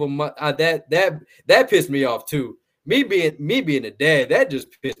unstable that pissed me off too. Me being a dad, that just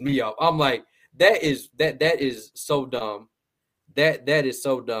pissed me off. I'm like, that is so dumb. That is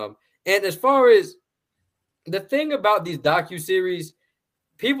so dumb. And as far as the thing about these docuseries,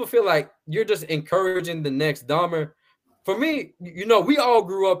 people feel like you're just encouraging the next Dahmer. For me, you know, we all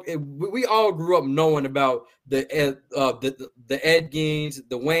grew up knowing about the Ed Geins,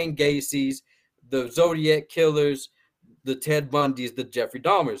 the Wayne Gacy's, the Zodiac killers, the Ted Bundys, the Jeffrey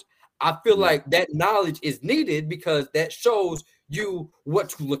Dahmers. I feel like that knowledge is needed because that shows you what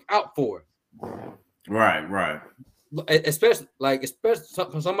to look out for. Right. Especially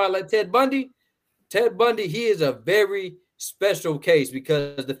somebody like Ted Bundy. Ted Bundy, he is a very special case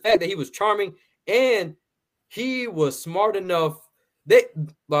because the fact that he was charming and he was smart enough.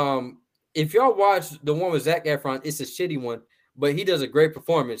 If y'all watch the one with Zac Efron, it's a shitty one, but he does a great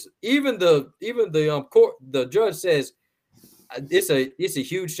performance. Even the judge says it's a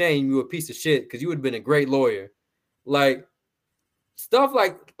huge shame you were a piece of shit because you would have been a great lawyer. Like stuff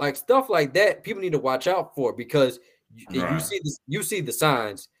like that, people need to watch out for because you see the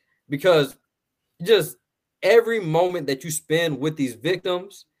signs because just every moment that you spend with these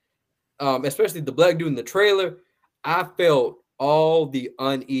victims, especially the black dude in the trailer, I felt all the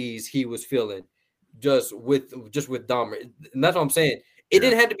unease he was feeling just with Dahmer. And that's what I'm saying. It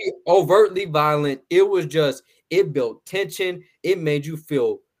didn't have to be overtly violent. It was just, it built tension. It made you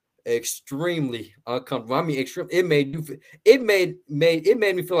feel extremely uncomfortable. I mean, it made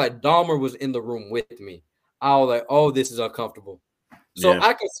me feel like Dahmer was in the room with me. I was like, oh, this is uncomfortable. So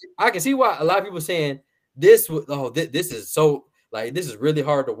I can see why a lot of people are saying this is so like this is really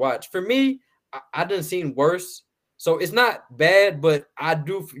hard to watch. For me, I done seen worse. So it's not bad, but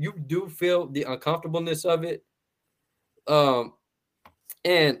you do feel the uncomfortableness of it. And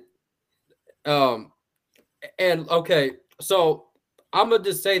okay, so I'm gonna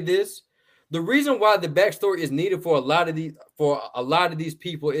just say this: the reason why the backstory is needed for a lot of these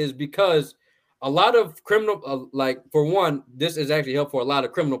people is because a lot of criminal, like for one, this is actually helpful for a lot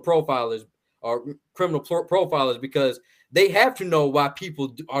of criminal profilers because they have to know why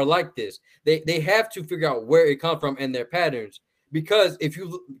people are like this. They have to figure out where it comes from and their patterns. Because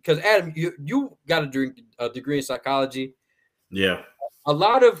Adam, you got a degree in psychology. Yeah. A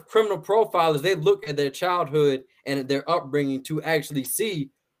lot of criminal profilers, they look at their childhood and their upbringing to actually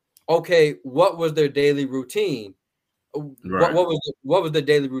see, okay, what was their daily routine? Right. What was their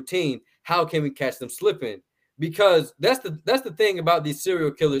daily routine? How can we catch them slipping? Because that's the thing about these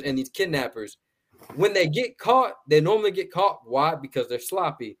serial killers and these kidnappers. When they get caught, they normally get caught. Why? Because they're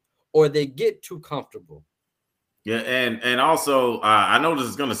sloppy or they get too comfortable. Yeah, and also I know this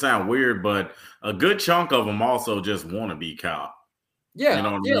is going to sound weird, but a good chunk of them also just want to be caught. Yeah, you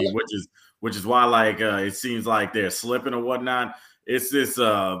know what I mean? Which is why like it seems like they're slipping or whatnot. It's this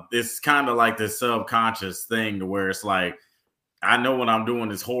it's kind of like this subconscious thing to where it's like, I know what I'm doing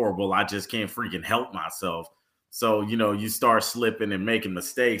is horrible. I just can't freaking help myself. So, you know, you start slipping and making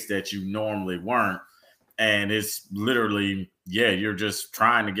mistakes that you normally weren't. And it's literally, you're just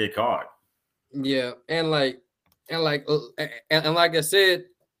trying to get caught. Yeah. And like I said,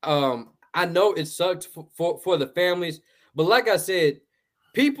 I know it sucks for the families, but like I said,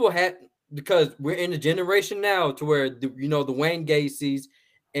 people because we're in a generation now to where, the Wayne Gacy's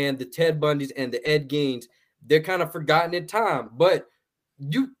and the Ted Bundys and the Ed Geins, they're kind of forgotten in time, but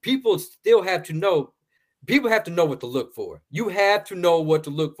people still have to know. People have to know what to look for. You have to know what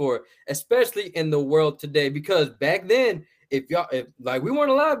to look for, especially in the world today. Because back then, if we weren't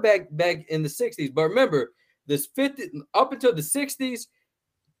allowed back in the 60s, but remember, up until the 60s,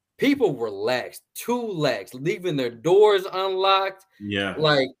 people were too lax, leaving their doors unlocked. Yeah,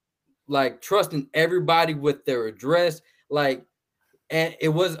 like trusting everybody with their address, and it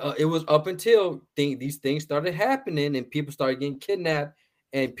was up until these things started happening and people started getting kidnapped,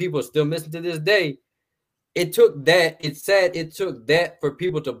 and people are still missing to this day. It took that. It's sad. It took that for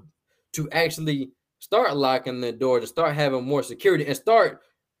people to actually start locking the door, to start having more security, and start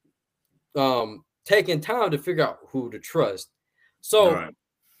taking time to figure out who to trust. So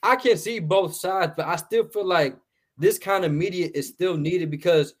I can see both sides, but I still feel like this kind of media is still needed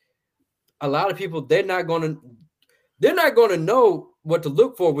because a lot of people they're not going to know what to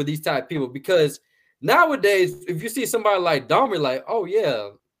look for with these type of people, because nowadays if you see somebody like Dahmer, like, oh yeah,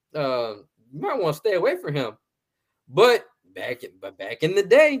 you might want to stay away from him. But back in the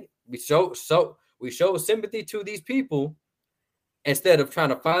day, we show sympathy to these people, instead of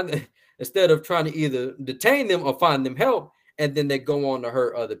trying to either detain them or find them help, and then they go on to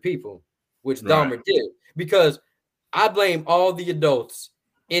hurt other people, which Dahmer did. Because I blame all the adults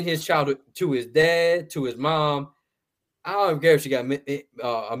in his childhood, to his dad, to his mom. I don't care if she got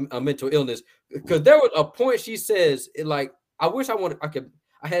a mental illness, because there was a point she says, like, I wish I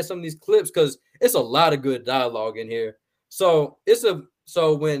had some of these clips, because it's a lot of good dialogue in here. So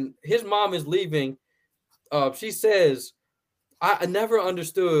when his mom is leaving, she says, I never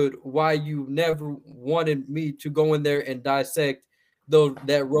understood why you never wanted me to go in there and dissect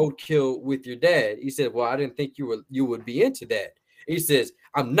that roadkill with your dad. He said, well, I didn't think you would be into that. He says,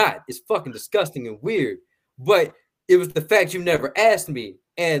 I'm not. It's fucking disgusting and weird. But it was the fact you never asked me.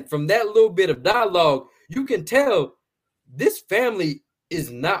 And from that little bit of dialogue, you can tell this family is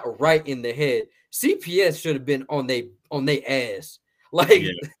not right in the head. CPS should have been on their ass. Like,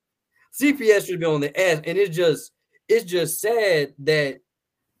 CPS should have been on their ass. And it's just sad that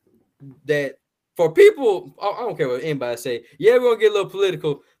for people, I don't care what anybody say. Yeah, we're gonna get a little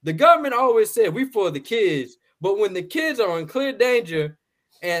political. The government always said we for the kids, but when the kids are in clear danger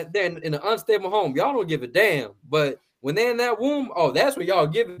and then in an unstable home, y'all don't give a damn. But when they're in that womb, oh, that's when y'all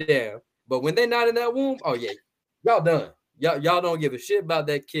give a damn. But when they're not in that womb, oh yeah, y'all done. Y'all don't give a shit about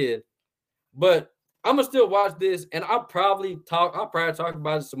that kid. But I'm gonna still watch this, and I'll probably talk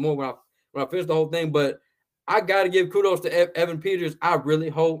about it some more when I finish the whole thing. But I gotta give kudos to Evan Peters. I really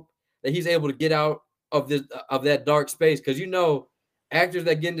hope that he's able to get out of that dark space, because actors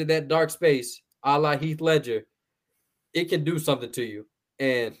that get into that dark space, a la Heath Ledger, it can do something to you.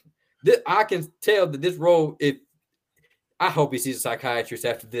 And I can tell that this role, I hope he sees a psychiatrist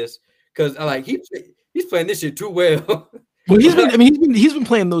after this, because he's playing this shit too well. Well, he's been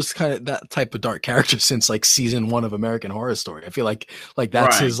playing that type of dark character since like season 1 of American Horror Story. I feel like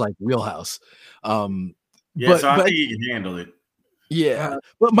that's his like wheelhouse. I think he can handle it. Yeah,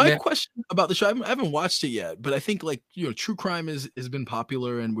 but my question about the show, I haven't watched it yet, but I think true crime has been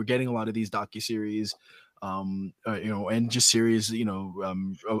popular, and we're getting a lot of these docuseries, and just series,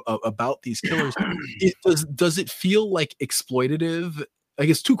 about these killers. Does it feel like exploitative? I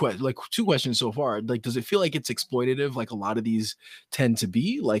guess two questions so far. Like, does it feel like it's exploitative, like a lot of these tend to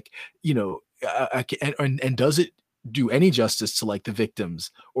be? Like, and does it do any justice to like the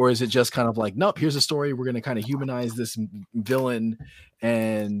victims, or is it just kind of like, nope, here's a story, we're going to kind of humanize this villain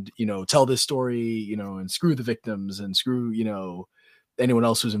and tell this story, and screw the victims and screw anyone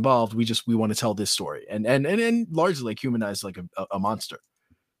else who's involved. We want to tell this story and largely like humanize like a monster.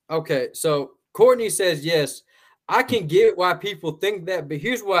 Okay, so Courtney says yes, I can get why people think that, but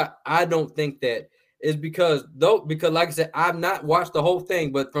here's why I don't think that is because like I said, I've not watched the whole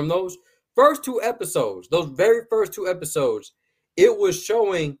thing, but from those first 2 episodes, those very first 2 episodes, it was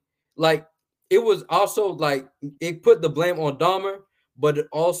showing like, it was also like, it put the blame on Dahmer, but it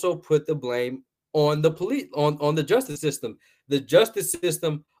also put the blame on the police, on the justice system. The justice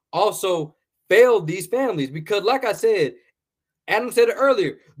system also failed these families because, like I said, Adam said it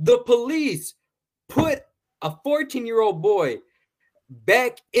earlier, the police put a 14-year-old boy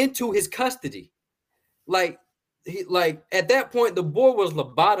back into his custody. Like at that point, the boy was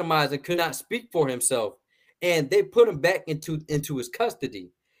lobotomized and could not speak for himself, and they put him back into his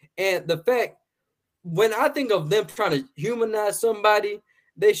custody. And the fact, when I think of them trying to humanize somebody,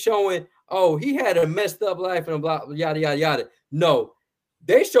 they showing, oh, he had a messed up life and blah, yada yada yada. No,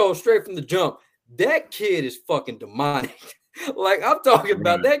 they show straight from the jump, that kid is fucking demonic. Like, I'm talking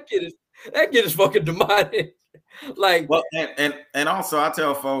about, that kid is fucking demonic. Like, well, and also I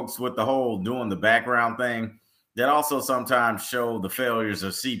tell folks with the whole doing the background thing, that also sometimes show the failures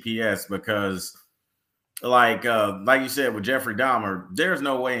of CPS, because like you said with Jeffrey Dahmer, there's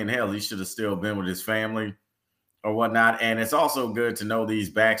no way in hell he should have still been with his family or whatnot. And it's also good to know these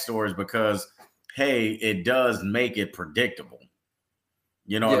backstories because, hey, it does make it predictable.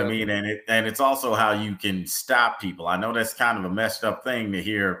 You know what I mean? And it's also how you can stop people. I know that's kind of a messed up thing to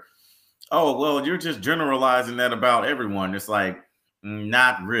hear. Oh, well, you're just generalizing that about everyone. It's like,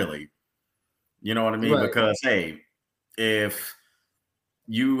 not really. You know what I mean? Right. Because, hey, if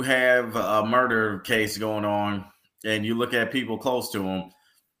you have a murder case going on and you look at people close to them,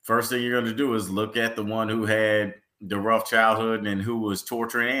 first thing you're going to do is look at the one who had the rough childhood and who was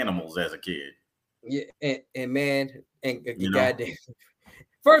torturing animals as a kid. Yeah, and man, and goddamn.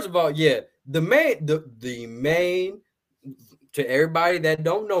 First of all, yeah, the main to everybody that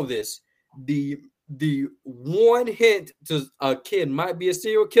don't know this, the one hint to a kid might be a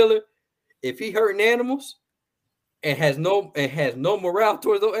serial killer if he hurting animals and has no morale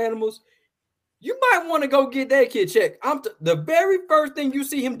towards those animals. You might want to go get that kid checked. The very first thing you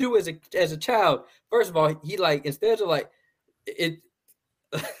see him do as a child, first of all, he like, instead of like it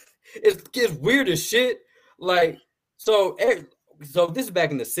it's weird as shit. Like, so this is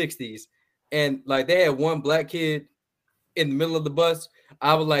back in the 60s, and like they had one black kid in the middle of the bus.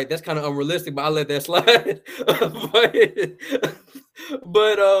 I was like, that's kind of unrealistic, but I let that slide.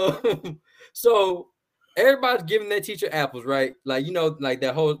 but so everybody's giving their teacher apples, right? Like, you know, like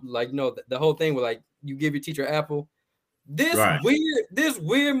that whole, like, you know, the whole thing where like you give your teacher an apple. This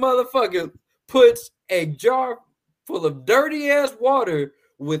weird motherfucker puts a jar full of dirty ass water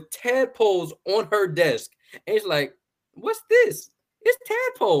with tadpoles on her desk, and it's like, what's this? It's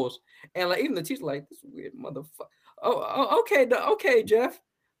tadpoles. And like even the teacher like, this weird motherfucker. Okay, Jeff.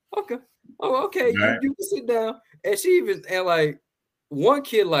 Okay. Okay. Right. You can sit down. And she even, and like one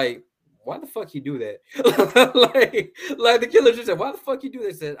kid like, why the fuck you do that? like the killer just said, why the fuck you do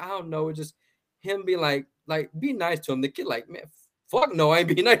this? Said, I don't know. It's just him being like be nice to him. The kid like, man, fuck no, I ain't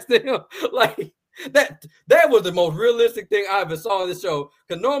being nice to him. Like that was the most realistic thing I ever saw on this show.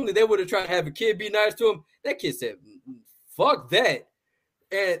 Because normally they would have tried to have a kid be nice to him. That kid said, fuck that.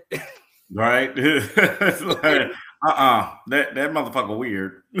 And right. It's like, that motherfucker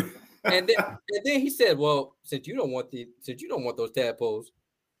weird. and then he said, well, since you don't want those tadpoles,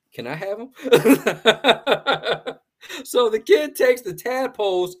 can I have them? So the kid takes the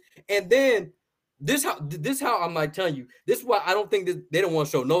tadpoles, and then this how I'm like telling you, this is why I don't think that they don't want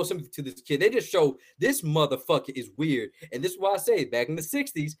to show no sympathy to this kid. They just show this motherfucker is weird. And this is why I say back in the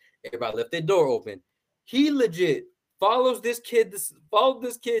 60s, everybody left their door open. He legit followed this kid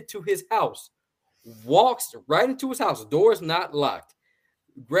to his house, walks right into his house, door's not locked,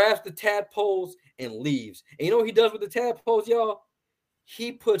 grabs the tadpoles and leaves. And you know what he does with the tadpoles, y'all?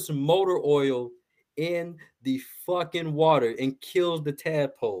 He puts motor oil in the fucking water and kills the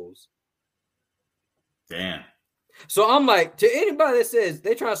tadpoles. Damn. So I'm like, to anybody that says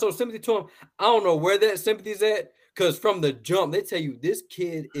they try to show sympathy to him, I don't know where that sympathy is at, because from the jump they tell you this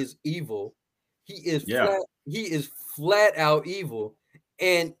kid is evil. He is flat out evil,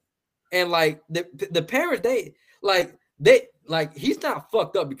 and like the parents, they he's not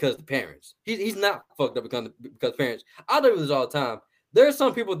fucked up because of the parents. He's not fucked up because parents. I do this all the time. There are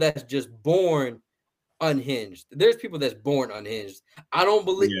some people that's just born unhinged. There's people that's born unhinged. I don't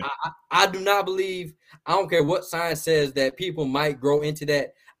believe. Yeah. I do not believe. I don't care what science says that people might grow into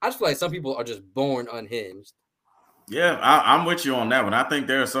that. I just feel like some people are just born unhinged. Yeah, I'm with you on that one. I think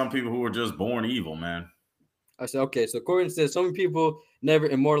there are some people who are just born evil, man. I said, okay. So Corbin says some people never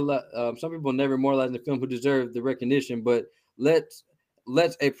immortalize in the film who deserve the recognition, but let's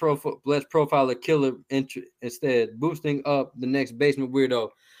profile a killer instead, boosting up the next basement weirdo.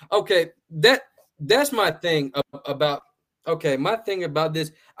 Okay, that's my thing about. Okay, my thing about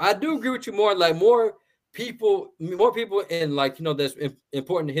this, I do agree with you more. Like more people in like, you know, that's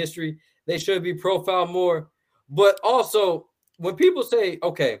important to history, they should be profiled more. But also when people say,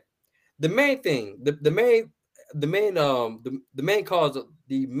 okay, the main thing, the main cause,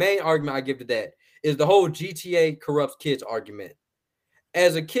 the main argument I give to that is the whole GTA corrupts kids argument.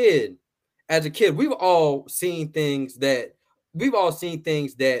 As a kid, we've all seen things that we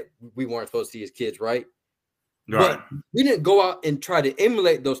weren't supposed to see as kids, right? Right. But we didn't go out and try to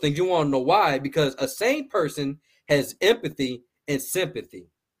emulate those things. You want to know why? Because a sane person has empathy and sympathy.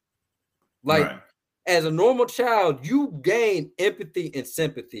 Like, right. As a normal child, you gain empathy and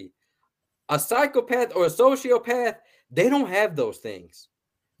sympathy. A psychopath or a sociopath, they don't have those things.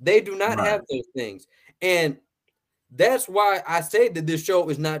 They do not have those things. And that's why I say that this show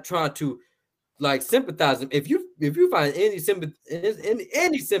is not trying to like sympathize them. If you find any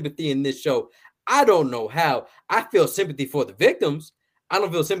sympathy in this show, I don't know how. I feel sympathy for the victims. I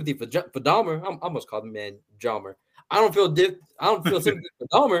don't feel sympathy for Dahmer. I almost called the man Dahmer. I don't feel sympathy for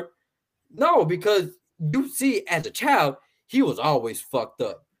Dahmer. No, because you see, as a child, he was always fucked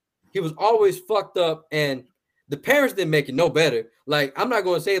up. And the parents didn't make it no better. Like, I'm not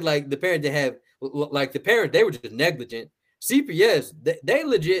going to say like the parents didn't have, like the parents, they were just negligent. CPS, they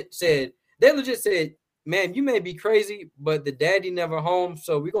legit said, man, you may be crazy, but the daddy never home,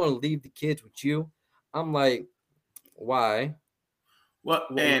 so we're going to leave the kids with you. I'm like, why? Well,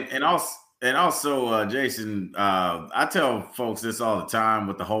 and also, Jason, I tell folks this all the time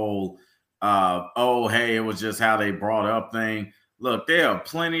with the whole, hey, it was just how they brought up thing. Look, there are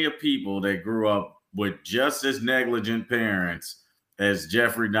plenty of people that grew up with just as negligent parents as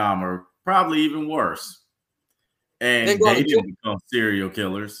Jeffrey Dahmer, probably even worse. And they didn't become serial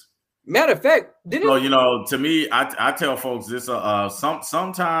killers. Matter of fact, to me, I tell folks this,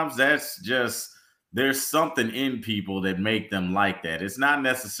 sometimes that's just, there's something in people that make them like that. It's not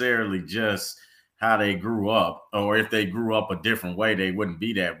necessarily just how they grew up, or if they grew up a different way, they wouldn't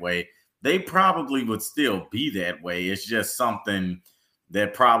be that way. they probably would still be that way. It's just something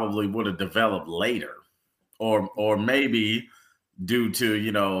that probably would have developed later, or maybe due to,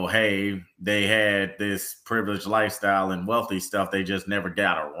 you know, hey, they had this privileged lifestyle and wealthy stuff, they just never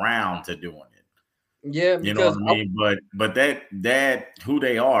got around to doing it. Yeah, You know what I mean? But that who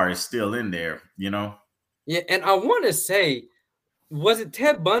they are is still in there, you know? Yeah, and I want to say, was it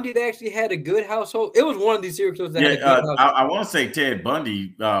Ted Bundy that actually had a good household? It was one of these serial killers that had a good household. I want to say Ted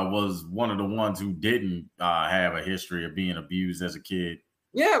Bundy was one of the ones who didn't have a history of being abused as a kid.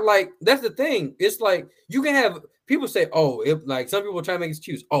 Yeah, like that's the thing. It's like you can have people say, "Oh, like some people try to make an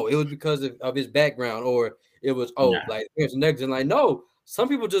excuse. Oh, it was because of his background, or it was like there's negligence." Like, no, some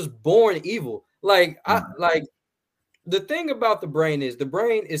people just born evil. Like like the thing about the brain is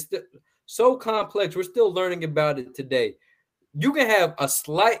so complex. We're still learning about it today. You can have a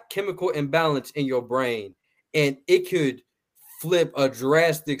slight chemical imbalance in your brain, and it could flip a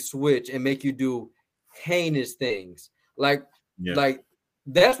drastic switch and make you do heinous things. Like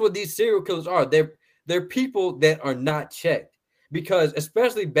that's what these serial killers are. They're people that are not checked, because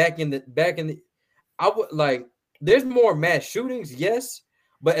especially back in the I would like there's more mass shootings, yes,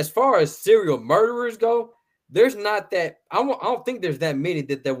 but as far as serial murderers go, there's not that. I don't think there's that many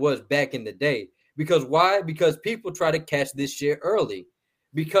that there was back in the day. Because why? Because people try to catch this shit early.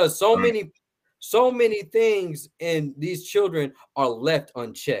 Because so many things in these children are left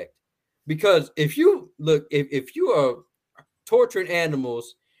unchecked. Because if you look, if you are torturing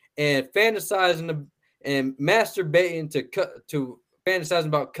animals and fantasizing and masturbating to fantasizing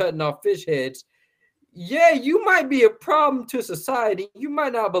about cutting off fish heads, yeah, you might be a problem to society. You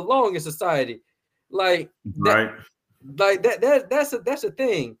might not belong in society. Like that's a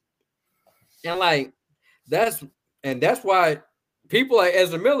thing. And like that's why people like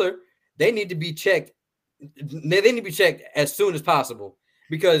Ezra Miller, they need to be checked. They need to be checked as soon as possible,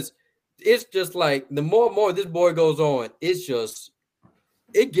 because it's just like the more and more this boy goes on, it just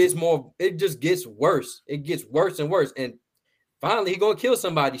gets worse. It gets worse and worse. And finally, he's gonna kill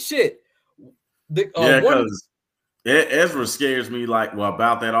somebody. Shit. Because Ezra scares me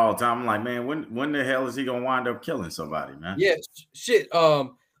about that all the time. I'm like, man, when the hell is he gonna wind up killing somebody, man? Yeah, shit.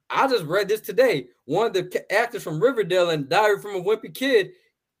 I just read this today. One of the actors from Riverdale and Diary from a Wimpy Kid,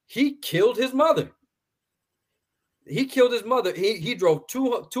 he killed his mother. He killed his mother. He drove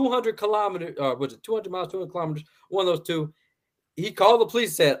 200 kilometers, was it 200 miles, 200 kilometers? One of those two. He called the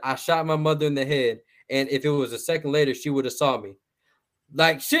police, said, I shot my mother in the head. And if it was a second later, she would have saw me.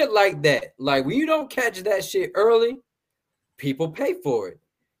 Like shit like that. Like when you don't catch that shit early, people pay for it.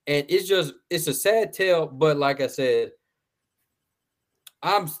 And it's a sad tale. But like I said,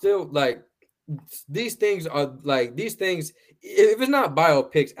 I'm still like, these things are like these things. If it's not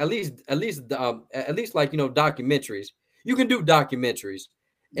biopics, at least like, you know, documentaries. You can do documentaries,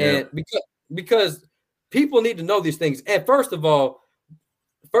 and because people need to know these things. And first of all,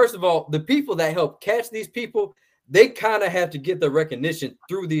 the people that help catch these people, they kind of have to get the recognition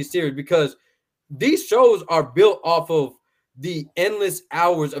through these series, because these shows are built off of the endless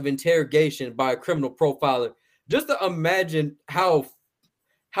hours of interrogation by a criminal profiler. Just to imagine how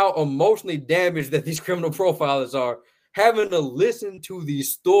emotionally damaged that these criminal profilers are, having to listen to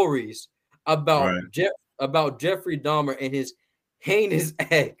these stories about Jeffrey Dahmer and his heinous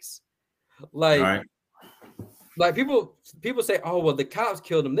acts. Like people say, oh, well, the cops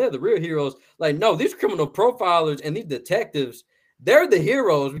killed him. They're the real heroes. Like, no, these criminal profilers and these detectives, they're the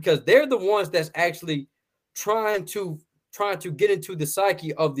heroes, because they're the ones that's actually trying to get into the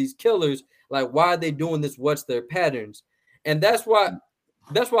psyche of these killers. Like, why are they doing this? What's their patterns? And that's why,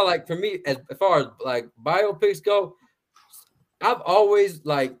 like, for me, as far as like biopics go, I've always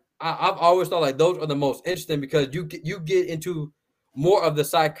thought like those are the most interesting, because you get into more of the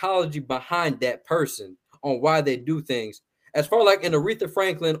psychology behind that person on why they do things. As far like in Aretha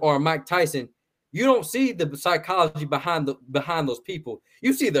Franklin or Mike Tyson, you don't see the psychology behind those people.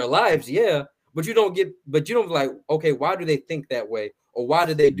 You see their lives, yeah, but you don't like, okay, why do they think that way, or why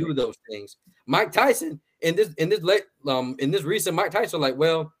do they do those things? Mike Tyson in this recent Mike Tyson, like,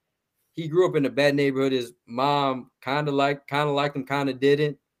 well, he grew up in a bad neighborhood. His mom kind of liked him, kind of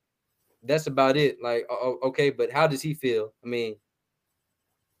didn't. That's about it. Like, okay, but how does he feel? I mean,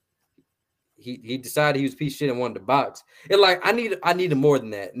 he decided he was a piece of shit and wanted to box. And like, I needed more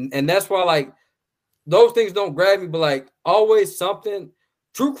than that. And that's why, like, those things don't grab me, but like always something.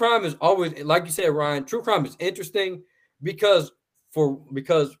 True crime is always, like you said, Ryan, true crime is interesting because for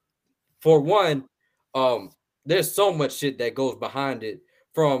one, there's so much shit that goes behind it,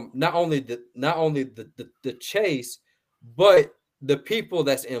 from not only the chase, but the people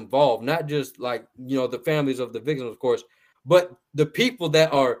that's involved, not just like, you know, the families of the victims, of course, but the people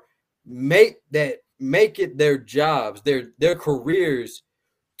that are make it their jobs, their careers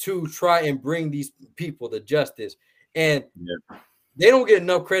to try and bring these people to justice. And they don't get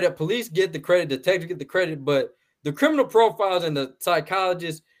enough credit. Police get the credit, detectives get the credit, but the criminal profiles and the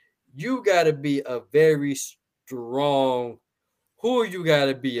psychologists, you got to be a very strong. You got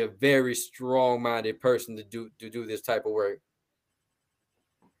to be a very strong-minded person to do this type of work.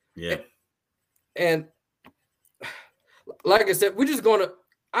 Yeah. And like I said, we're just gonna.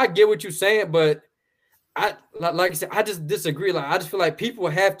 I get what you're saying, but like I said, I just disagree. Like I just feel like people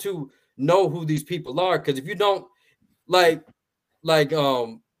have to know who these people are, because if you don't, like I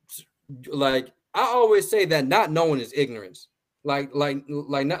always say that not knowing is ignorance. Ignorance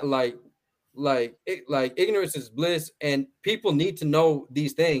is bliss, and people need to know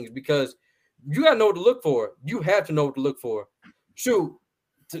these things because you gotta know what to look for. You have to know what to look for. Shoot,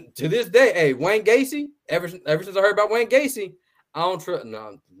 to this day, hey, Wayne Gacy. Ever since I heard about Wayne Gacy, I don't trust.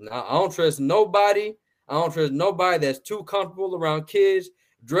 No, I don't trust nobody. I don't trust nobody that's too comfortable around kids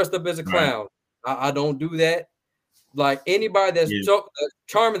dressed up as a clown. Right. I don't do that. Like anybody that's so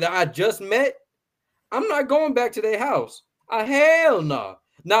charming that I just met, I'm not going back to their house. Hell no,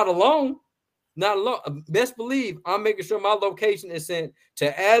 not alone. Not alone. Best believe I'm making sure my location is sent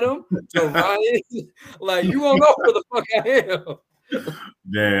to Adam, to Ryan. Like you won't know where the fuck I am.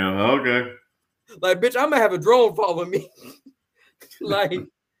 Damn. Okay. Like, bitch, I'm gonna have a drone follow me. Some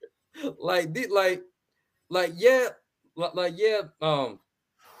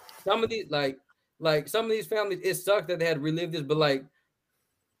of these families, it sucks that they had to relive this, but like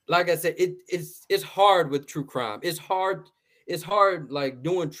I said, it's hard with true crime. It's hard like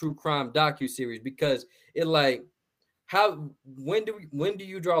doing true crime docuseries because it like when do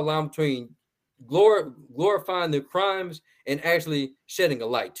you draw a line between glorifying the crimes and actually shedding a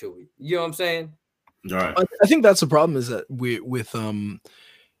light to it? You know what I'm saying? All right. I think that's the problem, is that with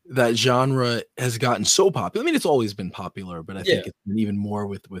that genre has gotten so popular. I mean, it's always been popular, but I think it's been even more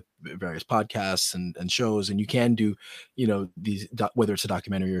with various podcasts and shows, and you can do, these, whether it's a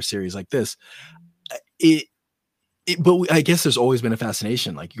documentary or a series like this, but I guess there's always been a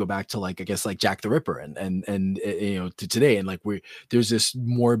fascination. Like you go back to like, I guess like Jack the Ripper and to today. And like there's this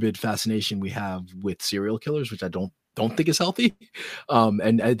morbid fascination we have with serial killers, which I don't think is healthy.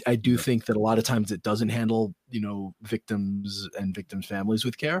 And I do think that a lot of times it doesn't handle, victims and victims' families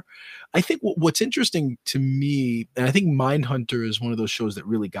with care. I think what's interesting to me, and I think Mindhunter is one of those shows that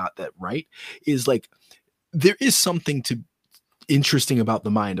really got that right, is like, there is something interesting about the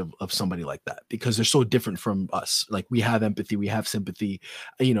mind of somebody like that, because they're so different from us. Like we have empathy, we have sympathy.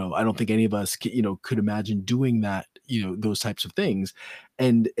 I don't think any of us could imagine doing that, those types of things,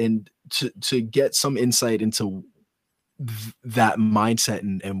 and to get some insight into that mindset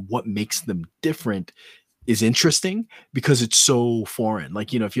and what makes them different is interesting, because it's so foreign.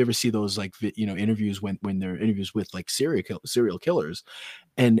 Like, if you ever see those like interviews when they're interviews with like serial killers,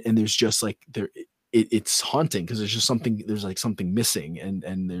 and there's just like it's haunting, because there's like something missing,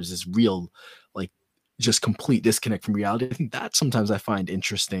 and there's this real like just complete disconnect from reality. I think that sometimes I find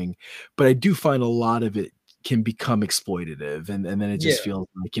interesting, but I do find a lot of it can become exploitative, and then it just feels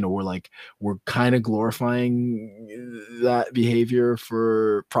like we're kind of glorifying that behavior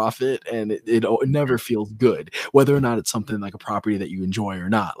for profit, and it never feels good, whether or not it's something like a property that you enjoy or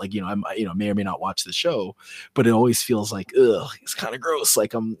not. Like I'm may or may not watch the show, but it always feels like, ugh, it's kind of gross.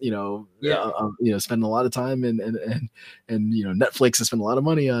 Like I'm spending a lot of time and Netflix has spent a lot of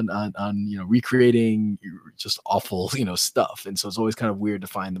money on recreating just awful stuff, and so it's always kind of weird to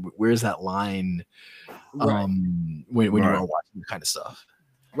find where's that line. Right. When you are watching the kind of stuff,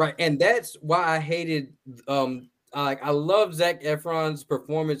 right? And that's why I hated. I love Zac Efron's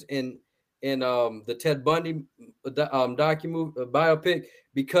performance in the Ted Bundy biopic,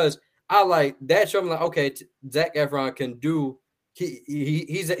 because I like that show. I'm like, okay, Zac Efron can do.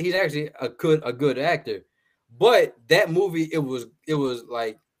 He's actually a good actor, but that movie it was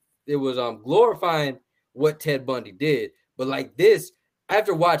glorifying what Ted Bundy did, but like this.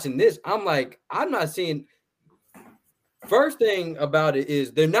 After watching this, I'm like, I'm not seeing. First thing about it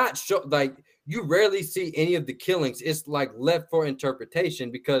is they're not like you rarely see any of the killings. It's like left for interpretation,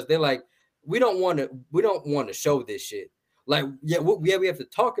 because they're like, we don't want to show this shit. Like, we have to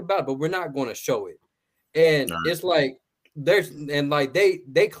talk about it, but we're not going to show it. And it's like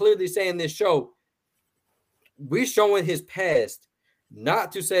they clearly say in this show, we're showing his past,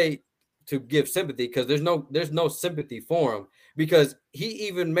 not to say to give sympathy, because there's no sympathy for him. Because he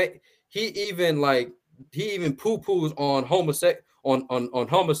even poo-poos on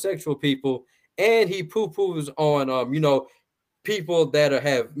homosexual people, and he poo-poos on people that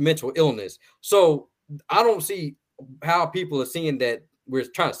have mental illness. So I don't see how people are seeing that we're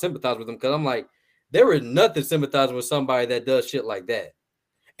trying to sympathize with him because I'm like, there is nothing sympathizing with somebody that does shit like that.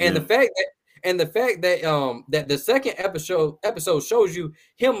 And the fact that that the second episode shows you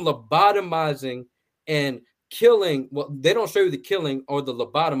him lobotomizing and killing. Well, they don't show you the killing or the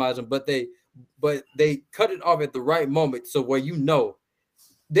lobotomizing, but they cut it off at the right moment. So where they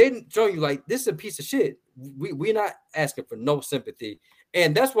didn't show you like this is a piece of shit. We're not asking for no sympathy.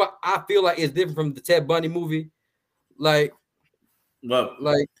 And that's what I feel like is different from the Ted Bundy movie. I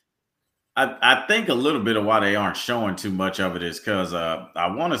think a little bit of why they aren't showing too much of it is because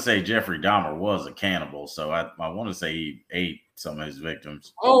I want to say Jeffrey Dahmer was a cannibal, so I want to say he ate some of his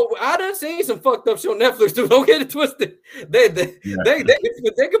victims. Oh, I done seen some fucked up shit on Netflix too. Don't get it twisted. They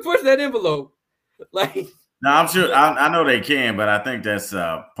can push that envelope. Like, no, I'm sure. I know they can, but I think that's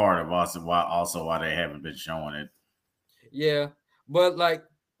part of why they haven't been showing it. Yeah, but like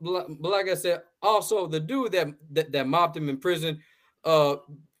I said, also the dude that mobbed him in prison,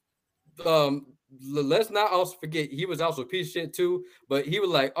 let's not also forget he was also a piece of shit too. But he was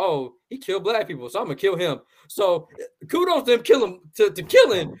like, "Oh, he killed black people, so I'm gonna kill him." So kudos to him to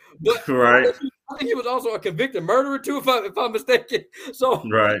kill him. But right, I think he was also a convicted murderer too, if I'm mistaken. So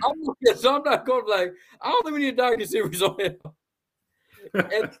right, I'm not going like I don't think we need a docuseries on him.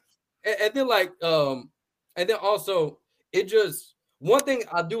 and then also it just one thing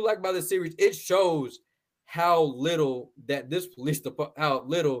I do like about this series, it shows how little that this police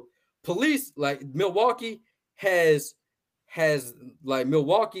like Milwaukee has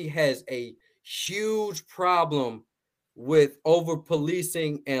a huge problem with over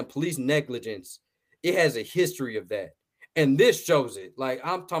policing and police negligence. It has a history of that, and this shows it. Like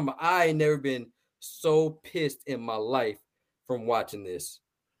I'm talking about, I ain't never been so pissed in my life from watching this.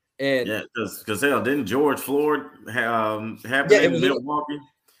 And yeah, because hell, didn't George Floyd happen in Milwaukee?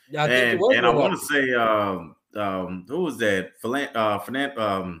 I want to say who was that?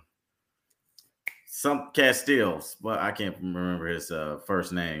 Some Castiles, but I can't remember his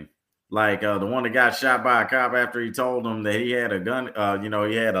first name. Like the one that got shot by a cop after he told him that he had a gun. He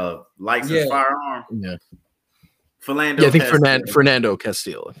had a licensed firearm. Yeah. Philando. Yeah, I think Fernando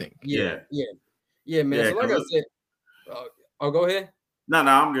Castile. I think. Yeah, man. Yeah, so like I said, go ahead. No,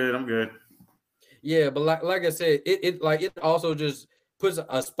 I'm good. Yeah, but like I said, it also just puts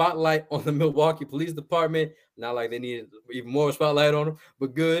a spotlight on the Milwaukee Police Department. Not like they needed even more spotlight on them,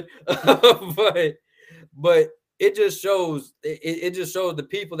 but good. but it just shows the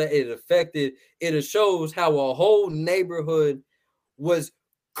people that it affected. It shows how a whole neighborhood was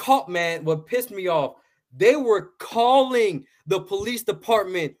caught. Man, what pissed me off, they were calling the police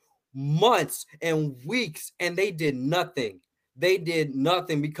department months and weeks, and they did nothing. They did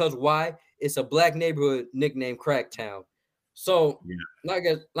nothing because why? It's a black neighborhood nicknamed Cracktown. So, like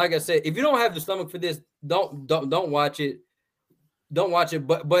I said, if you don't have the stomach for this, don't watch it. Don't watch it.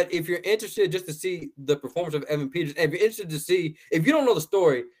 But if you're interested just to see the performance of Evan Peters, and if you're interested to see, if you don't know the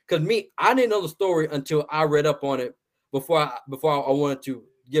story, because I didn't know the story until I read up on it before I wanted to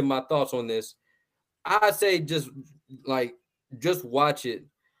give my thoughts on this. I say just watch it.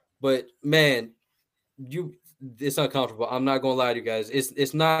 But man, it's uncomfortable. I'm not gonna lie to you guys.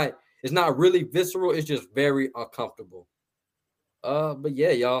 It's not really visceral. It's just very uncomfortable. But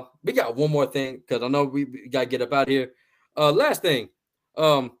yeah, y'all, we got one more thing because I know we gotta get up out of here. Last thing,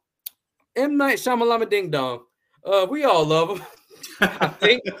 M. Night Shyamalan Ding Dong. We all love him. I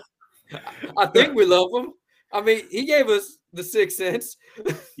think we love him. I mean, he gave us The Sixth Sense.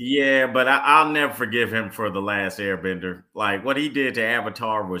 Yeah, but I'll never forgive him for The Last Airbender. Like what he did to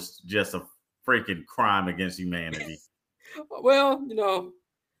Avatar was just a freaking crime against humanity. Well,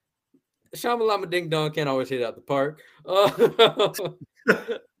 Shyamalan Ding Dong can't always hit out the park.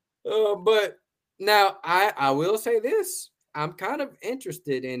 But now I will say this. I'm kind of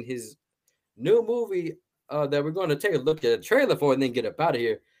interested in his new movie that we're going to take a look at a trailer for and then get up out of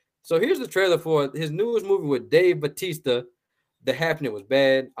here. So here's the trailer for his newest movie with Dave Bautista. The Happening was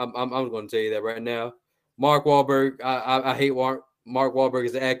bad. I'm going to tell you that right now. Mark Wahlberg. I hate Mark Wahlberg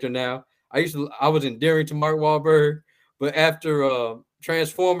as an actor now. I was endearing to Mark Wahlberg, but after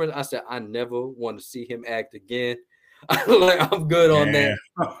Transformers, I said I never want to see him act again. I'm good on that.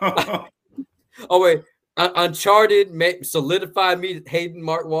 Oh wait, Uncharted solidified me hating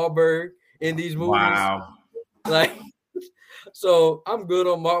Mark Wahlberg in these movies. Wow. So I'm good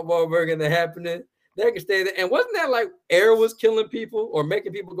on Mark Wahlberg and The Happening. They can stay there. And wasn't that like air was killing people or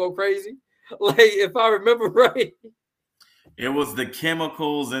making people go crazy? Like if I remember right. It was the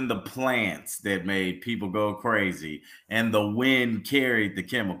chemicals in the plants that made people go crazy, and the wind carried the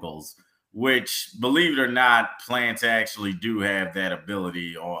chemicals, which, believe it or not, plants actually do have that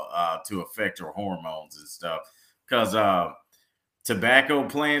ability to affect your hormones and stuff. Because tobacco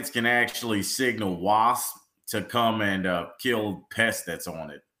plants can actually signal wasps to come and kill pests that's on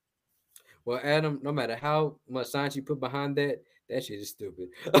it. Well, Adam, no matter how much science you put behind that, that shit is stupid.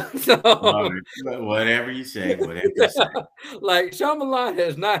 Whatever you say, whatever you say. Like Shyamalan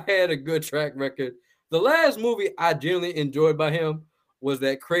has not had a good track record. The last movie I genuinely enjoyed by him was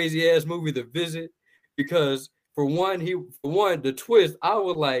that crazy ass movie, The Visit, because for one, the twist, I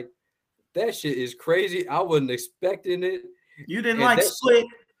was like, that shit is crazy. I wasn't expecting it. You didn't like Split?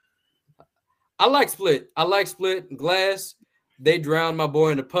 I like Split. I like Split. Glass. They drowned my boy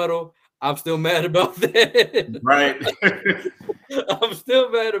in the puddle. I'm still mad about that. Right. I'm still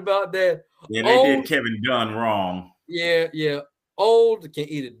mad about that. Yeah, they did Kevin Dunn wrong. Yeah. Old can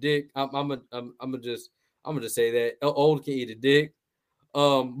eat a dick. I'm gonna just say that old can eat a dick.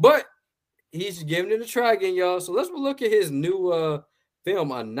 But he's giving it a try again, y'all. So let's look at his new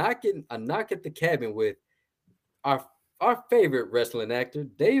film, A Knock at the Cabin, with our favorite wrestling actor,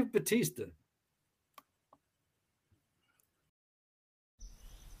 Dave Bautista.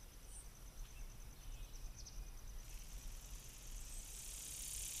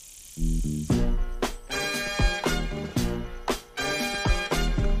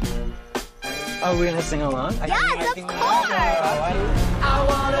 Are we gonna sing along? Yes, of course. I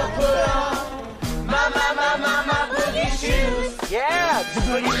wanna put on my boogie shoes. Yeah,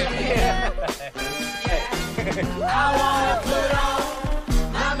 I wanna put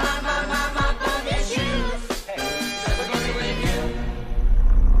on my boogie shoes.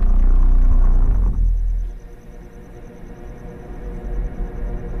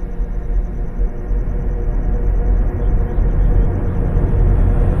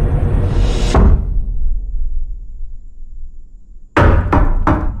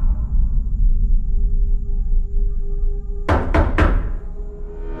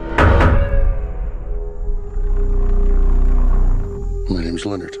 My name's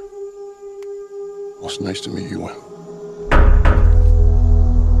Leonard. Well, it's nice to meet you, Will.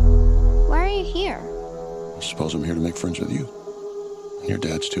 Why are you here? I suppose I'm here to make friends with you. And your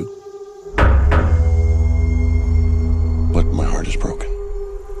dad's too. But my heart is broken.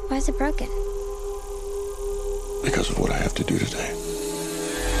 Why is it broken? Because of what I have to do today.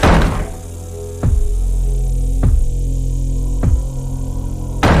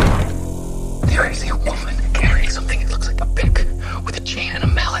 There is a woman carrying something that looks like a pick with a chain and a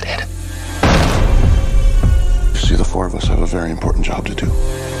mallet head. You see, the four of us have a very important job to do.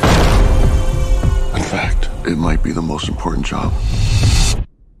 In fact, it might be the most important job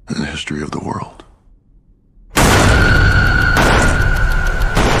in the history of the world.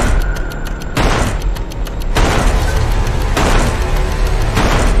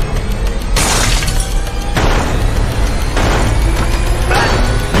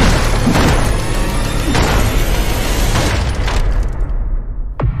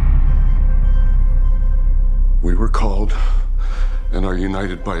 We were called and are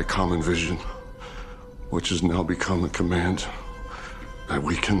united by a common vision, which has now become a command that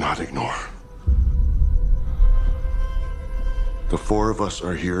we cannot ignore. The four of us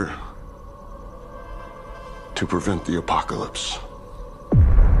are here to prevent the apocalypse.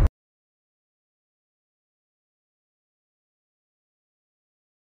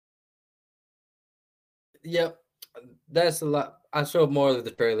 Yep, that's a lot. I showed more of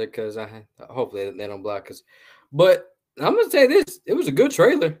the trailer because hopefully they don't block us. But I'm gonna say this: it was a good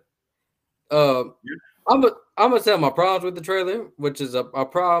trailer. I'm gonna tell my problems with the trailer, which is a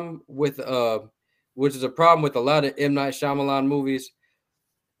problem with a lot of M. Night Shyamalan movies.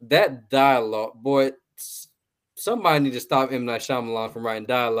 That dialogue, boy, somebody need to stop M. Night Shyamalan from writing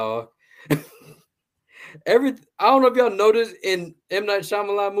dialogue. I don't know if y'all noticed in M. Night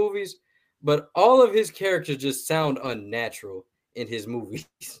Shyamalan movies, but all of his characters just sound unnatural in his movies.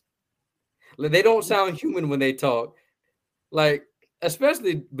 Like, they don't sound human when they talk. Like,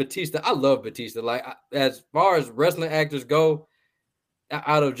 especially Bautista. I love Bautista. Like, as far as wrestling actors go,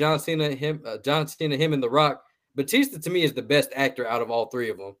 out of John Cena, him, and The Rock, Bautista to me is the best actor out of all three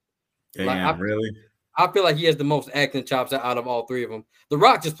of them. Damn, really? I feel like he has the most acting chops out of all three of them. The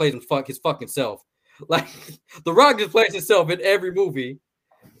Rock just plays his fucking self. Like, The Rock just plays himself in every movie.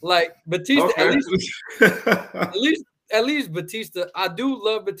 Like, Bautista, Okay. at least Bautista. I do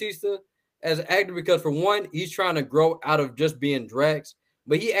love Bautista as an actor because, for one, he's trying to grow out of just being Drax,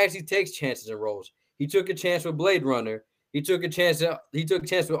 but he actually takes chances in roles. He took a chance with Blade Runner. He took a chance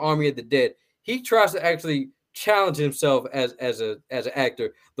with Army of the Dead. He tries to actually challenge himself as an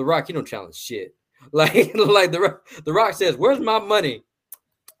actor. The Rock, he don't challenge shit. Like the Rock says, "Where's my money?"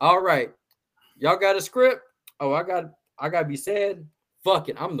 All right, y'all got a script? Oh, I got to be sad. Fuck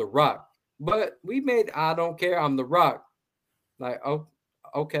it, I'm The Rock. But I don't care. I'm The Rock. Like, oh,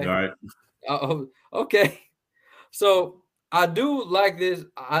 okay. All right. Oh, okay. So I do like this.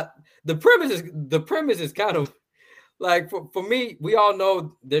 The premise is kind of like for me. We all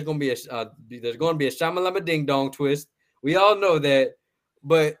know there's gonna be a Shamalama Ding Dong twist. We all know that,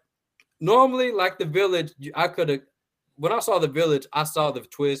 but normally, like The Village, I could have. When I saw The Village, I saw the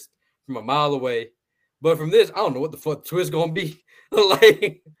twist from a mile away. But from this, I don't know what the fuck the twist gonna be.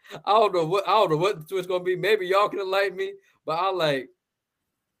 Like, I don't know what the twist gonna be. Maybe y'all can enlighten me, but I like.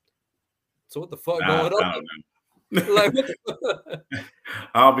 So what the fuck going on? Like,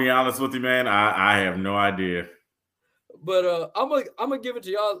 I'll be honest with you, man. I have no idea. But I'm gonna give it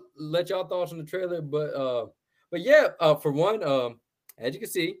to y'all. Let y'all thoughts on the trailer. But yeah. For one, as you can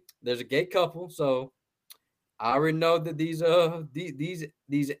see, there's a gay couple. So I already know that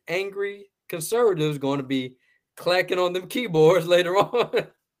these angry conservatives going to be clacking on them keyboards later on.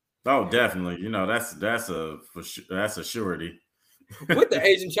 Oh, definitely. You know, that's a surety. With the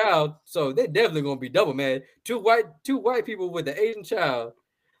Asian child, so they're definitely gonna be double mad. Two white people with the Asian child.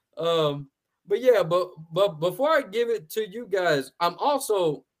 But yeah, but before I give it to you guys, I'm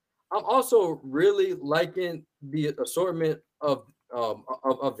also really liking the assortment of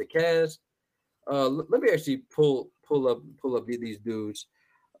the cast. Let me actually pull up these dudes.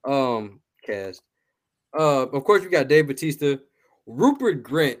 Cast. Of course, we got Dave Bautista, Rupert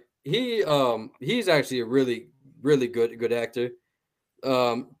Grint. He's actually a really good actor.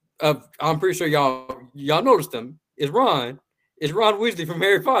 I'm pretty sure y'all noticed him. It's Ron Weasley from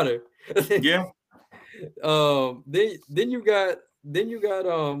Harry Potter. Yeah. Then you got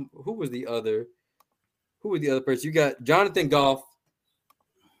who was the other person? You got Jonathan Goff,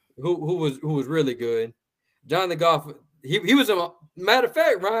 who was really good. Jonathan Goff, he was a matter of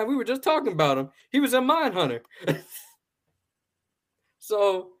fact, Ryan, we were just talking about him. He was a Mindhunter.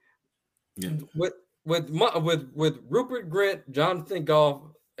 So yeah. with Rupert Grint, Jonathan Goff,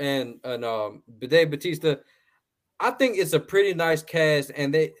 and Dave Bautista, I think it's a pretty nice cast,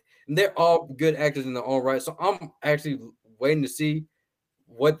 and they're all good actors in their own right. So I'm actually waiting to see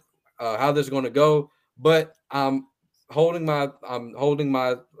how this is going to go. But I'm holding my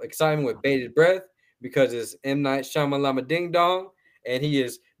excitement with bated breath because it's M. Night Shyamalan Ding Dong, and he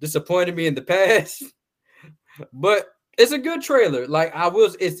has disappointed me in the past. But it's a good trailer. Like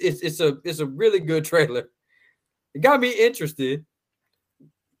it's a really good trailer. It got me interested.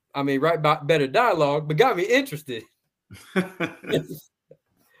 I mean, better dialogue, but got me interested.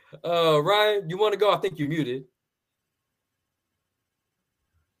 Ryan, you want to go? I think you muted.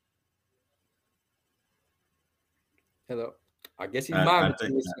 Hello. I guess he's I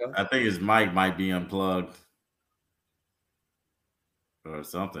think his mic might be unplugged or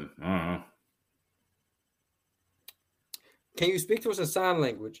something. I don't know. Can you speak to us in sign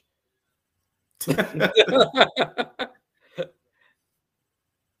language?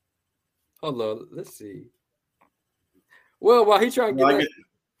 Hold on, let's see. Well, while he's trying to get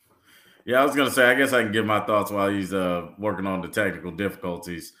I was gonna say, I guess I can give my thoughts while he's working on the technical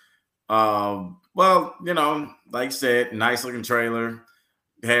difficulties. Well, you know, like you said, nice looking trailer,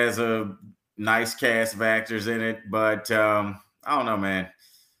 has a nice cast of actors in it, but I don't know, man.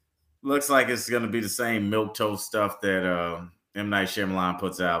 Looks like it's gonna be the same milquetoast stuff that M. Night Shyamalan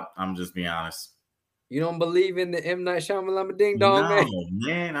puts out. I'm just being honest. You don't believe in the M. Night Shyamalan Ding Dong, man? No,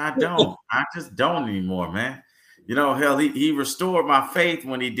 man, I don't. I just don't anymore, man. You know, hell, he restored my faith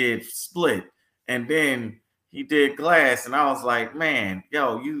when he did Split, and then he did Glass, and I was like, man,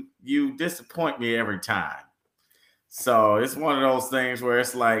 yo, you disappoint me every time. So it's one of those things where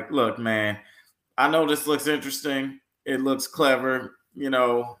it's like, look, man, I know this looks interesting. It looks clever, you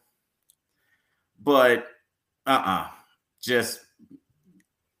know, but just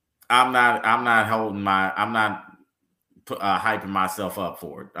I'm not hyping myself up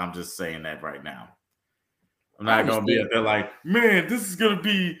for it. I'm just saying that right now. I'm not going to be up there like, man, this is going to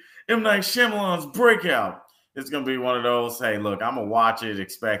be M. Night Shyamalan's breakout. It's going to be one of those, hey, look, I'm going to watch it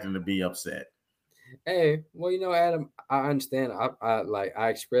expecting to be upset. Hey, well, you know, Adam, I understand. I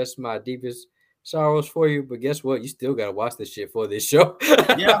expressed my deepest sorrows for you, but guess what? You still got to watch this shit for this show.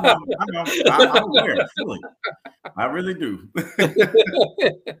 Yeah, I know. I'm aware. I really do.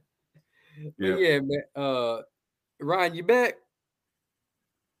 Yeah, man. Ryan, you back?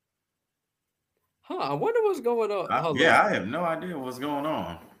 Huh, I wonder what's going on. I have no idea what's going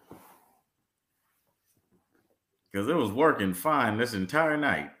on. Because it was working fine this entire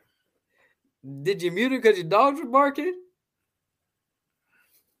night. Did you mute it because your dogs were barking?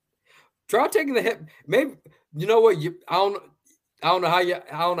 Try taking the head. Maybe you know what? I don't know how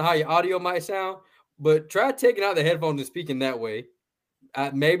your audio might sound, but try taking out the headphones and speaking that way.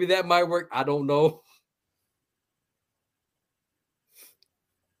 Maybe that might work. I don't know.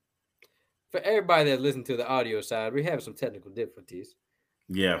 for everybody that listened to the audio side, we have some technical difficulties.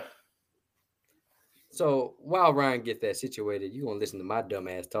 Yeah. So while Ryan gets that situated, you're gonna listen to my dumb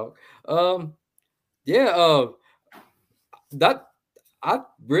ass talk. That I'm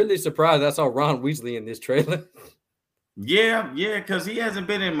really surprised I saw Ron Weasley in this trailer. Yeah, because he hasn't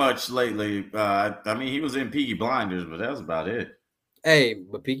been in much lately. I mean, he was in Peaky Blinders, but that was about it. Hey,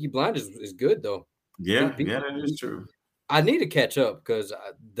 but Peaky Blinders is good though. Yeah, that is true. I need to catch up because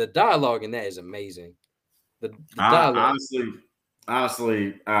the dialogue in that is amazing. The dialogue.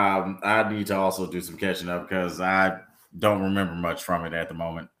 Honestly, I need to also do some catching up because I don't remember much from it at the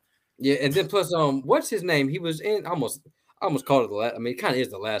moment. Yeah, and then plus, what's his name? He was in almost called it the last. I mean, it kind of is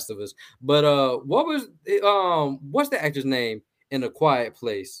The Last of Us. But what's the actor's name in A Quiet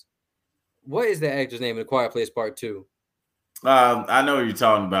Place? What is the actor's name in A Quiet Place Part 2? I know what you're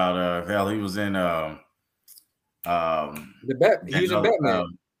talking about. Hell, he was in he was in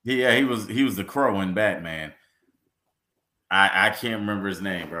Batman. He was the Crow in Batman. I can't remember his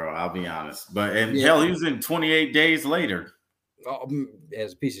name, bro. I'll be honest. But hell, he was in 28 Days Later. Oh,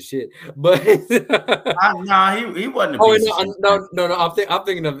 as a piece of shit, but nah, he wasn't a piece of shit. No. I'm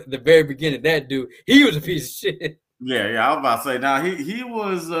thinking of the very beginning. That dude, he was a piece of shit. Yeah. I was about to say, nah, he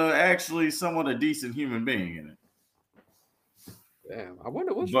was actually somewhat a decent human being in it. Damn, I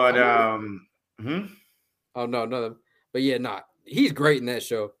wonder what. But Oh no. But yeah, he's great in that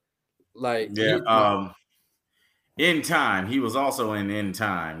show. Like In Time. He was also in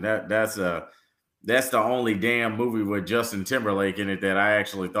Time. That's the only damn movie with Justin Timberlake in it that I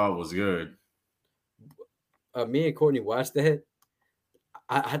actually thought was good. Me and Courtney watched that.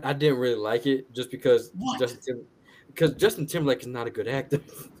 I didn't really like it just because Justin Timberlake is not a good actor.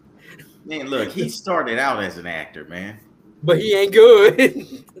 Man, look, he started out as an actor, man. But he ain't good.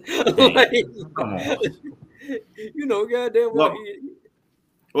 Come on. You know, goddamn well.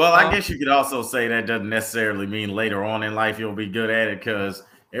 Well, I guess you could also say that doesn't necessarily mean later on in life you'll be good at it, because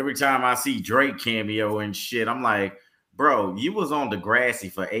every time I see Drake cameo and shit, I'm like, bro, you was on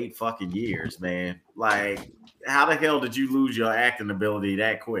Degrassi for 8 fucking years, man. Like, how the hell did you lose your acting ability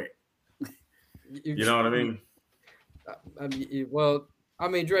that quick? You know what I mean?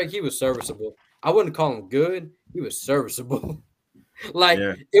 Drake, he was serviceable. I wouldn't call him good. He was serviceable.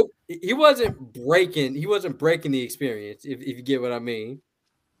 He wasn't breaking the experience, if you get what I mean.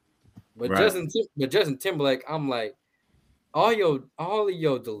 But right. Justin Timberlake, I'm like, all of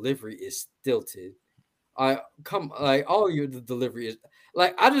your delivery is stilted. All of your delivery is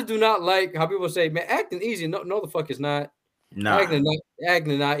like, I just do not like how people say, man, acting easy. No, the fuck it's not. Nah.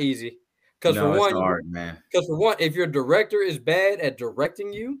 Acting not easy. Because for one, if your director is bad at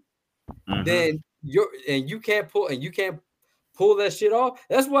directing you, then you can't pull that shit off.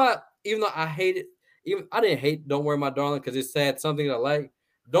 That's why, even though I hate it, I didn't hate Don't Worry My Darling because it's sad, something I like.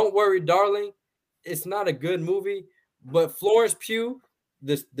 Don't Worry Darling, it's not a good movie, but Florence Pugh,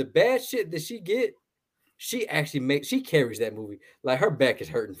 the bad shit that she get, she carries that movie. Like, her back is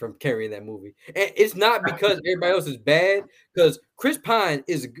hurting from carrying that movie. And it's not because everybody else is bad, because Chris Pine's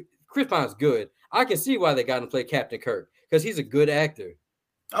good. I can see why they got him to play Captain Kirk, because he's a good actor.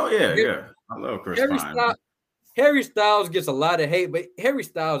 Oh, yeah. I love Chris Pine. Harry Styles gets a lot of hate, but Harry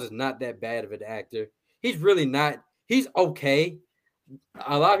Styles is not that bad of an actor. He's really not. He's okay.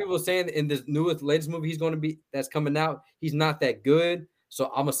 A lot of people are saying in this latest movie that's coming out, he's not that good. So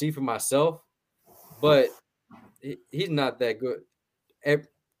I'm gonna see for myself. But he's not that good.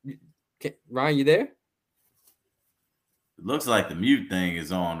 Ryan, you there? It looks like the mute thing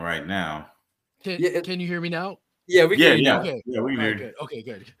is on right now. Can you hear me now? Yeah, we can. Yeah, okay. Yeah, we can hear you. Okay,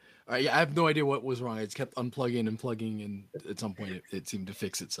 good. All right, I have no idea what was wrong. I just kept unplugging and plugging, and at some point it seemed to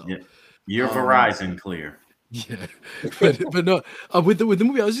fix itself. Yeah. Your Verizon clear. Yeah, but no. With the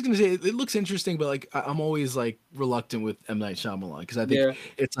movie, I was just gonna say it looks interesting, but like I'm always like reluctant with M. Night Shyamalan because I think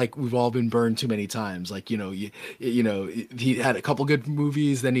it's like we've all been burned too many times. Like he had a couple good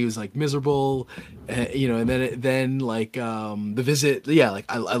movies, then he was like miserable, and then like The Visit. Yeah, like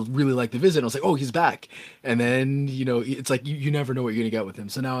I really like The Visit. And I was like, oh, he's back, and then it's like you never know what you're gonna get with him.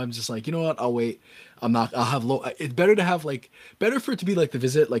 So now I'm just like, you know what? I'll wait. I'll have low. It's better for it to be like The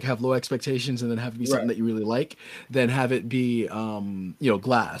Visit, like have low expectations and then have it be something that you really like, than have it be,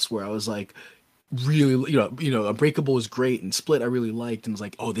 Glass, where I was like, really, Unbreakable is great and Split I really liked and was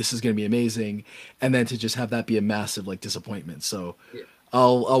like, oh, this is going to be amazing. And then to just have that be a massive like disappointment. So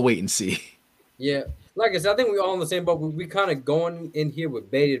I'll wait and see. Yeah. Like I said, I think we're all in the same boat. We kind of going in here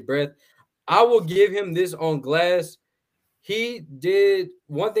with bated breath. I will give him this on Glass.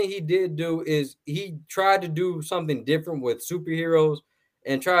 One thing he did do is he tried to do something different with superheroes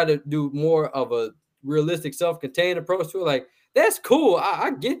and try to do more of a realistic self-contained approach to it. Like that's cool.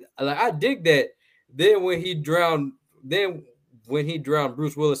 I get like I dig that. Then when he drowned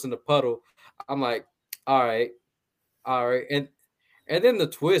Bruce Willis in the puddle, I'm like, all right, and then the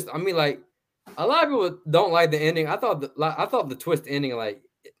twist. I mean, like a lot of people don't like the ending. I thought the twist ending, like,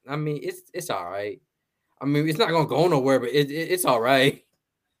 I mean, it's all right. I mean, it's not gonna go nowhere, but it's all right.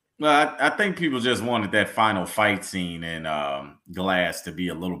 Well, I think people just wanted that final fight scene in Glass to be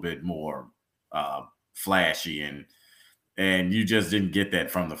a little bit more flashy, and you just didn't get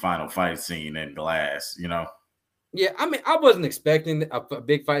that from the final fight scene in Glass, you know? Yeah, I mean, I wasn't expecting a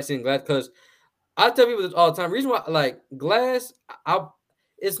big fight scene in Glass because I tell people this all the time. Reason why, like Glass,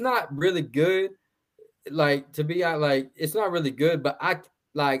 it's not really good. Like to be honest, like it's not really good. But I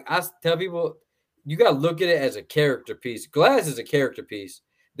tell people, you gotta look at it as a character piece. Glass is a character piece.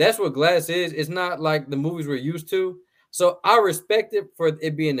 That's what Glass is. It's not like the movies we're used to. So I respect it for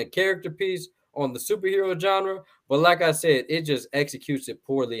it being a character piece on the superhero genre. But like I said, it just executes it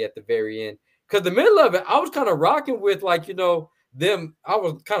poorly at the very end. Because the middle of it, I was kind of rocking with, like, you know, them. I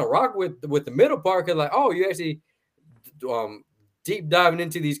was kind of rocking with the middle part. Cause like, oh, you actually deep diving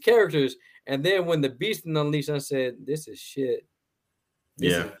into these characters. And then when the Beast and Unleashed, I said, this is shit.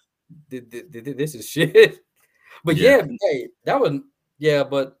 This is shit. But yeah, hey, that was. Yeah,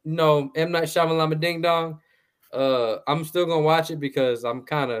 but no, M. Night Shyamalan Ding Dong. I'm still gonna watch it because I'm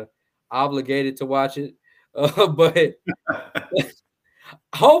kind of obligated to watch it. But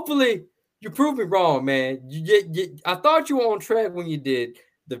hopefully you prove me wrong, man. I thought you were on track when you did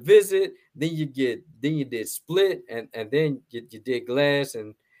The Visit, then you did Split, and then you did Glass,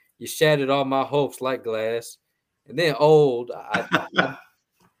 and you shattered all my hopes like Glass, and then Old.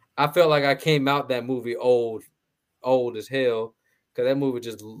 I felt like I came out that movie old as hell. Because that movie was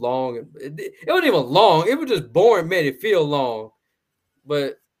just long. It wasn't even long. It was just boring, made it feel long.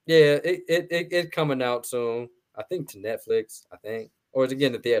 But yeah, it's coming out soon. I think to Netflix, or is it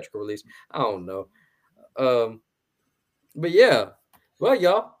getting the theatrical release? I don't know. But yeah, well,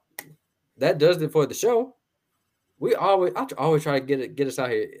 y'all, that does it for the show. I always try to get us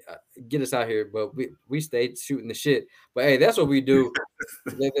out here, but we stayed shooting the shit. But hey, that's what we do.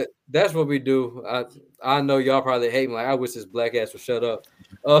 That's what we do. I know y'all probably hate me. Like, I wish this black ass would shut up.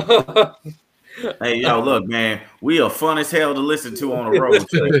 Hey, yo, look, man, we are fun as hell to listen to on the road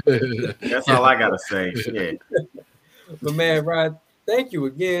trip. That's all I gotta say. Yeah. But man, Ryan, thank you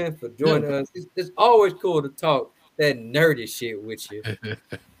again for joining us. It's always cool to talk that nerdy shit with you.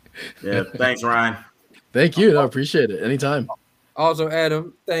 Yeah, thanks, Ryan. Thank you. I appreciate it. Anytime. Also,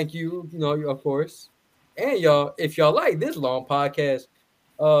 Adam, thank you. You know, of course. And y'all, if y'all like this long podcast,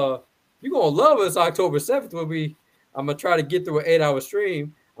 you're gonna love us October 7th when I'm gonna try to get through an 8-hour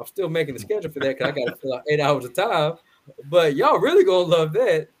stream. I'm still making the schedule for that because I gotta fill out 8 hours of time. But y'all really gonna love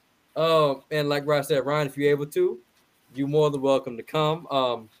that. And like Ryan said, Ryan, if you're able to, you're more than welcome to come.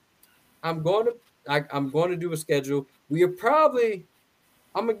 I'm going to do a schedule.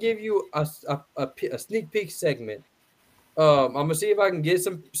 I'm gonna give you a sneak peek segment. I'm gonna see if I can get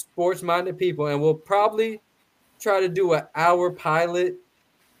some sports-minded people, and we'll probably try to do an hour pilot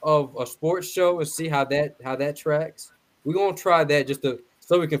of a sports show and see how that tracks. We're gonna try that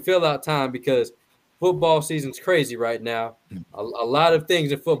so we can fill out time because football season's crazy right now. A lot of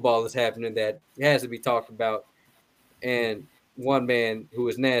things in football is happening that has to be talked about, and one man who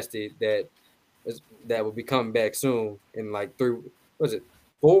is nasty that will be coming back soon in like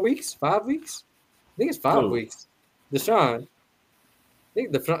 4 weeks, 5 weeks? I think it's 5 weeks. Deshaun. I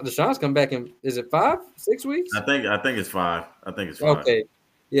think Deshaun's come back in, is it 5, 6 weeks? I think it's 5. I think it's 5. Okay.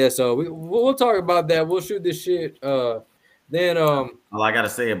 Yeah, so we'll talk about that. We'll shoot this shit. Then all I gotta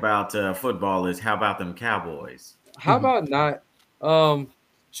say about football is how about them Cowboys? How about not?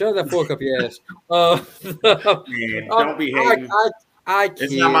 Shut that fork up your ass. Man, don't be hating. I kid.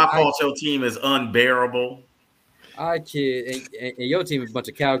 It's not my fault your team is unbearable. I kid, and your team is a bunch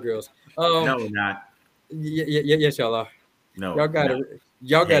of cowgirls. No, not. Yes, y'all are. No, y'all got it.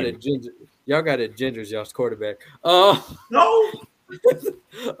 Y'all got it. Y'all got it. Ginger's y'all's quarterback. No. What's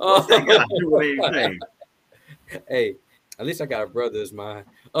that got to do with anything? Hey, at least I got a brother as mine.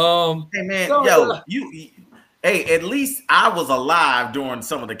 Hey man, hey, at least I was alive during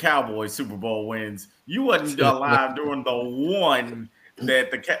some of the Cowboys Super Bowl wins. You wasn't alive during the one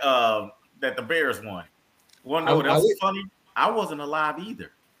that the Bears won. Well, no, that's funny. I wasn't alive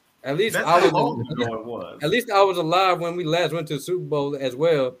either. At least I was. At least I was alive when we last went to the Super Bowl as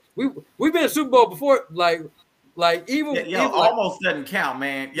well. We've been to Super Bowl before, like even almost doesn't count,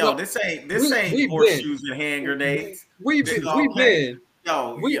 man. Yo, this ain't horseshoes and hand grenades. We've been. That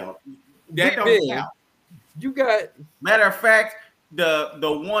don't count. You got. Matter of fact,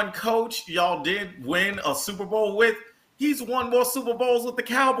 the one coach y'all did win a Super Bowl with, He's won more Super Bowls with the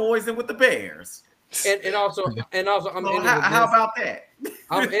Cowboys than with the Bears. And also, I'm ending how about that?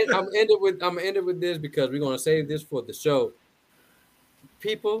 I'm ending with this because we're gonna save this for the show.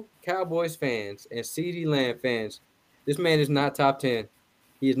 People, Cowboys fans, and CD Lamb fans, this man is not top 10.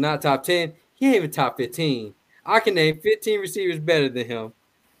 He is not top 10. He ain't even top 15. I can name 15 receivers better than him,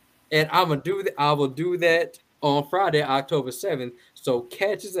 and I will do that on Friday, October 7th. So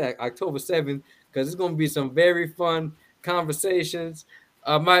catch us at October 7th because it's gonna be some very fun conversations.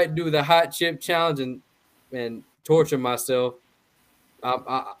 I might do the hot chip challenge and torture myself.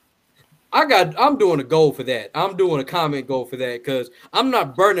 I'm doing a goal for that. I'm doing a comment goal for that because I'm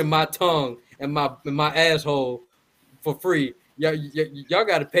not burning my tongue and my asshole for free. Y'all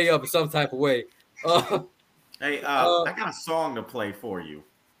got to pay up in some type of way. Hey, I got a song to play for you.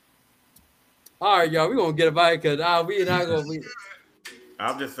 All right, y'all. We're gonna get about it because we're not gonna be.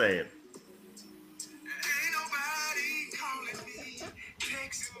 I'm just saying.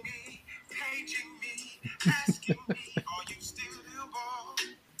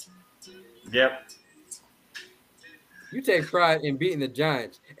 Yep. You take pride in beating the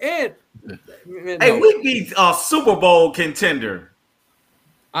Giants. And hey, we beat a Super Bowl contender.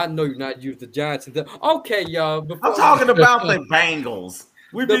 I know you're not used to Giants. Okay, y'all. I'm talking about the Bengals.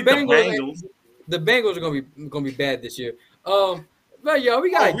 We beat the Bengals. The Bengals are gonna be bad this year. But y'all,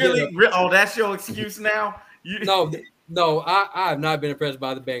 we gotta that's your excuse now? No, I have not been impressed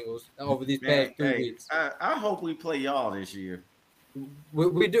by the Bengals over these past 3 weeks. I hope we play y'all this year.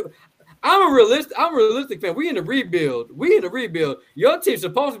 We do. I'm a realistic fan. We in the rebuild. Your team's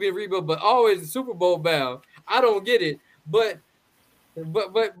supposed to be in rebuild, but always Super Bowl bound. I don't get it. But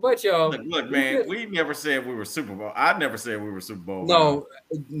y'all. Look, man, we never said we were Super Bowl. I never said we were Super Bowl bound.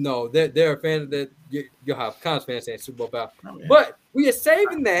 No, they're a fan of that. You'll have Cons fans saying Super Bowl bound. Oh, yeah. But we are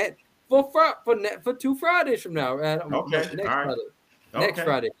saving that for 2 Fridays from now. Okay. Next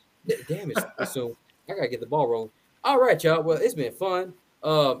Friday. Damn it. So I gotta get the ball rolling. All right, y'all. Well, it's been fun.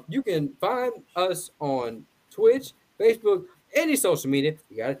 You can find us on Twitch, Facebook, any social media.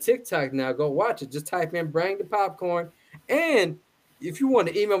 We got a TikTok now. Go watch it. Just type in Bring the Popcorn. And if you want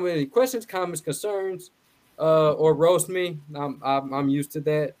to email me any questions, comments, concerns, or roast me, I'm used to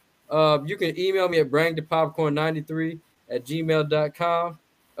that. You can email me at bringthepopcorn93@gmail.com.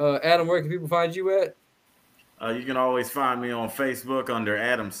 Adam, where can people find you at? You can always find me on Facebook under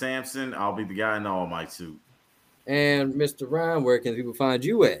Adam Sampson. I'll be the guy in the All Might suit. And Mr. Ryan, where can people find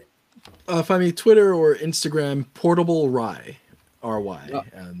you at? Find me Twitter or Instagram, Portable Rye, RY.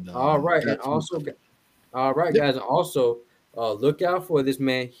 And all right, and also, guys, and also look out for this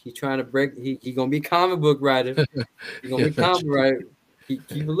man. He's trying to break. He gonna be comic book writer. He's gonna be comic writer.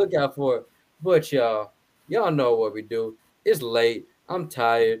 Keep a lookout for it. But y'all know what we do. It's late. I'm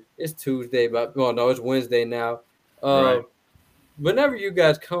tired. It's Tuesday, but it's Wednesday now. Right. Whenever you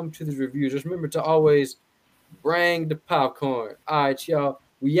guys come to this review, just remember to always bring the popcorn. All right, y'all.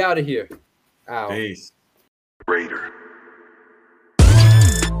 We out of here. Peace. Raider.